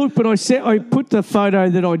you had a look, but I put the photo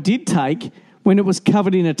that I did take when it was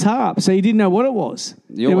covered in a tarp, so you didn't know what it was.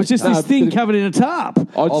 You It was just always- this thing covered in a tarp. I'd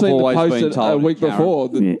I've seen the always post been a told, week Karen. before.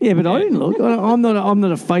 That Yeah, but I didn't look. I'm not a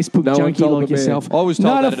Facebook No one junkie told like the mayor. yourself. I was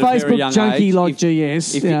told not that a at a very Facebook young junkie age. like If-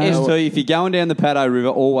 GS. If, you know. ST, if you're going down the Paddo River,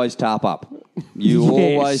 always tarp up. You Yes.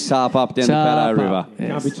 always tarp up down the Tarp Paddo up. River. Yes.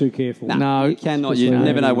 Can't be too careful. No. You cannot. You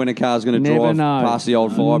never know when a car's going to Never drive know. past the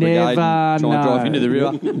old fire brigade and try Never and drive know. into the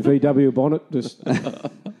river. VW bonnet, just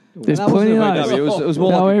There's That plenty wasn't of a those. VW. It was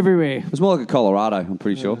more They're like everywhere. It was more like a Colorado, I'm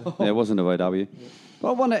pretty sure. Yeah, it wasn't a VW. But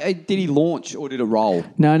I wonder, did he launch or did it roll?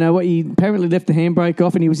 No. What he apparently left the handbrake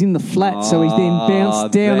off, and he was in the flat, so he then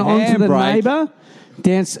bounced down the onto the handbrake. neighbour,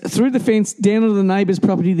 danced through the fence, down onto the neighbour's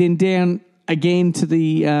property, then down again to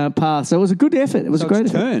the path. So it was a good effort. It was So a great it's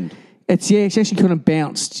effort. turned. It's actually kind of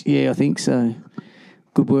bounced. Yeah, I think so.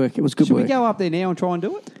 Good work. It was good Should work. we go up there now and try and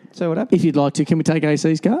do it? See what happens? If you'd like to, can we take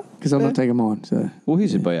AC's car? Because I'm not taking mine. So Well,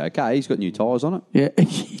 his would be okay. He's got new tyres on it yeah,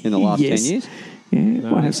 in the last Yes. 10 years. Yeah,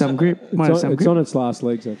 might have some grip. Might have some it's grip. on its last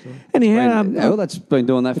legs, actually. Anyhow, Yeah, well, that's been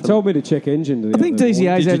doing that for It told me to check engine. I think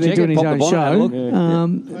DCA's Did over you there check doing it? his Pop own the bonnet, have a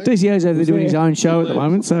look? show. DCA's over there doing his own show at the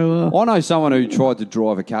moment. So I know someone who tried to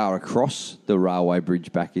drive a car across the railway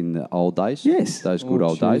bridge back in the old days. Yes. Those good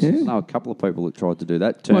old geez. days. Yeah. I know a couple of people that tried to do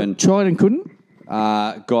that. what, tried and couldn't.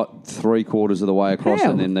 Got 3/4 of the way across,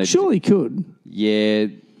 How? and then they Surely could. Yeah,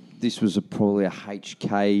 this was probably a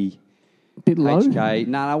HK. Bit low. HK.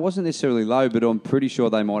 No, it wasn't necessarily low, but I'm pretty sure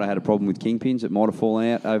they might have had a problem with kingpins. It might have fallen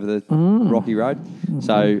out over the rocky road.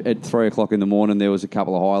 So at 3 o'clock in the morning, there was a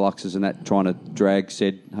couple of Hiluxes and that trying to drag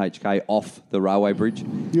said HK off the railway bridge.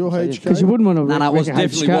 Your HK? Because you wouldn't want to No, wreck it was a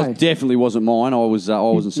definitely, HK. definitely wasn't mine. I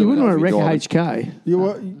wasn't. You silly wouldn't enough want to be wreck a driving. HK. You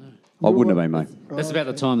were, I wouldn't have been, mate. That's about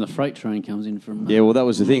the time the freight train comes in from. Yeah, well, that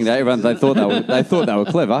was the thing. They thought they were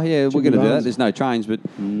clever. Yeah, we're going to do that. There's no trains, but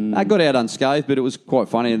I got out unscathed. But it was quite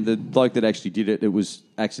funny. And the bloke that actually did it, it was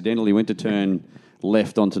accidentally went to turn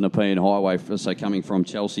left onto Nepean Highway. So coming from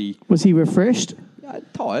Chelsea, Was he refreshed?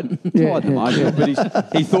 tired Yeah, the moment.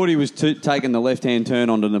 But he thought he was taking the left-hand turn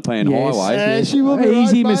onto Nepean Yes. Highway. Yeah, she will be Easy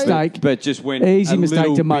right, mate. mistake. But just went Easy a mistake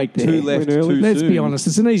little to make bit there. too left, Went early. too Let's soon. be honest.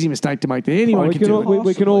 It's an easy mistake to make there. Anyone we can do it.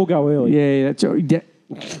 we can all go early. Yeah, that's all. Yeah.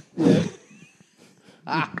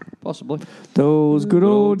 Possibly. Those good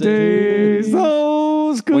old days.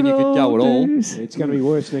 Those good When you could go old at all. days. It's going to be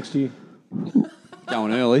worse next year.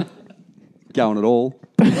 Going early. Going at all.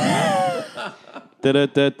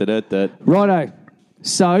 Da-da-da-da-da-da. Righto.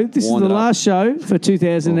 So this Wind is it the up. last show for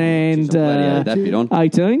Jeez, I'm glad you had that bit on.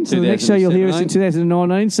 2018. So the next show you'll hear us in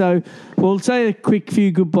 2019. So we'll say a quick few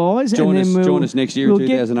goodbyes. Join and then us- we'll, join us next year in we'll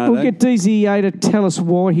 2018. We'll get DZA to tell us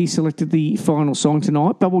why he selected the final song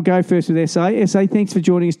tonight. But we'll go first with SA. SA, thanks for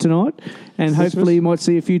joining us tonight. And hopefully you might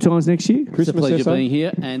see you a few times next year. It's a pleasure SA? being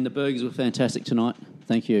here, and the burgers were fantastic tonight.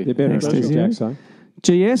 Thank you. They're better Thanks, than Stacey. Jacks, though.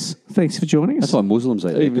 GS, thanks for joining us. That's why Muslims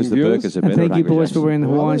eat it, because the viewers. burgers are And better. thank at you, Hungry boys, Jack's. for wearing the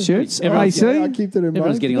Hawaiian shirts. AC, I keep that in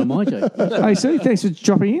Everyone's mind. getting on my joke. AC, thanks for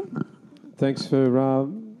dropping in. Thanks for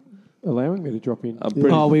allowing me to drop in.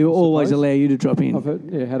 Oh, we will always allow you to drop in. I've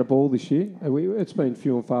had a ball this year. It's been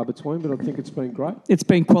few and far between, but I think it's been great. It's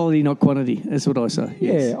been quality, not quantity. That's what I say.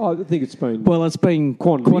 Yes. Yeah, I think it's been. Well, it's been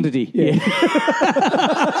quantity. Yeah.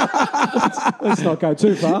 Let's not go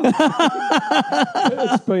too far.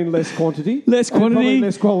 It's been less quantity, Less and probably quantity.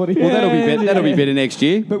 less quality. Well, that'll be better next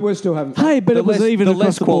year. But we're still having. Hey, but The it was less- even the across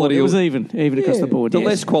less the board. quality It was will- even across the board. The yes.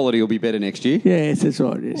 less quality will be better next year. Yes, that's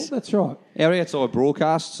right. Yes. That's right. Our outside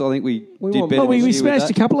broadcasts, I think we did want- better Well, we this year with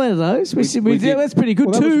smashed a that. couple out of those. We did. that's pretty good.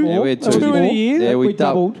 Well, that was two. more. Yeah, we had That was two in more. a year. Yeah, We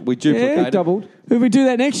doubled. We duplicated. Yeah, Doubled. If we do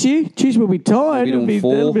that next year, geez, we'll be tired. We'll be doing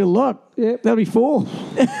four. That'll be a lot. Yeah. That'll be 4.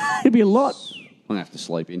 It'll be a lot. I'm going to have to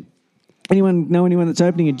sleep in. Anyone know anyone that's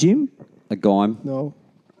opening a gym? A guime. No.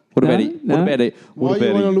 What No? about it? No? What about it? Why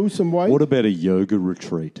you want to lose some weight? What about a yoga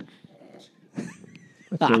retreat?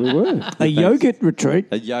 That's where we were. A yogurt retreat.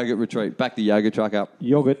 A yogurt retreat. Back the yoga truck up.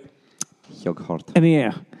 Yogurt. Yogurt.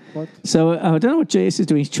 Anyhow. What? So I don't know what GS is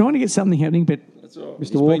doing. He's trying to get something happening, but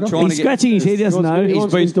Mr. Walker. He's scratching his head. He doesn't know. He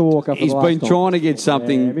wants Mr. Walker. He's been trying to get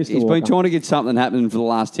something. Yeah, Mr. He's been Walker. trying to get something happening for the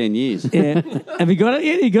last 10 years. Yeah. Have you got it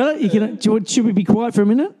yet? You got it? Should we be quiet for a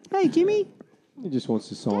minute? Hey, Jimmy. He just wants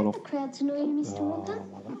to sign off. The crowd's annoying, Mr. Walker.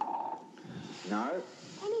 No.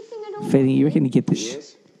 Anything at all? Fanny, you reckon you get this?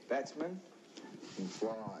 Yes. Batsman and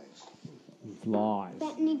flies. Flies.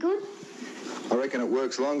 That any good? I reckon it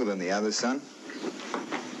works longer than the others, son.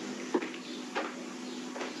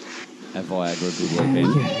 Have Viagra a good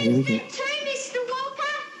weekend? Yeah, here we go. Too, Mr.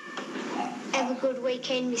 Walker. Have a good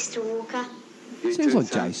weekend, Mr. Walker. Sounds like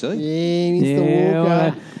JC. Yeah, Mr. Yeah, Walker.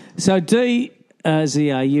 well, so D,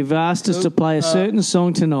 Zia, you've asked us to play a certain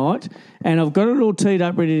song tonight, and I've got it all teed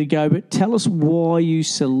up, ready to go. But tell us why you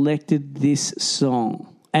selected this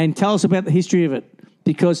song, and tell us about the history of it.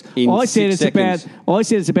 Because I said it's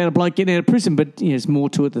about a bloke getting out of prison, but there's more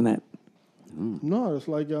to it than that. No, it's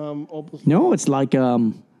like opposite. No, it's like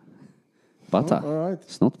Butter. All right.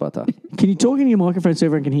 It's not butter. Can you talk into your microphone so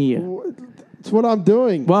everyone can hear you? It's what I'm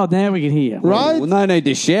doing. Well, now we can hear. Right? Well, no need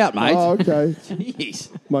to shout, mate. Oh, okay. Jeez.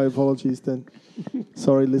 My apologies then.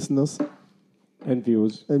 Sorry, listeners And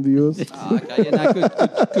viewers. and viewers. Oh, okay, yeah,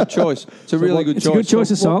 no, good choice. It's a really good It's choice. a good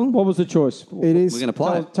choice of song. What was the choice? It is We're going to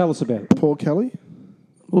play it. Tell us about it. Paul Kelly.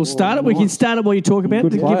 We'll start it. We can start it while you talk about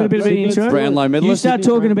it. Good Give it a bit of an player. intro. Brownlow medalist. You start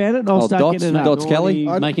talking about it. I'll start Dots, getting it up. Dots Kelly.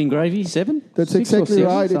 Making gravy? 7? That's 6 or exactly 7,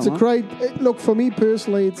 right. It's a something great look for me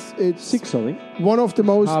personally. It's 6, I think. one of the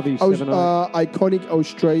most Harvey, 7, iconic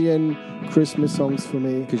Australian Christmas songs for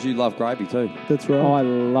me. Because you love gravy too. That's right. I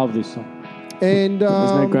love this song. And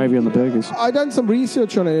There's no gravy on the burgers. I done some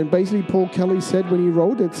research on it, and basically Paul Kelly said when he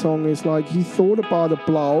wrote that song is like he thought about a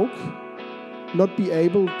bloke not be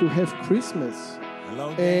able to have Christmas,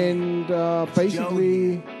 and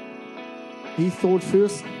basically he thought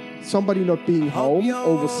first somebody not being home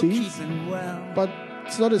overseas, but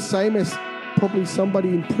it's not the same as probably somebody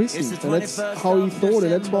in prison, and that's how he thought,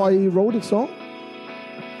 and that's why he wrote the song.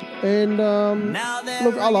 And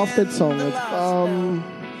look, I love that song.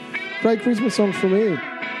 It's great Christmas song for me.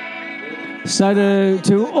 So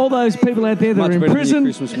to all those people out there that Much are in better than prison, your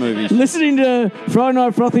Christmas movies. listening to Friday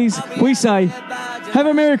Night Frothies, we say, have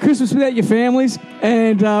a Merry Christmas without your families,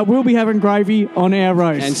 and we'll be having gravy on our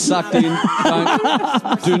roast. And sucked in.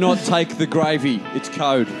 Do not take the gravy. It's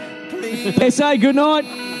code. SA, good night.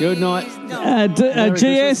 Good night.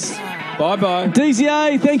 GS, Bye-bye.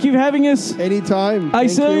 DCA, thank you for having us. Anytime.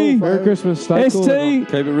 AC. Thank you. Merry Christmas. Stay cool. ST,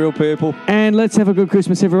 Keep it real, people. and let's have a good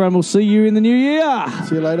Christmas, everyone. We'll see you in the new year.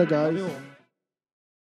 See you later, guys.